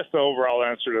guess the overall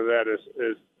answer to that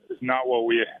is not what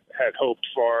we had hoped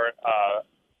for.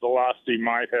 Velocity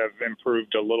might have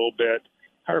improved a little bit.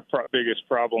 Her biggest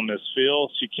problem is feel.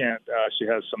 She can't. She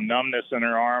has some numbness in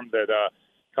her arm that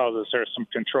causes her some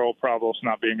control problems,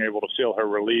 not being able to feel her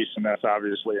release, and that's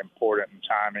obviously important in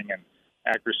timing and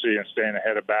accuracy and staying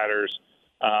ahead of batters.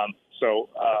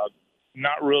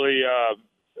 Not really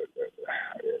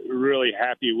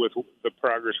happy with the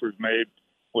progress we've made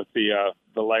with the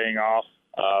laying off.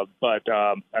 But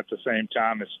at the same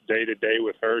time, it's day to day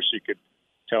with her. She could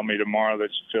tell me tomorrow that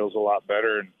she feels a lot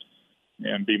better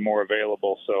and be more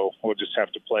available. So we'll just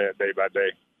have to play it day by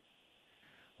day.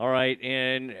 All right.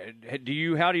 And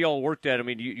how do y'all work that? I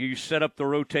mean, do you set up the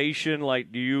rotation?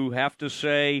 Like, do you have to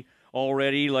say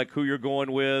already like who you're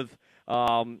going with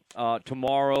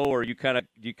tomorrow, or you kind of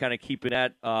keeping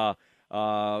that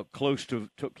close to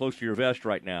your vest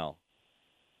right now?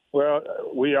 Well,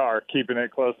 we are keeping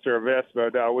it close to our vest,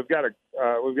 but we've got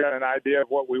an idea of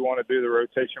what we want to do, the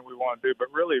rotation we want to do. But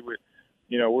really,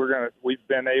 we've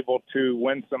been able to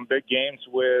win some big games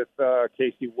with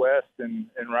Casey West and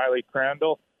Riley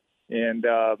Crandall, and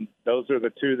those are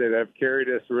the 2 that have carried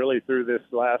us really through this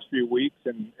last few weeks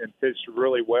and pitched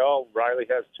really well. Riley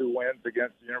has 2 wins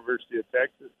against the University of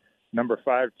Texas, number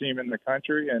 5 team in the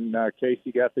country, and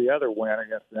Casey got the other win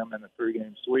against them in a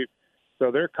 3-game sweep. So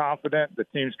they're confident. The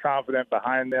team's confident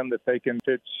behind them that they can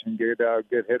pitch and get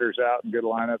good hitters out and good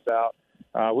lineups out.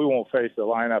 We won't face a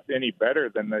lineup any better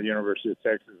than the University of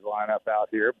Texas lineup out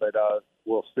here, but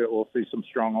we'll see some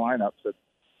strong lineups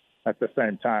at the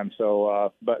same time.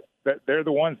 So, but they're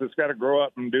the ones that's got to grow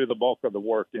up and do the bulk of the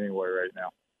work anyway right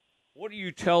now. What do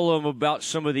you tell them about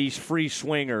some of these free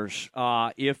swingers?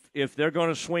 If they're going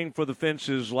to swing for the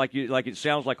fences like it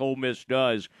sounds like Ole Miss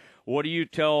does, what do you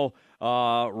tell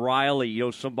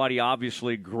Riley? Somebody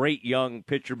obviously great young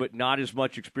pitcher, but not as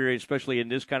much experience, especially in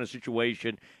this kind of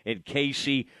situation. And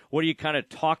Casey, what do you kind of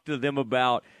talk to them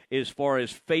about as far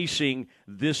as facing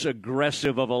this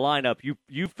aggressive of a lineup?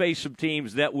 You face some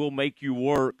teams that will make you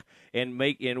work and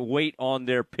wait on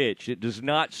their pitch. It does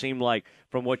not seem like,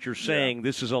 from what you're saying,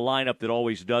 this is a lineup that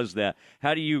always does that.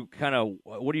 What do you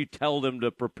tell them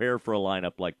to prepare for a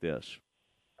lineup like this?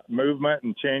 Movement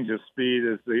and change of speed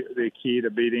is the key to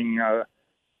beating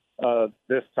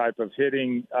this type of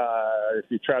hitting. If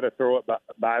you try to throw it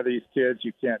by these kids,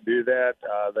 you can't do that.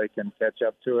 They can catch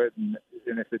up to it, and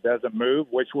if it doesn't move,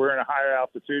 which we're in a higher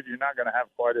altitude, you're not going to have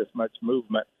quite as much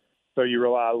movement. So you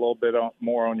rely a little bit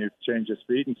more on your change of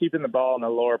speed and keeping the ball in the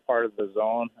lower part of the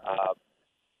zone.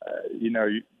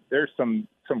 There's some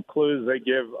clues they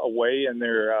give away in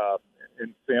their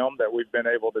in film that we've been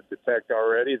able to detect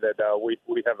already that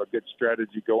we have a good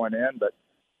strategy going in, but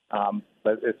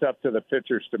it's up to the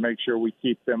pitchers to make sure we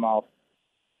keep them off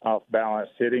balance.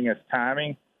 Hitting is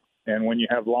timing, and when you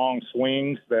have long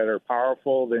swings that are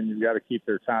powerful, then you've got to keep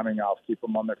their timing off, keep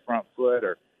them on their front foot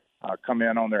or come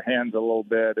in on their hands a little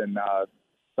bit and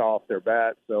saw off their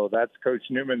bat. So that's Coach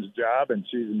Newman's job, and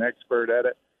she's an expert at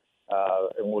it,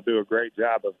 and will do a great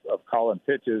job of calling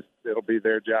pitches. It'll be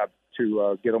their job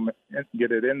to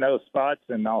get it in those spots,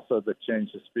 and also to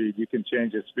change the speed. You can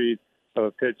change the speed of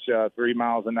a pitch 3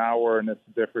 miles an hour, and it's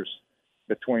the difference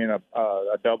between a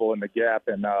double in the gap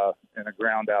and a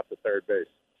ground out to third base.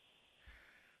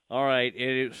 All right,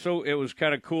 it was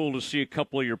kind of cool to see a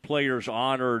couple of your players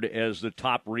honored as the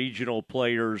top regional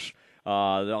players. The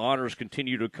honors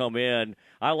continue to come in.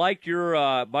 I liked your,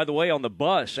 by the way, on the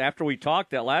bus, after we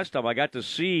talked that last time, I got to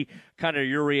see kind of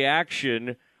your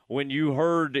reaction when you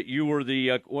heard that you were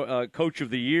the Coach of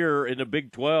the Year in the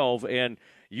Big 12, and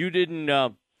you didn't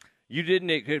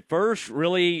at first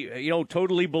really,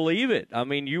 totally believe it. I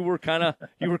mean, you were kind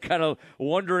of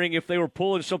wondering if they were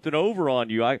pulling something over on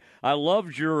you. I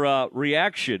loved your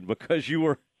reaction because you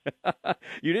were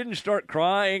you didn't start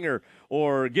crying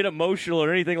or get emotional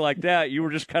or anything like that. You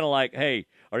were just kind of like, "Hey,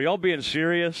 are y'all being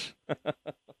serious?"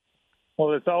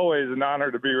 Well, it's always an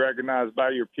honor to be recognized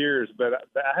by your peers, but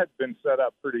I had been set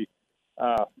up pretty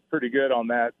good on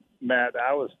that, Matt.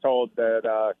 I was told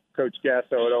that Coach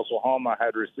Gasso at Oklahoma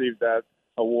had received that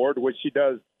award, which she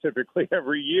does typically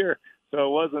every year. So it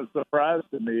wasn't a surprise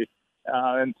to me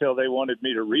until they wanted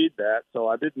me to read that. So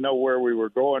I didn't know where we were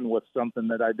going with something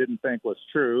that I didn't think was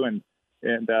true and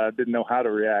didn't know how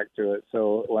to react to it.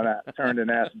 So when I turned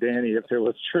and asked Danny if it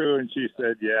was true, and she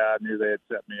said, yeah, I knew they had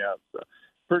set me up. So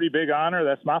pretty big honor.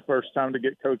 That's my first time to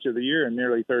get Coach of the Year in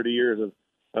nearly 30 years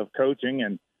of coaching.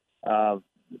 And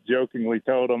jokingly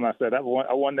told him, I said, I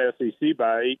won the SEC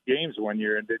by 8 games one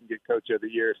year and didn't get Coach of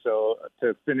the Year. So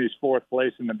to finish 4th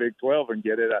place in the Big 12 and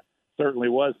get it, I certainly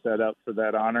was set up for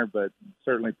that honor, but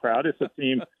certainly proud. It's a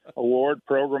team award,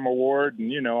 program award,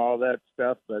 and, all that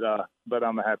stuff. But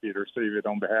I'm happy to receive it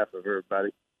on behalf of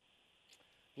everybody.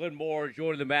 Glenn Moore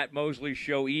joining the Matt Mosley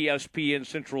Show, ESPN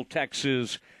Central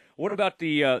Texas. What about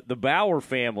the Bauer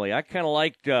family? I kind of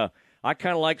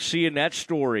like seeing that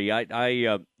story.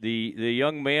 The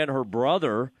young man, her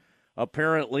brother,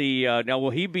 apparently now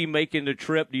will he be making the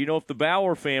trip? Do you know if the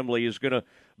Bauer family is going to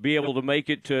be able to make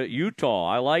it to Utah?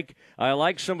 I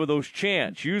like some of those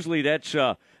chants. Usually that's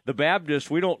the Baptists.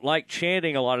 We don't like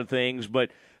chanting a lot of things, but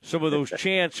some of those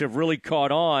chants have really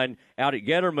caught on out at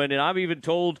Getterman. And I've even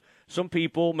told some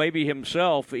people, maybe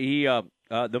himself,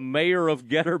 the mayor of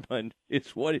Getterman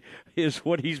is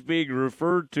what he's being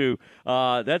referred to.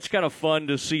 That's kind of fun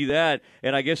to see that,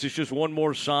 and I guess it's just one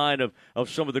more sign of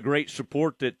some of the great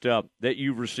support that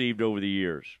you've received over the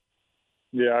years.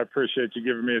 Yeah, I appreciate you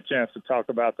giving me a chance to talk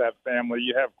about that family.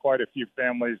 You have quite a few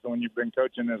families when you've been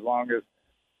coaching as long as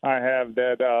I have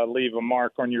that leave a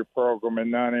mark on your program,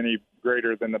 and none any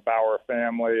greater than the Bauer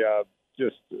family.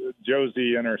 Just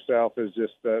Josie and herself is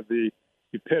just the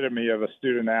epitome of a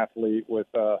student athlete with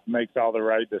makes all the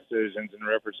right decisions and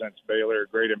represents Baylor, a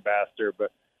great ambassador.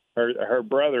 But her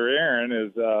brother Aaron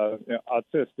is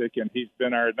autistic, and he's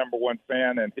been our number one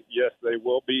fan. And yes, they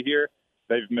will be here.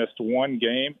 They've missed one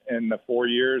game in the 4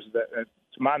 years that,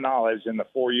 to my knowledge, in the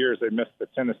 4 years they missed the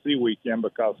Tennessee weekend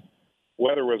because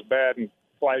weather was bad and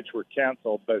flights were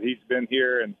canceled. But he's been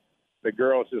here, and the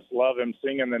girls just love him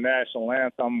singing the national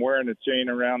anthem, wearing a chain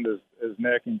around his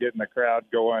neck and getting the crowd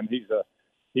going. He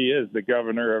is the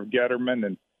governor of Getterman,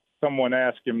 and someone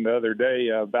asked him the other day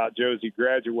about Josie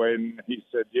graduating. He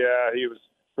said, yeah, he was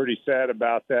pretty sad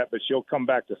about that, but she'll come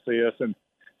back to see us. And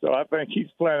so I think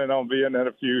he's planning on being at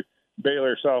a few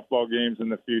Baylor softball games in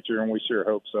the future, and we sure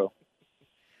hope so.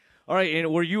 All right,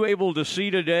 and were you able to see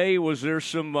today, was there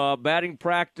some batting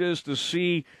practice to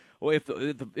see if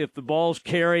the ball's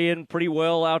carrying pretty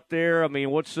well out there? I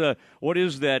mean, what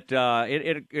is that?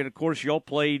 And of course, y'all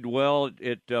played well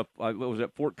at what was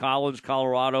that, Fort Collins,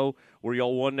 Colorado, where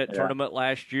y'all won that tournament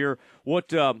last year.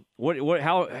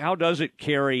 How does it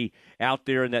carry out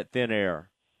there in that thin air?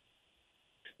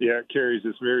 Yeah, it carries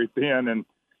us very thin, and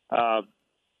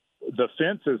the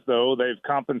fences, though, they've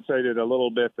compensated a little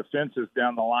bit. The fences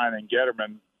down the line in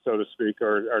Getterman, so to speak,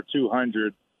 are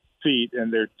 200. feet,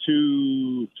 and they're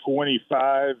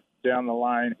 225 down the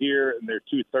line here, and they're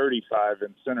 235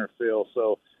 in center field.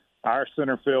 So our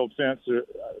center field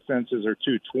fences are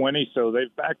 220, so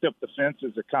they've backed up the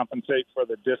fences to compensate for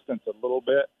the distance a little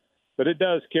bit. But it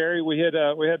does carry.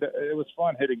 It was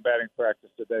fun hitting batting practice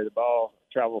today. The ball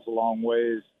travels a long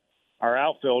ways. Our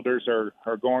outfielders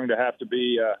are going to have to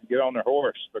get on their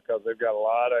horse because they've got a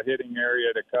lot of hitting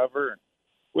area to cover.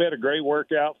 We had a great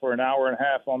workout for an hour and a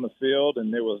half on the field,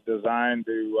 and it was designed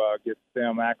to get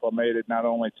them acclimated not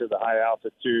only to the high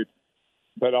altitude,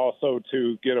 but also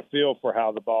to get a feel for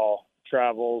how the ball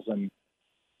travels. And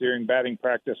during batting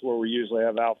practice, where we usually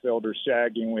have outfielders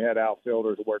shagging, we had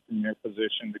outfielders working their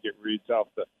position to get reads off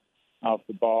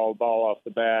the ball off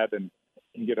the bat, and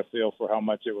get a feel for how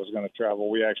much it was going to travel.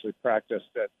 We actually practiced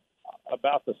at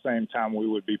about the same time we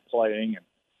would be playing and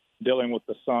dealing with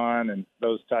the sun and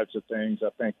those types of things. I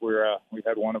think we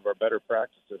had one of our better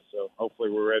practices, so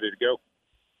hopefully we're ready to go.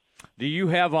 Do you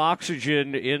have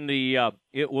oxygen in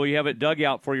will you have it dug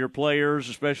out for your players,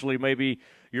 especially maybe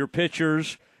your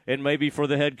pitchers and maybe for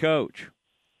the head coach?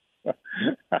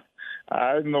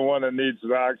 I'm the one that needs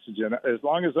the oxygen. As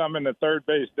long as I'm in the third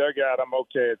base dugout, I'm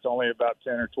okay. It's only about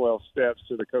 10 or 12 steps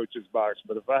to the coach's box.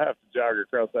 But if I have to jog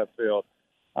across that field,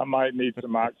 I might need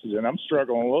some oxygen. I'm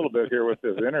struggling a little bit here with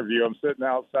this interview. I'm sitting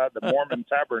outside the Mormon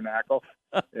Tabernacle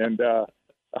and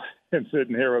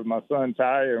sitting here with my son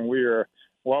Ty, and we are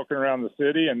walking around the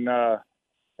city, and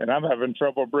I'm having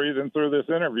trouble breathing through this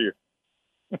interview.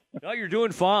 No, you're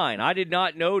doing fine. I did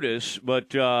not notice,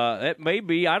 but it may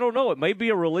be, I don't know, it may be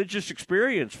a religious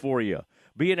experience for you.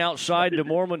 Being outside the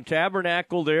Mormon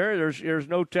Tabernacle there's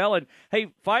no telling.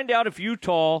 Hey, find out if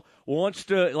Utah wants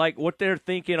to, like, what they're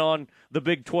thinking on the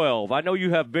Big 12. I know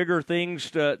you have bigger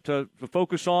things to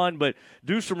focus on, but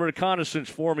do some reconnaissance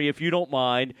for me if you don't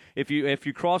mind. If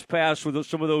you cross paths with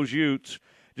some of those Utes,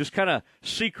 just kind of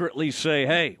secretly say,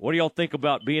 hey, what do y'all think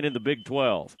about being in the Big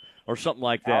 12 or something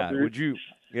like that? Would you?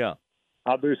 Yeah.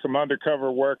 I'll do some undercover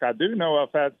work. I do know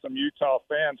I've had some Utah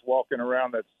fans walking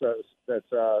around that's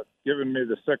giving me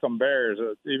the Sikkim Bears.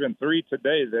 Even 3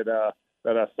 today that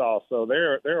I saw. So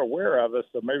they're aware of us.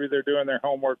 So maybe they're doing their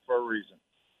homework for a reason.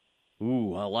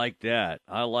 Ooh, I like that.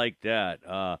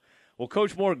 Well,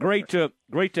 Coach Moore, great to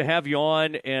have you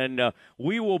on, and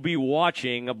we will be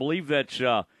watching. I believe that's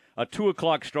a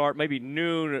 2:00 start, maybe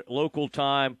noon local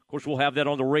time. Of course, we'll have that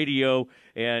on the radio,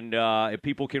 and if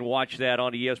people can watch that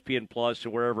on ESPN Plus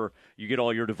or wherever you get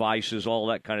all your devices, all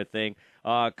that kind of thing.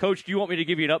 Coach, do you want me to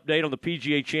give you an update on the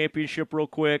PGA Championship real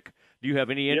quick? Do you have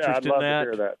any interest in that?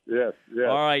 I'd love to hear that. Yes.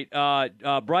 All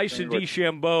right. Bryson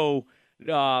DeChambeau,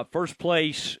 first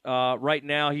place right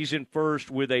now. He's in first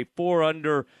with a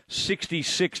 4-under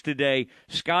 66 today.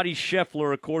 Scotty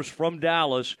Scheffler, of course, from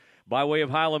Dallas by way of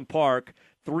Highland Park,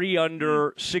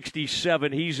 3-under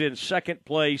 67. He's in second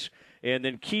place. And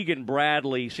then Keegan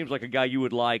Bradley, seems like a guy you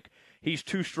would like. He's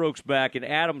 2 strokes back. And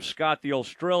Adam Scott, the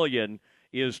Australian,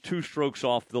 is 2 strokes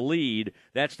off the lead.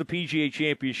 That's the PGA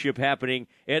Championship happening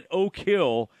at Oak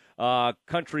Hill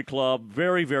Country Club.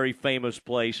 Very, very famous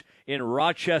place in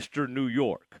Rochester, New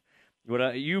York.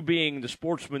 But you being the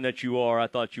sportsman that you are, I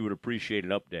thought you would appreciate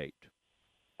an update.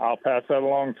 I'll pass that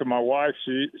along to my wife.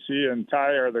 She and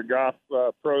Ty are the golf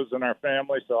pros in our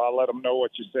family, so I'll let them know what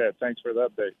you said. Thanks for the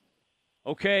update.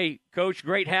 Okay, Coach,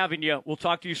 great having you. We'll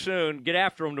talk to you soon. Get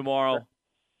after them tomorrow.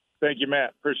 Thank you,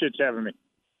 Matt. Appreciate you having me.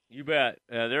 You bet.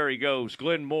 There he goes.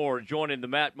 Glenn Moore joining the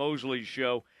Matt Mosley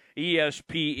Show,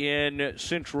 ESPN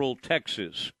Central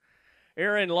Texas.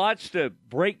 Aaron, lots to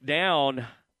break down.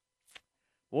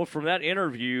 Well, from that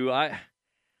interview, I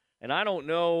don't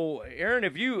know, Aaron,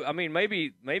 if you,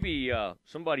 maybe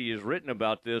somebody has written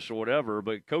about this or whatever,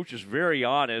 but Coach is very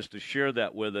honest to share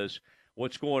that with us,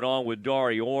 what's going on with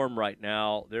Dari Orm right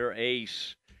now, their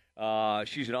ace.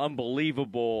 She's an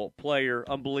unbelievable player,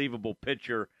 unbelievable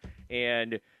pitcher,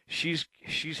 and she's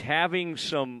having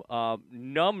some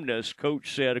numbness,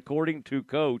 Coach said, according to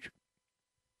Coach,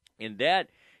 and that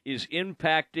is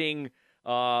impacting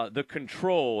the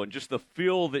control and just the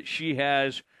feel that she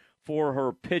has for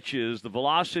her pitches. The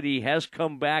velocity has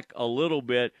come back a little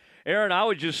bit. Aaron, I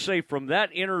would just say from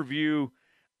that interview,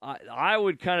 I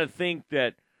would kind of think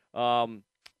that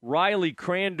Riley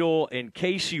Crandall and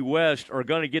Casey West are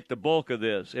going to get the bulk of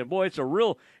this. And, boy, it's a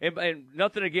real – and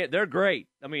nothing again. They're great.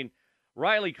 I mean,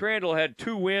 Riley Crandall had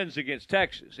 2 wins against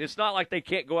Texas. It's not like they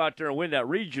can't go out there and win that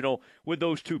regional with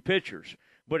those 2 pitchers.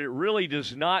 But it really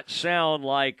does not sound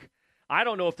like – I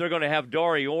don't know if they're going to have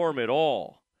Dari Orm at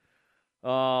all.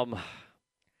 Aaron,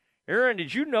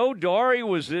 did you know Dari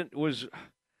was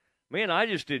man, I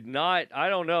just did not. I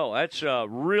don't know. That's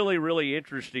really, really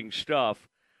interesting stuff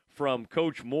from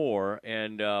Coach Moore,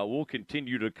 and we'll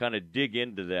continue to kind of dig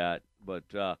into that.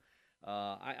 But,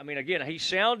 I mean, again, he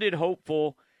sounded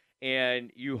hopeful,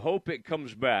 and you hope it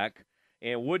comes back.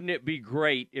 And wouldn't it be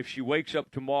great if she wakes up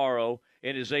tomorrow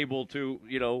and is able to,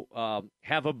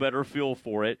 have a better feel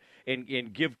for it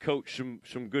and give Coach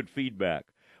some good feedback.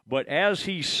 But as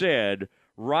he said,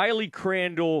 Riley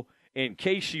Crandall and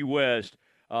Casey West,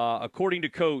 according to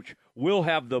Coach, will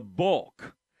have the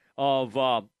bulk of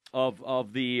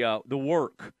the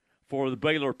work for the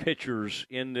Baylor pitchers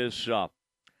in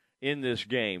this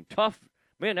game. Tough,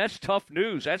 man. That's tough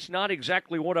news. That's not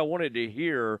exactly what I wanted to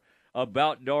hear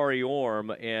about Dari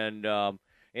Orm, and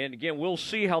again, we'll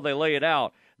see how they lay it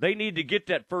out. They need to get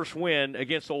that first win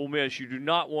against Ole Miss. You do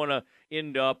not want to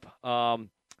end up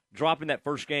dropping that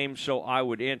first game, so I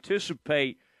would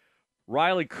anticipate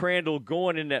Riley Crandall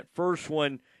going in that first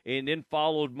one, and then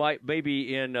followed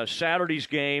maybe in Saturday's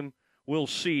game. We'll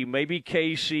see. Maybe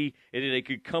Casey, and then they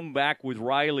could come back with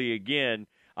Riley again.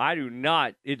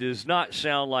 It does not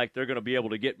sound like they're going to be able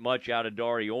to get much out of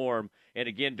Dari Orm. And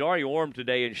again, Dari Orm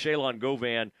today and Shaylon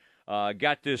Govan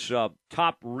got this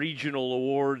top regional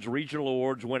awards. Regional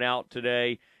awards went out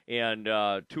today, and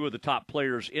two of the top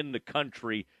players in the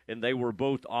country, and they were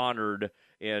both honored.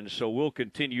 And so we'll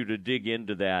continue to dig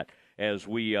into that as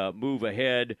we move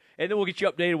ahead. And then we'll get you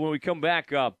updated when we come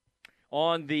back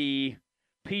on the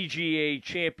PGA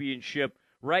Championship.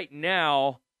 Right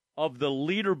now, of the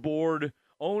leaderboard,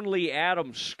 only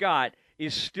Adam Scott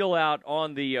is still out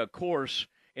on the course,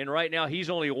 and right now he's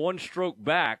only one stroke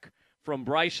back from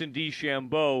Bryson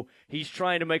DeChambeau. He's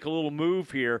trying to make a little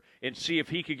move here and see if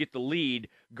he could get the lead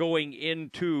going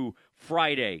into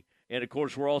Friday. And, of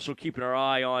course, we're also keeping our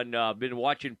eye on, been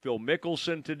watching Phil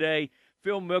Mickelson today.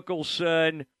 Phil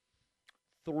Mickelson,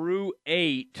 through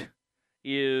 8,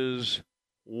 is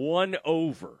 1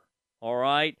 over, all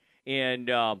right?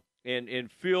 And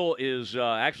Phil is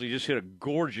actually just hit a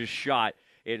gorgeous shot,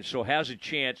 and so has a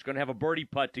chance. Going to have a birdie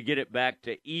putt to get it back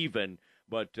to even,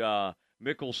 but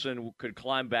Mickelson could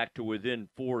climb back to within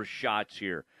 4 shots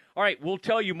here. All right, we'll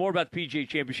tell you more about the PGA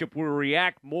Championship. We'll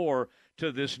react more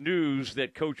to this news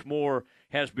that Coach Moore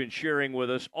has been sharing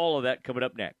with us. All of that coming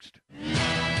up next.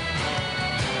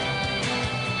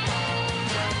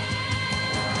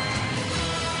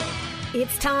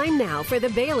 It's time now for the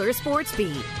Baylor Sports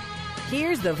Beat.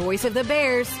 Here's the voice of the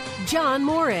Bears, John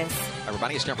Morris.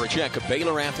 Everybody, it's time for a check of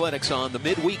Baylor Athletics on the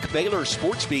midweek Baylor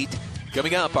Sports Beat.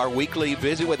 Coming up, our weekly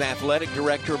visit with Athletic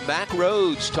Director Mack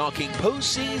Rhodes talking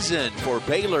postseason for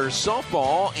Baylor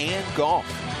softball and golf.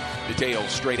 Details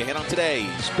straight ahead on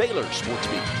today's Baylor Sports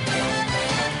Beat.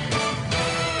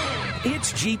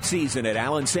 It's Jeep season at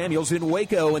Allen Samuels in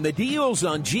Waco, and the deals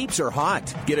on Jeeps are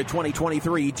hot. Get a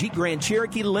 2023 Jeep Grand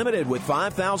Cherokee Limited with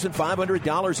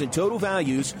 $5,500 in total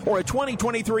values, or a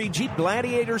 2023 Jeep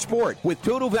Gladiator Sport with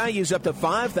total values up to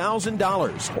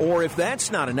 $5,000. Or if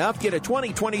that's not enough, get a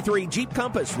 2023 Jeep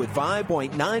Compass with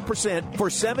 5.9% for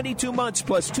 72 months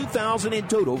plus $2,000 in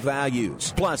total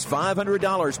values. Plus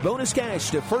 $500 bonus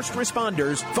cash to first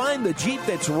responders. Find the Jeep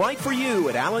that's right for you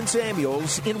at Allen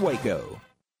Samuels in Waco.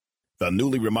 The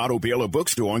newly remodeled Baylor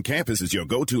Bookstore on campus is your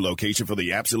go-to location for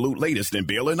the absolute latest in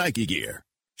Baylor Nike gear.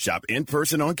 Shop in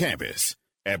person on campus,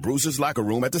 at Bruce's Locker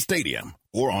Room at the stadium,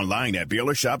 or online at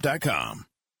BaylorShop.com.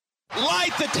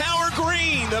 Light the tower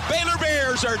green. The Baylor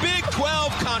Bears are Big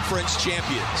 12 Conference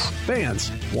champions.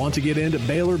 Fans, want to get into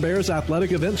Baylor Bears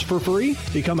athletic events for free?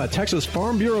 Become a Texas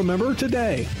Farm Bureau member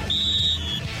today.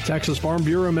 Texas Farm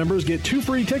Bureau members get 2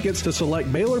 free tickets to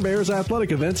select Baylor Bears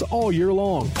athletic events all year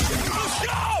long.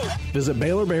 Visit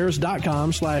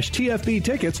BaylorBears.com/TFB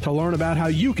tickets to learn about how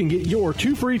you can get your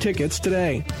 2 free tickets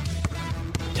today.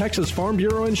 Texas Farm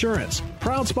Bureau Insurance,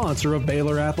 proud sponsor of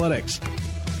Baylor Athletics.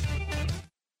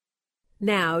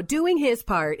 Now, doing his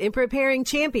part in preparing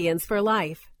champions for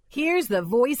life, here's the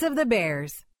voice of the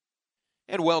Bears.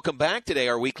 And welcome back. Today,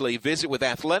 our weekly visit with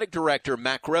Athletic Director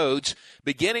Mack Rhodes,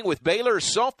 beginning with Baylor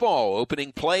softball,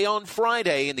 opening play on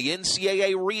Friday in the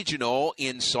NCAA Regional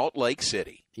in Salt Lake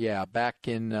City. Yeah, back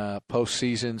in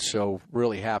postseason, so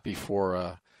really happy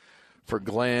for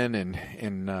Glenn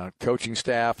and coaching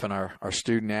staff and our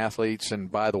student athletes.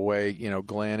 And by the way, you know,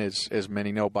 Glenn is, as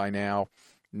many know by now,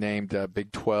 named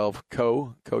Big 12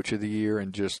 Coach of the Year,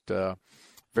 and just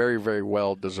very, very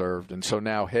well deserved. And so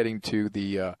now heading to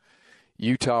the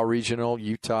Utah Regional,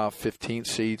 Utah 15th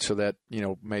seed, so that, you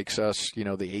know, makes us, you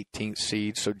know, the 18th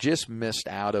seed. So just missed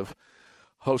out of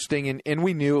hosting, and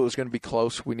we knew it was going to be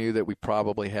close. We knew that we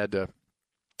probably had to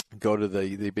go to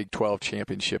the Big 12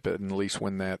 championship and at least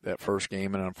win that first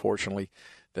game, and unfortunately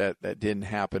that didn't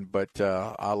happen. But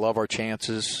I love our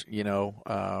chances, you know,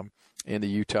 the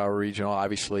Utah regional.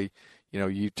 Obviously,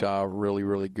 Utah really,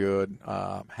 really good.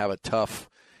 Have a tough,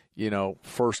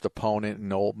 first opponent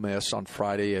in Ole Miss on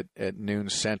Friday at noon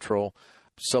Central.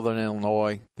 Southern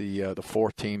Illinois, the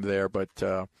fourth team there, but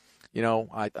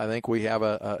I think we have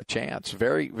a chance.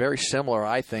 Very, very similar,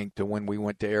 I think, to when we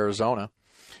went to Arizona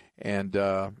and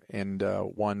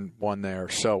won there.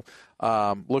 So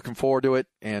looking forward to it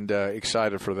and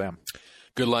excited for them.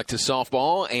 Good luck to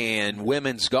softball, and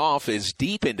women's golf is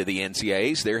deep into the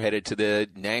NCAAs. They're headed to the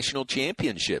national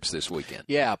championships this weekend.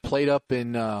 Yeah, played up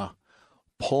in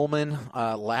Pullman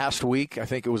last week. I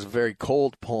think it was a very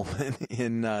cold Pullman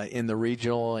in the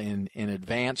regional in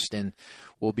advanced, and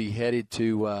we'll be headed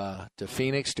to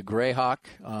Phoenix, to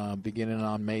Grayhawk, beginning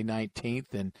on May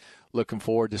 19th, and looking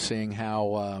forward to seeing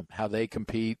how they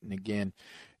compete. And again,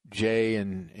 Jay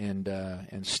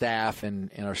and staff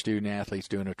and our student athletes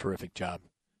doing a terrific job.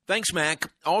 Thanks, Mac.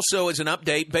 Also, as an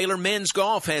update, Baylor men's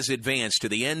golf has advanced to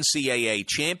the NCAA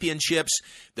championships.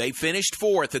 They finished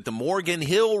fourth at the Morgan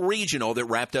Hill Regional that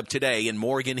wrapped up today in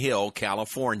Morgan Hill,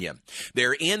 California.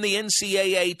 They're in the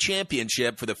NCAA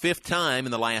championship for the fifth time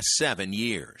in the last 7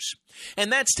 years.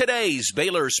 And that's today's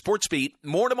Baylor Sports Beat.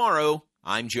 More tomorrow.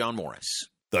 I'm John Morris.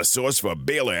 The source for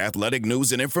Baylor athletic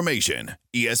news and information,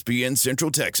 ESPN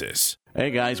Central Texas. Hey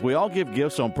guys, we all give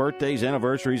gifts on birthdays,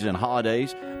 anniversaries, and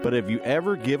holidays, but have you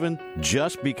ever given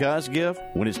just because gift?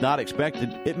 When it's not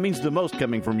expected, it means the most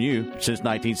coming from you. Since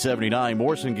 1979,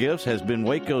 Morrison Gifts has been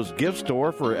Waco's gift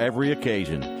store for every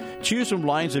occasion. Choose from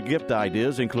lines of gift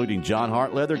ideas including John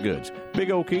Hart leather goods,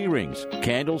 Big O key rings,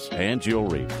 candles, and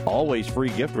jewelry. Always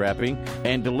free gift wrapping,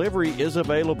 and delivery is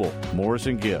available.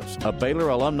 Morrison Gifts, a Baylor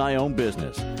alumni-owned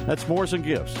business. That's Morrison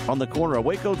Gifts on the corner of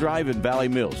Waco Drive and Valley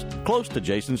Mills, close to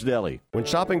Jason's Deli. When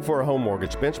shopping for a home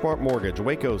mortgage, Benchmark Mortgage,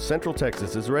 Waco, Central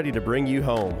Texas is ready to bring you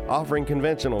home, offering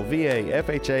conventional VA,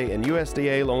 FHA, and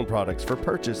USDA loan products for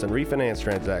purchase and refinance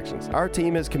transactions. Our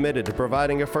team is committed to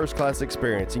providing a first-class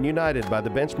experience and united by the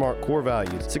Benchmark core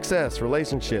values: success,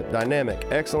 relationship, dynamic,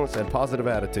 excellence, and positive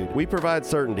attitude. We provide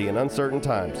certainty in uncertain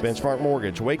times. Benchmark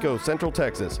Mortgage, Waco, Central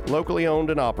Texas, locally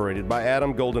owned and operated by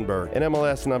Adam Goldenberg,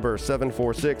 NMLS number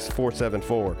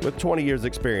 746474, with 20 years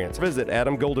experience. Visit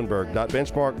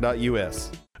adamgoldenberg.benchmark.us.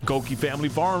 Goki Family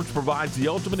Farms provides the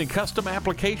ultimate in custom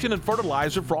application and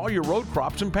fertilizer for all your road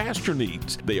crops and pasture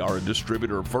needs. They are a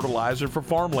distributor of fertilizer for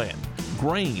farmland,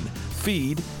 grain,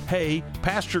 feed, hay,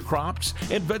 pasture crops,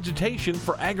 and vegetation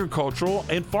for agricultural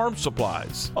and farm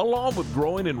supplies, along with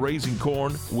growing and raising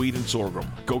corn, wheat, and sorghum.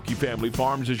 Goki Family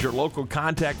Farms is your local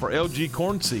contact for LG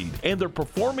corn seed and their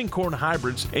performing corn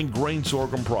hybrids and grain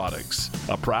sorghum products.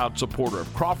 A proud supporter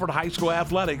of Crawford High School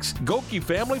athletics, Goki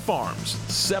Family Farms,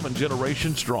 7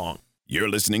 generations strong. You're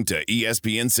listening to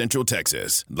ESPN Central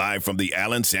Texas, live from the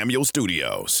Allen Samuel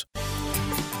Studios.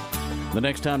 The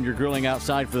next time you're grilling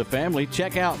outside for the family,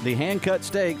 check out the hand-cut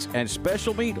steaks and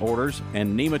special meat orders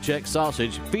and Nemechek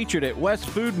sausage featured at West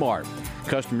Food Mart.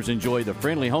 Customers enjoy the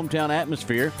friendly hometown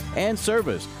atmosphere and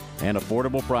service and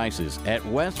affordable prices at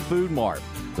West Food Mart.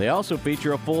 They also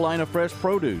feature a full line of fresh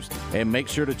produce, and make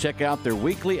sure to check out their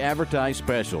weekly advertised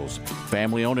specials.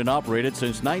 Family owned and operated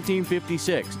since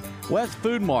 1956. West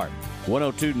Food Mart,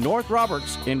 102 North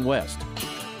Roberts in West.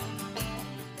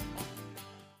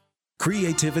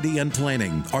 Creativity and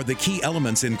planning are the key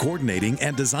elements in coordinating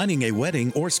and designing a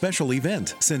wedding or special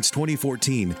event. Since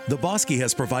 2014, the Bosky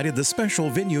has provided the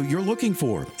special venue you're looking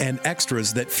for and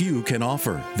extras that few can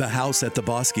offer. The house at the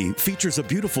Bosky features a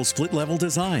beautiful split-level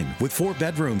design with 4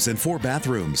 bedrooms and 4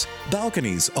 bathrooms,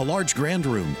 balconies, a large grand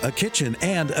room, a kitchen,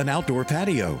 and an outdoor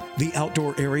patio. The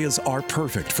outdoor areas are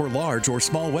perfect for large or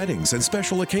small weddings and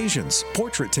special occasions,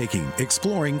 portrait taking,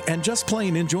 exploring, and just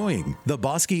plain enjoying. The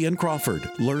Bosky in Crawford.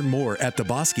 Learn more at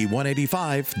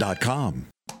thebosky185.com.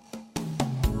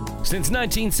 Since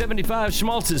 1975,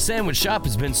 Schmaltz's Sandwich Shop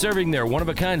has been serving their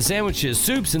one-of-a-kind sandwiches,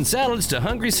 soups, and salads to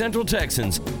hungry Central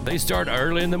Texans. They start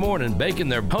early in the morning baking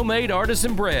their homemade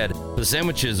artisan bread. The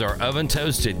sandwiches are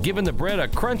oven-toasted, giving the bread a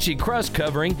crunchy crust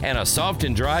covering and a soft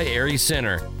and dry, airy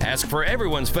center. Ask for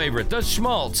everyone's favorite, the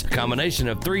Schmaltz, combination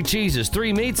of 3 cheeses,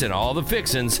 3 meats, and all the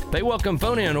fixins. They welcome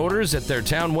phone-in orders at their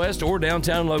Town West or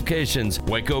downtown locations.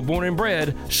 Waco born and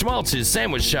bred, Schmaltz's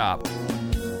Sandwich Shop.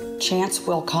 Chance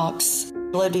Wilcox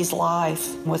lived his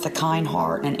life with a kind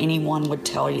heart, and anyone would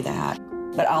tell you that.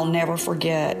 But I'll never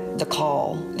forget the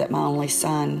call that my only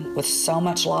son, with so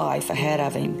much life ahead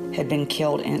of him, had been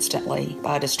killed instantly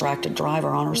by a distracted driver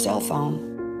on her cell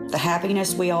phone. The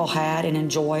happiness we all had and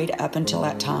enjoyed up until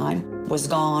that time was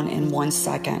gone in 1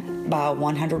 second by a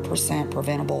 100%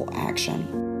 preventable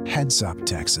action. Heads up,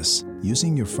 Texas.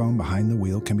 Using your phone behind the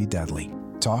wheel can be deadly.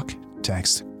 Talk,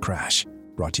 text, crash.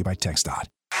 Brought to you by TxDOT.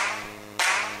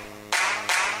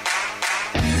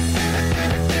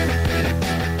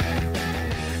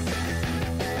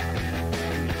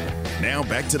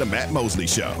 back to the Matt Mosley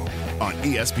Show on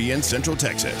ESPN Central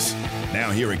Texas.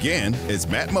 Now here again is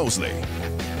Matt Mosley.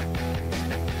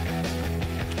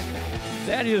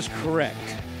 That is correct.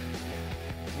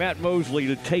 Matt Mosley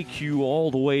to take you all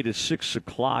the way to 6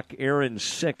 o'clock. Aaron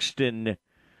Sexton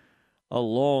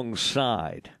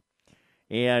alongside.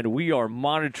 And we are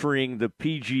monitoring the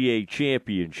PGA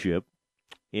Championship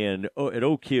at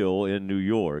Oak Hill in New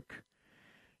York.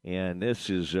 And this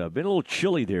has been a little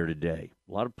chilly there today.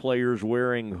 A lot of players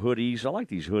wearing hoodies. I like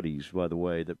these hoodies, by the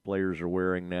way, that players are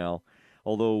wearing now.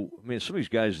 Although, I mean, some of these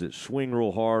guys that swing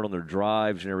real hard on their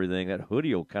drives and everything, that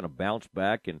hoodie will kind of bounce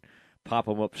back and pop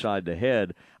them upside the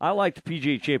head. I like the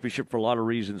PGA Championship for a lot of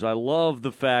reasons. I love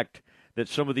the fact that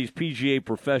some of these PGA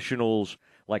professionals,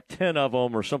 like 10 of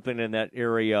them or something in that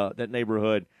area, that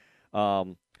neighborhood,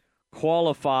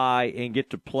 qualify and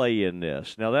get to play in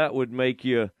this. Now, that would make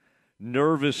you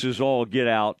nervous as all get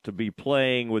out to be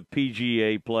playing with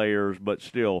PGA players, but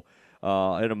still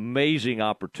an amazing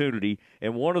opportunity.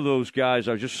 And one of those guys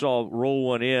I just saw roll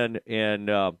one in and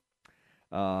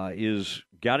is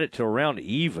got it to around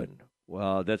even.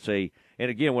 And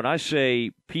again, when I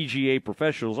say PGA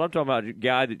professionals, I'm talking about a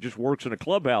guy that just works in a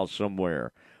clubhouse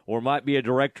somewhere or might be a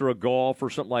director of golf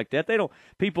or something like that.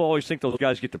 People always think those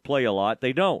guys get to play a lot.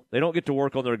 They don't. They don't get to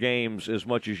work on their games as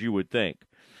much as you would think.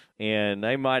 And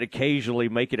they might occasionally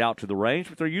make it out to the range,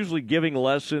 but they're usually giving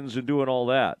lessons and doing all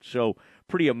that. So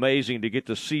pretty amazing to get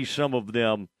to see some of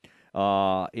them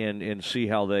and see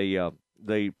how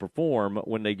they perform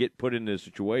when they get put in this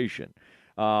situation.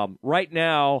 Right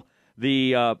now,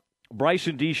 the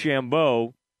Bryson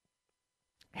DeChambeau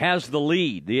has the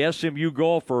lead, the SMU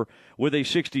golfer, with a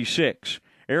 66.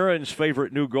 Aaron's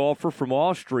favorite new golfer from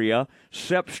Austria,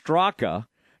 Sepp Straka,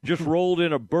 just rolled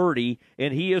in a birdie,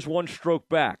 and he is one stroke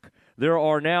back. There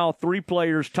are now 3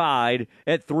 players tied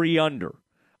at 3 under.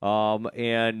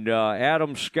 And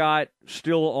Adam Scott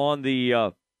still on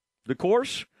the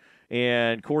course,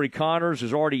 and Corey Connors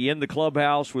is already in the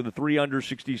clubhouse with a 3 under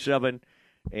 67,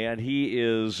 and he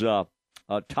is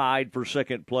tied for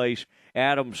second place.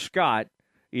 Adam Scott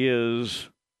is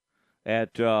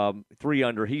at 3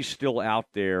 under. He's still out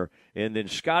there. And then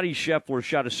Scotty Scheffler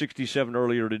shot a 67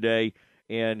 earlier today,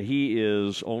 and he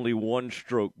is only 1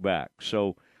 stroke back.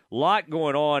 So a lot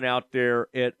going on out there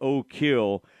at Oak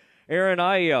Hill. Aaron,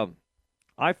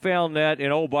 I found that,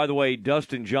 and oh, by the way,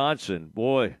 Dustin Johnson,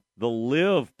 boy, the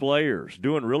live players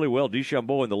doing really well.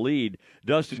 DeChambeau in the lead.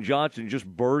 Dustin Johnson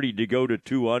just birdied to go to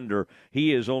 2 under.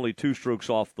 He is only 2 strokes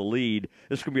off the lead.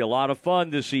 This is going to be a lot of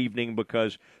fun this evening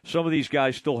because some of these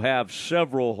guys still have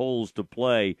several holes to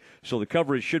play, so the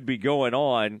coverage should be going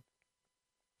on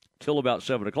till about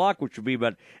 7 o'clock, which will be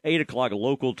about 8 o'clock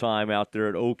local time out there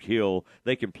at Oak Hill.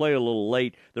 They can play a little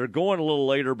late. They're going a little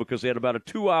later because they had about a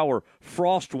 2-hour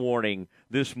frost warning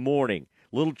this morning.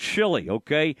 A little chilly,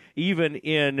 okay? Even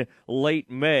in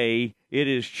late May, it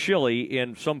is chilly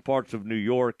in some parts of New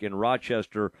York, and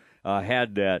Rochester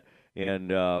had that.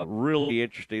 And really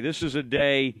interesting. This is a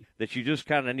day that you just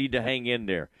kind of need to hang in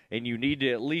there, and you need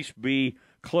to at least be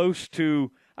close to,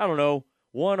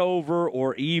 1 over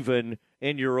or even,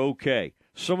 and you're okay.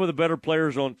 Some of the better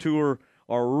players on tour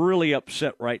are really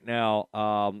upset right now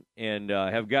and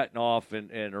have gotten off,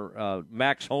 and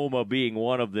Max Homa being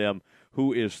one of them,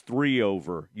 who is 3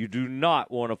 over. You do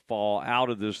not want to fall out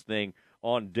of this thing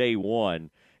on day one.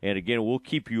 And, again, we'll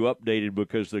keep you updated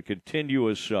because the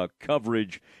continuous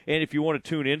coverage. And if you want to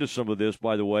tune into some of this,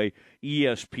 by the way,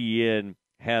 ESPN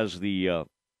has the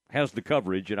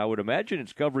coverage, and I would imagine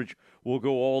its coverage will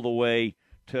go all the way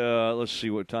to, let's see,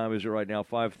 what time is it right now,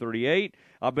 5:38.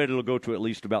 I bet it'll go to at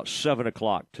least about 7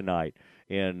 o'clock tonight,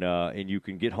 and you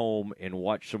can get home and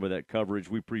watch some of that coverage.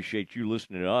 We appreciate you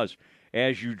listening to us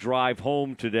as you drive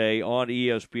home today on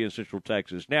ESPN Central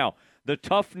Texas. Now, the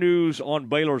tough news on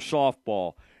Baylor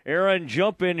softball. Aaron,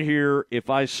 jump in here if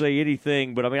I say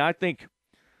anything, but, I think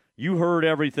you heard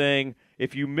everything.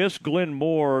 If you miss Glenn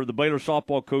Moore, the Baylor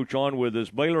softball coach, on with us,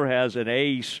 Baylor has an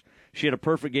ace. She had a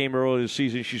perfect game earlier this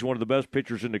season. She's one of the best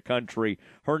pitchers in the country.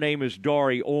 Her name is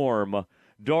Dari Orm.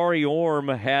 Dari Orm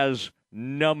has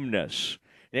numbness.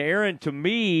 Now, Aaron, to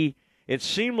me, it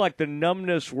seemed like the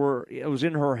numbness was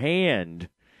in her hand,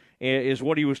 is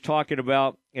what he was talking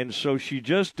about. And so she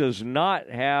just does not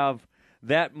have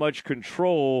that much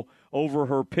control over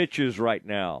her pitches right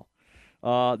now.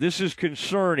 This is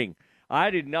concerning. I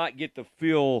did not get the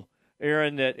feel,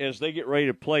 Aaron, that as they get ready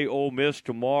to play Ole Miss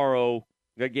tomorrow,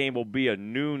 that game will be a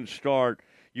noon start.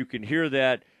 You can hear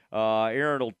that.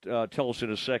 Aaron will tell us in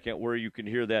a second where you can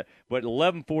hear that. But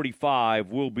 11:45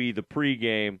 will be the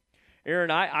pregame.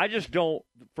 Aaron, I just don't,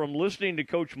 from listening to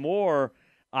Coach Moore,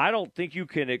 I don't think you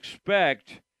can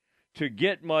expect to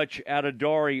get much out of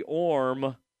Dari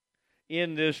Orm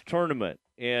in this tournament.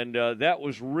 And that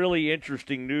was really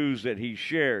interesting news that he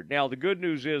shared. Now, the good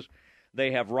news is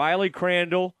they have Riley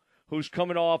Crandall, who's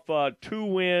coming off 2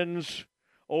 wins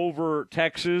over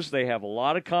Texas. They have a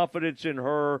lot of confidence in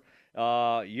her,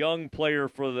 young player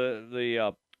for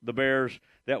the Bears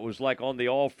that was like on the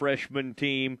all-freshman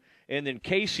team. And then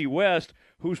Casey West,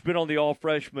 who's been on the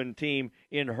all-freshman team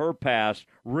in her past.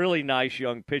 Really nice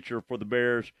young pitcher for the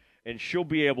Bears. And she'll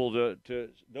be able to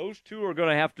those two are going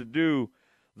to have to do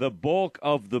the bulk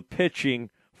of the pitching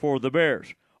for the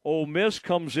Bears. Ole Miss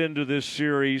comes into this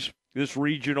series, this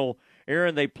regional.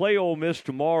 Aaron, they play Ole Miss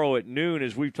tomorrow at noon,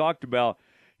 as we've talked about.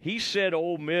 He said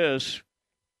Ole Miss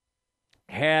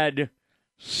had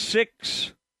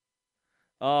 6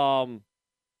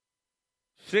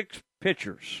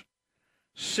 pitchers,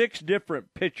 6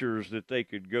 different pitchers that they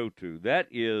could go to. That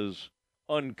is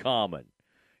uncommon.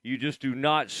 You just do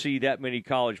not see that many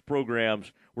college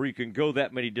programs where you can go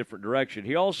that many different directions.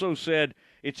 He also said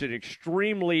it's an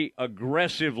extremely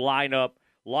aggressive lineup,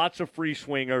 lots of free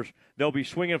swingers. They'll be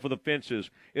swinging for the fences.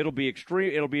 It'll be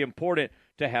important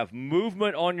to have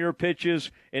movement on your pitches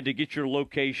and to get your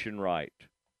location right.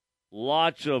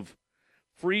 Lots of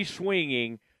free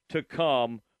swinging to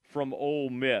come from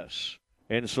Ole Miss.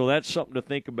 And so that's something to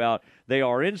think about. They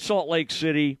are in Salt Lake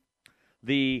City.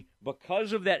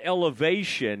 Because of that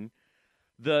elevation,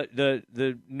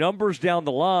 the numbers down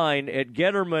the line at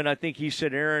Getterman, I think he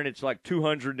said, Aaron, it's like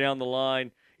 200 down the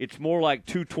line. It's more like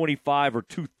 225 or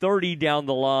 230 down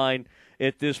the line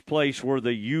at this place where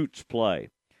the Utes play.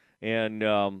 And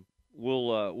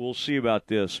we'll see about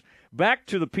this. Back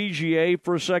to the PGA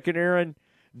for a second, Aaron.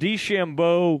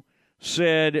 DeChambeau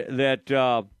said that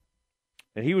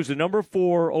and he was the number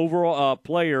 4 overall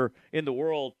player in the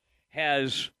world,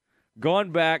 has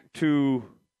gone back to,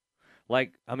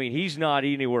 he's not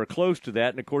anywhere close to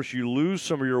that. And, of course, you lose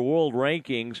some of your world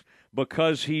rankings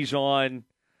because he's on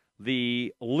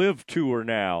the Live Tour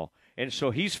now. And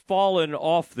so he's fallen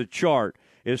off the chart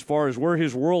as far as where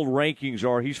his world rankings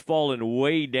are. He's fallen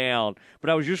way down. But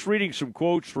I was just reading some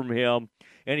quotes from him,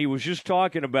 and he was just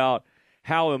talking about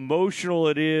how emotional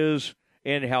it is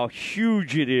and how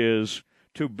huge it is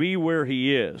to be where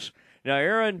he is. Now,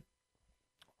 Aaron,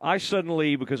 I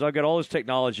suddenly, because I've got all this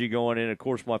technology going in, of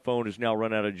course my phone has now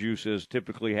run out of juice, as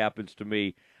typically happens to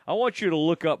me. I want you to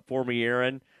look up for me,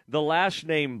 Aaron, the last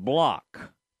name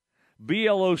Block,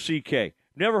 B-L-O-C-K.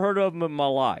 Never heard of him in my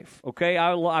life, okay?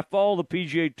 I follow the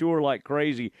PGA Tour like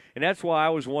crazy, and that's why I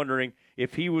was wondering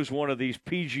if he was one of these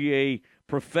PGA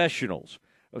professionals,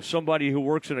 of somebody who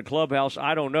works in a clubhouse.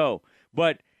 I don't know.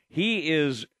 But he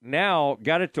is now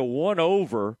got it to 1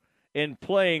 over and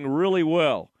playing really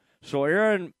well. So,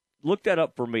 Aaron, look that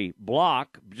up for me.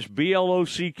 Block, just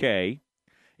B-L-O-C-K,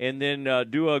 and then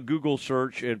do a Google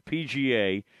search and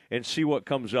PGA and see what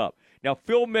comes up. Now,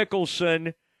 Phil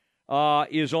Mickelson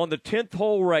is on the 10th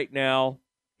hole right now.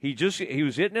 He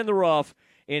was hitting in the rough,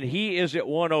 and he is at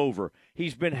 1 over.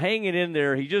 He's been hanging in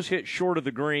there. He just hit short of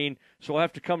the green, so he'll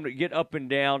have to come to get up and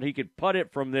down. He could putt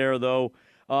it from there, though.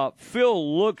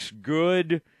 Phil looks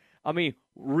good. I mean,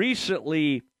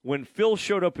 recently when Phil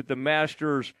showed up at the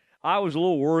Masters, I was a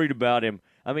little worried about him.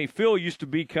 I mean, Phil used to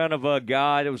be kind of a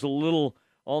guy that was a little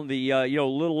on the,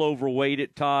 little overweight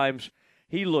at times.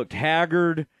 He looked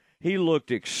haggard. He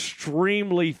looked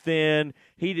extremely thin.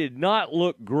 He did not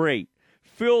look great.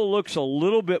 Phil looks a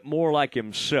little bit more like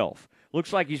himself.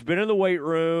 Looks like he's been in the weight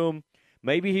room.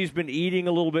 Maybe he's been eating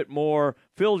a little bit more.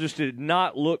 Phil just did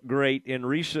not look great in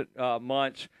recent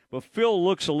months, but Phil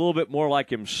looks a little bit more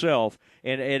like himself.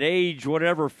 And at age,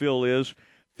 whatever Phil is,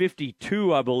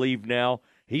 52, I believe now,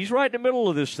 he's right in the middle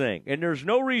of this thing. And there's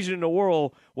no reason in the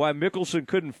world why Mickelson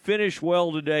couldn't finish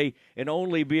well today and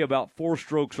only be about 4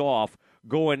 strokes off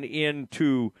going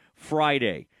into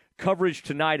Friday. Coverage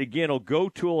tonight, again, will go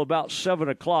till about 7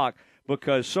 o'clock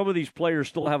because some of these players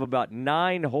still have about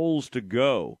 9 holes to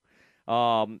go.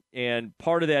 And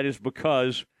part of that is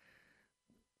because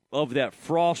of that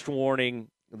frost warning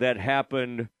that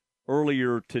happened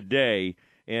earlier today.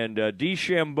 And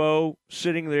DeChambeau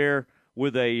sitting there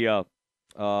with a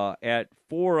at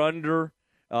 4 under,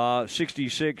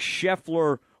 66.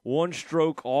 Scheffler 1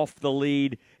 stroke off the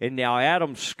lead. And now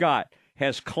Adam Scott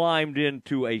has climbed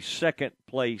into a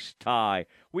second-place tie.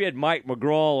 We had Mike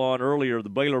McGraw on earlier, the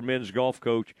Baylor men's golf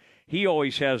coach. He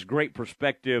always has great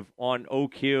perspective on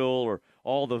Oak Hill or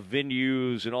all the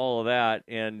venues and all of that.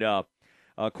 And, of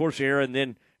course, Aaron,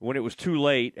 then when it was too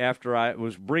late after I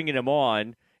was bringing him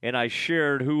on and I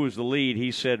shared who was the lead,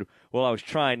 he said, well, I was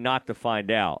trying not to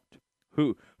find out.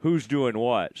 who's doing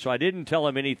what. So I didn't tell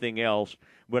him anything else,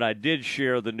 but I did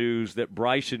share the news that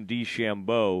Bryson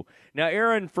DeChambeau. Now,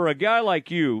 Aaron, for a guy like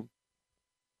you,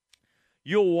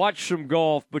 you'll watch some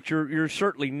golf, but you're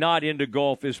certainly not into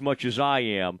golf as much as I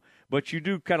am, but you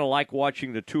do kind of like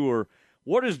watching the tour.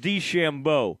 What is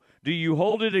DeChambeau? Do you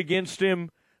hold it against him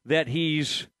that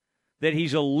he's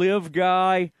a live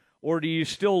guy, or do you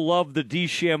still love the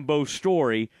DeChambeau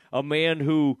story, a man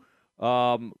who,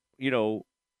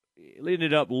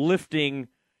 ended up lifting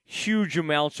huge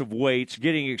amounts of weights,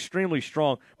 getting extremely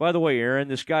strong? By the way, Aaron,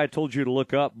 this guy I told you to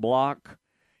look up, Block,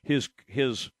 his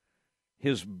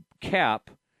cap,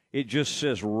 it just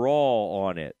says Raw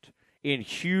on it in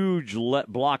huge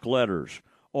block letters,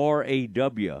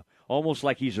 R-A-W, almost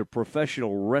like he's a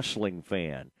professional wrestling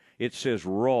fan. It says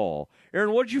Raw.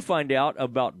 Aaron, what did you find out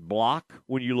about Block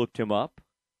when you looked him up?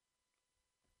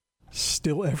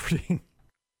 Still everything.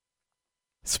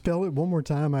 Spell it one more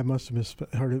time. I must have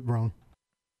heard it wrong.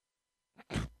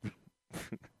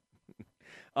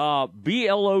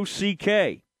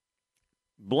 B-L-O-C-K.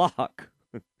 Block.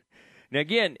 Now,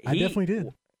 again, I definitely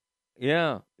did.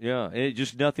 Yeah. And it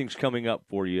just nothing's coming up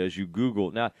for you as you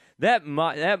Google. Now, that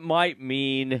might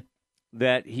mean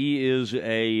that he is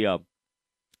a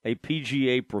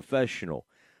PGA professional,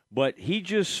 but he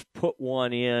just put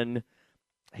one in.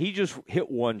 He just hit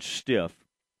one stiff.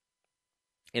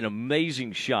 An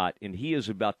amazing shot, and he is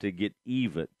about to get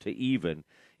even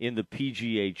in the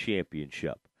PGA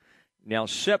Championship. Now,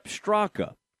 Sepp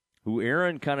Straka, who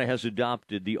Aaron kind of has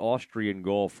adopted, the Austrian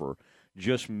golfer,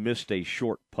 just missed a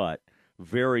short putt,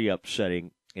 very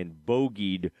upsetting, and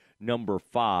bogeyed number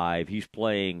 5. He's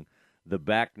playing the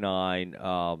back 9,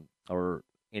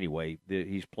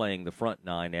 he's playing the front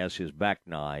 9 as his back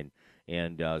 9,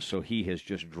 and so he has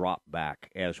just dropped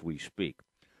back as we speak.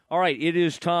 All right, it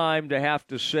is time to have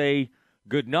to say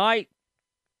goodnight.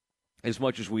 As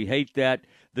much as we hate that,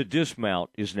 the dismount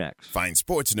is next. Find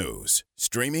sports news,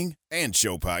 streaming, and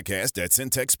show podcast at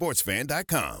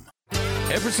syntechsportsfan.com.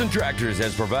 Epperson Tractors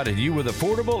has provided you with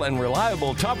affordable and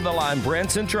reliable top-of-the-line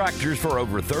Branson tractors for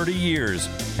over 30 years.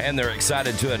 And they're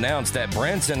excited to announce that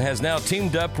Branson has now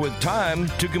teamed up with Time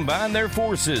to combine their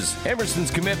forces.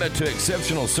 Epperson's commitment to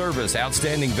exceptional service,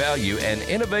 outstanding value, and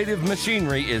innovative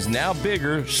machinery is now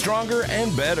bigger, stronger,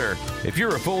 and better. If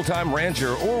you're a full-time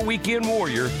rancher or weekend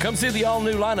warrior, come see the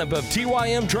all-new lineup of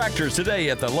TYM tractors today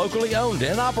at the locally owned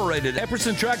and operated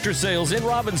Epperson Tractor Sales in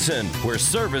Robinson, where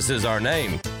service is our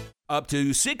name. Up to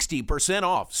 60%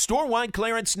 off. Store-wide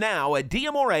clearance now at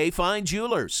Diamore Fine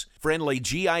Jewelers. Friendly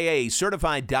GIA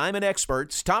certified diamond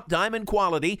experts, top diamond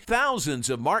quality, thousands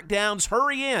of markdowns.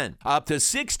 Hurry in. Up to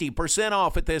 60%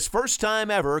 off at this first time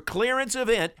ever clearance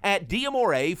event at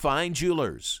Diamore Fine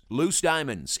Jewelers. Loose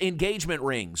diamonds, engagement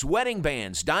rings, wedding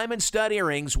bands, diamond stud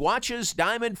earrings, watches,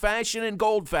 diamond fashion, and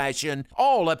gold fashion,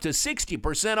 all up to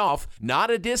 60% off. Not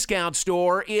a discount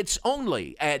store. It's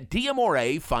only at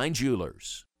Diamore Fine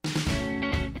Jewelers.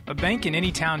 A bank in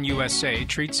any town USA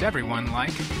treats everyone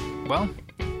like, well,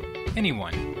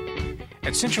 anyone.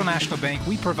 At Central National Bank,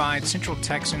 we provide Central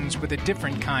Texans with a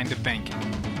different kind of banking.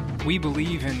 We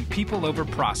believe in people over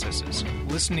processes,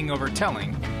 listening over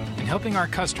telling, and helping our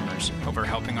customers over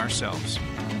helping ourselves.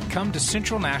 Come to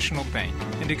Central National Bank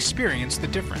and experience the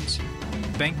difference.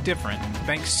 Bank different.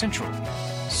 Bank Central.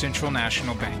 Central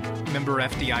National Bank. Member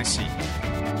FDIC.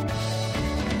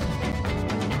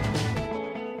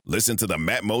 Listen to the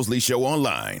Matt Mosley Show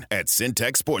online at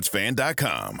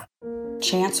syntechsportsfan.com.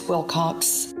 Chance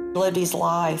Wilcox lived his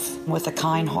life with a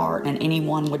kind heart, and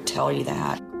anyone would tell you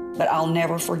that. But I'll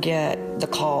never forget the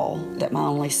call that my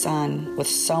only son, with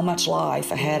so much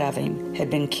life ahead of him, had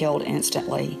been killed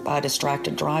instantly by a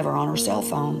distracted driver on her cell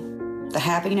phone. The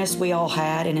happiness we all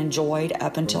had and enjoyed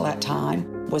up until that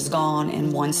time was gone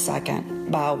in 1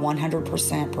 second by a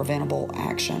 100% preventable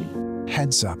action.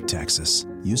 Heads up, Texas.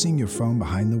 Using your phone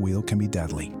behind the wheel can be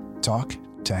deadly. Talk,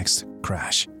 text,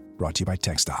 crash. Brought to you by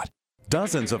TxDOT.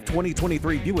 Dozens of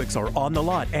 2023 Buicks are on the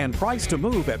lot and priced to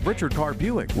move at Richard Car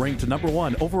Buick. Ranked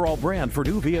 #1 overall brand for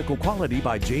new vehicle quality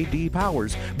by J.D.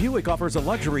 Powers, Buick offers a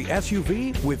luxury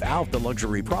SUV without the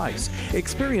luxury price.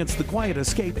 Experience the quiet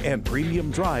escape and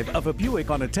premium drive of a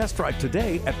Buick on a test drive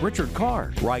today at Richard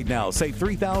Car. Right now, save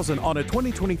 $3,000 on a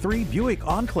 2023 Buick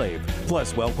Enclave.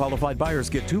 Plus, well-qualified buyers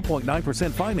get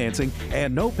 2.9% financing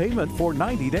and no payment for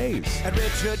 90 days. At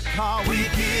Richard Car, we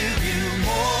give you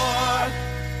more.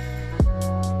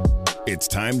 It's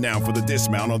time now for the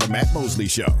dismount on the Matt Mosley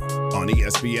Show on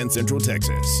ESPN Central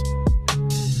Texas.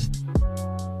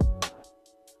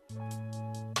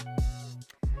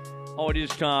 Oh, it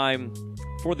is time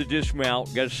for the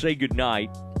dismount. Got to say goodnight.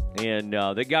 And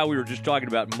the guy we were just talking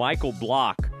about, Michael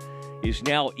Block, is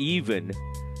now even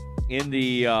in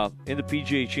the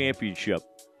PGA Championship,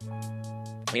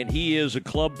 and he is a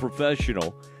club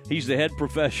professional. He's the head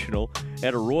professional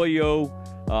at Arroyo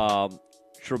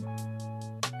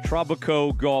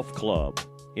Trabuco Golf Club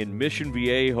in Mission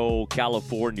Viejo,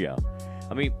 California.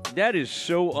 I mean, that is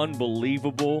so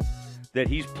unbelievable that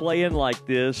he's playing like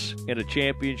this in a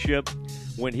championship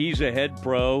when he's a head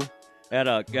pro at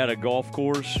a golf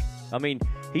course. I mean,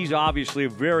 he's obviously a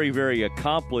very, very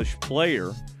accomplished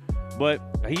player, but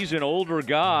he's an older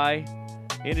guy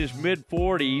in his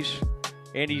mid-40s,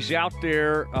 and he's out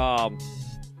there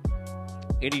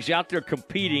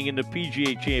competing in the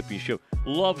PGA Championship.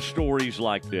 Love stories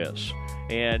like this.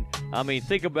 And, I mean,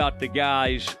 think about the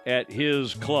guys at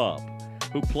his club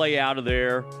who play out of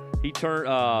there. He turned,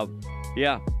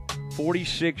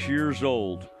 46 years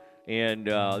old. And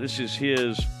this is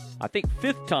his, I think,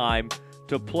 5th time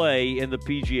to play in the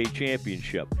PGA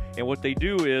Championship. And what they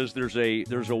do is there's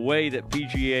a way that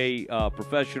PGA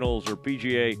professionals or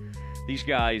PGA, these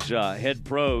guys, head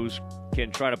pros, can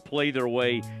try to play their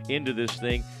way into this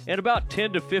thing. And about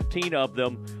 10 to 15 of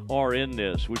them are in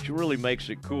this, which really makes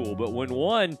it cool. But when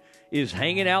one is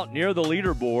hanging out near the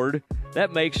leaderboard,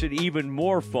 that makes it even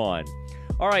more fun.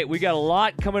 All right, we got a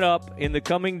lot coming up in the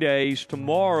coming days.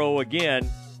 Tomorrow, again,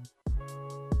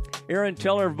 Aaron,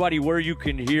 tell everybody where you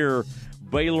can hear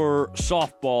Baylor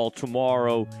softball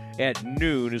tomorrow at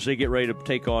noon as they get ready to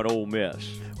take on Ole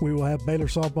Miss. We will have Baylor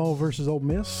softball versus Ole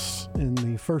Miss in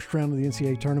the first round of the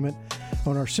NCAA tournament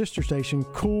on our sister station,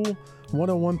 Cool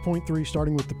 101.3,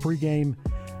 starting with the pregame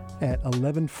at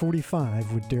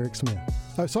 11:45 with Derek Smith.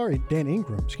 Dan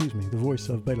Ingram, the voice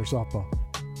of Baylor softball.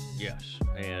 Yes,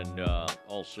 and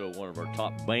also one of our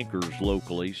top bankers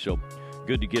locally, so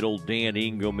good to get old Dan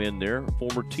Ingram in there,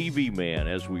 former TV man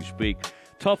as we speak.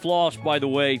 Tough loss, by the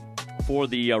way, for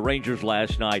the Rangers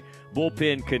last night.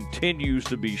 Bullpen continues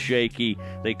to be shaky.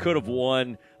 They could have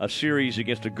won a series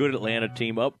against a good Atlanta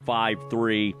team up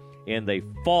 5-3, and they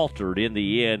faltered in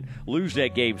the end. Lose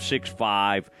that game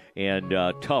 6-5, and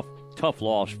tough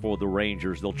loss for the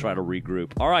Rangers. They'll try to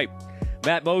regroup. All right,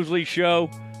 Matt Mosley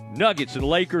Show, Nuggets and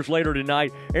Lakers later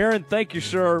tonight. Aaron, thank you,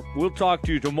 sir. We'll talk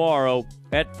to you tomorrow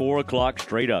at 4 o'clock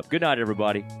straight up. Good night,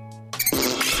 everybody.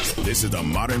 This is the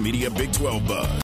Modern Media Big 12 Buzz.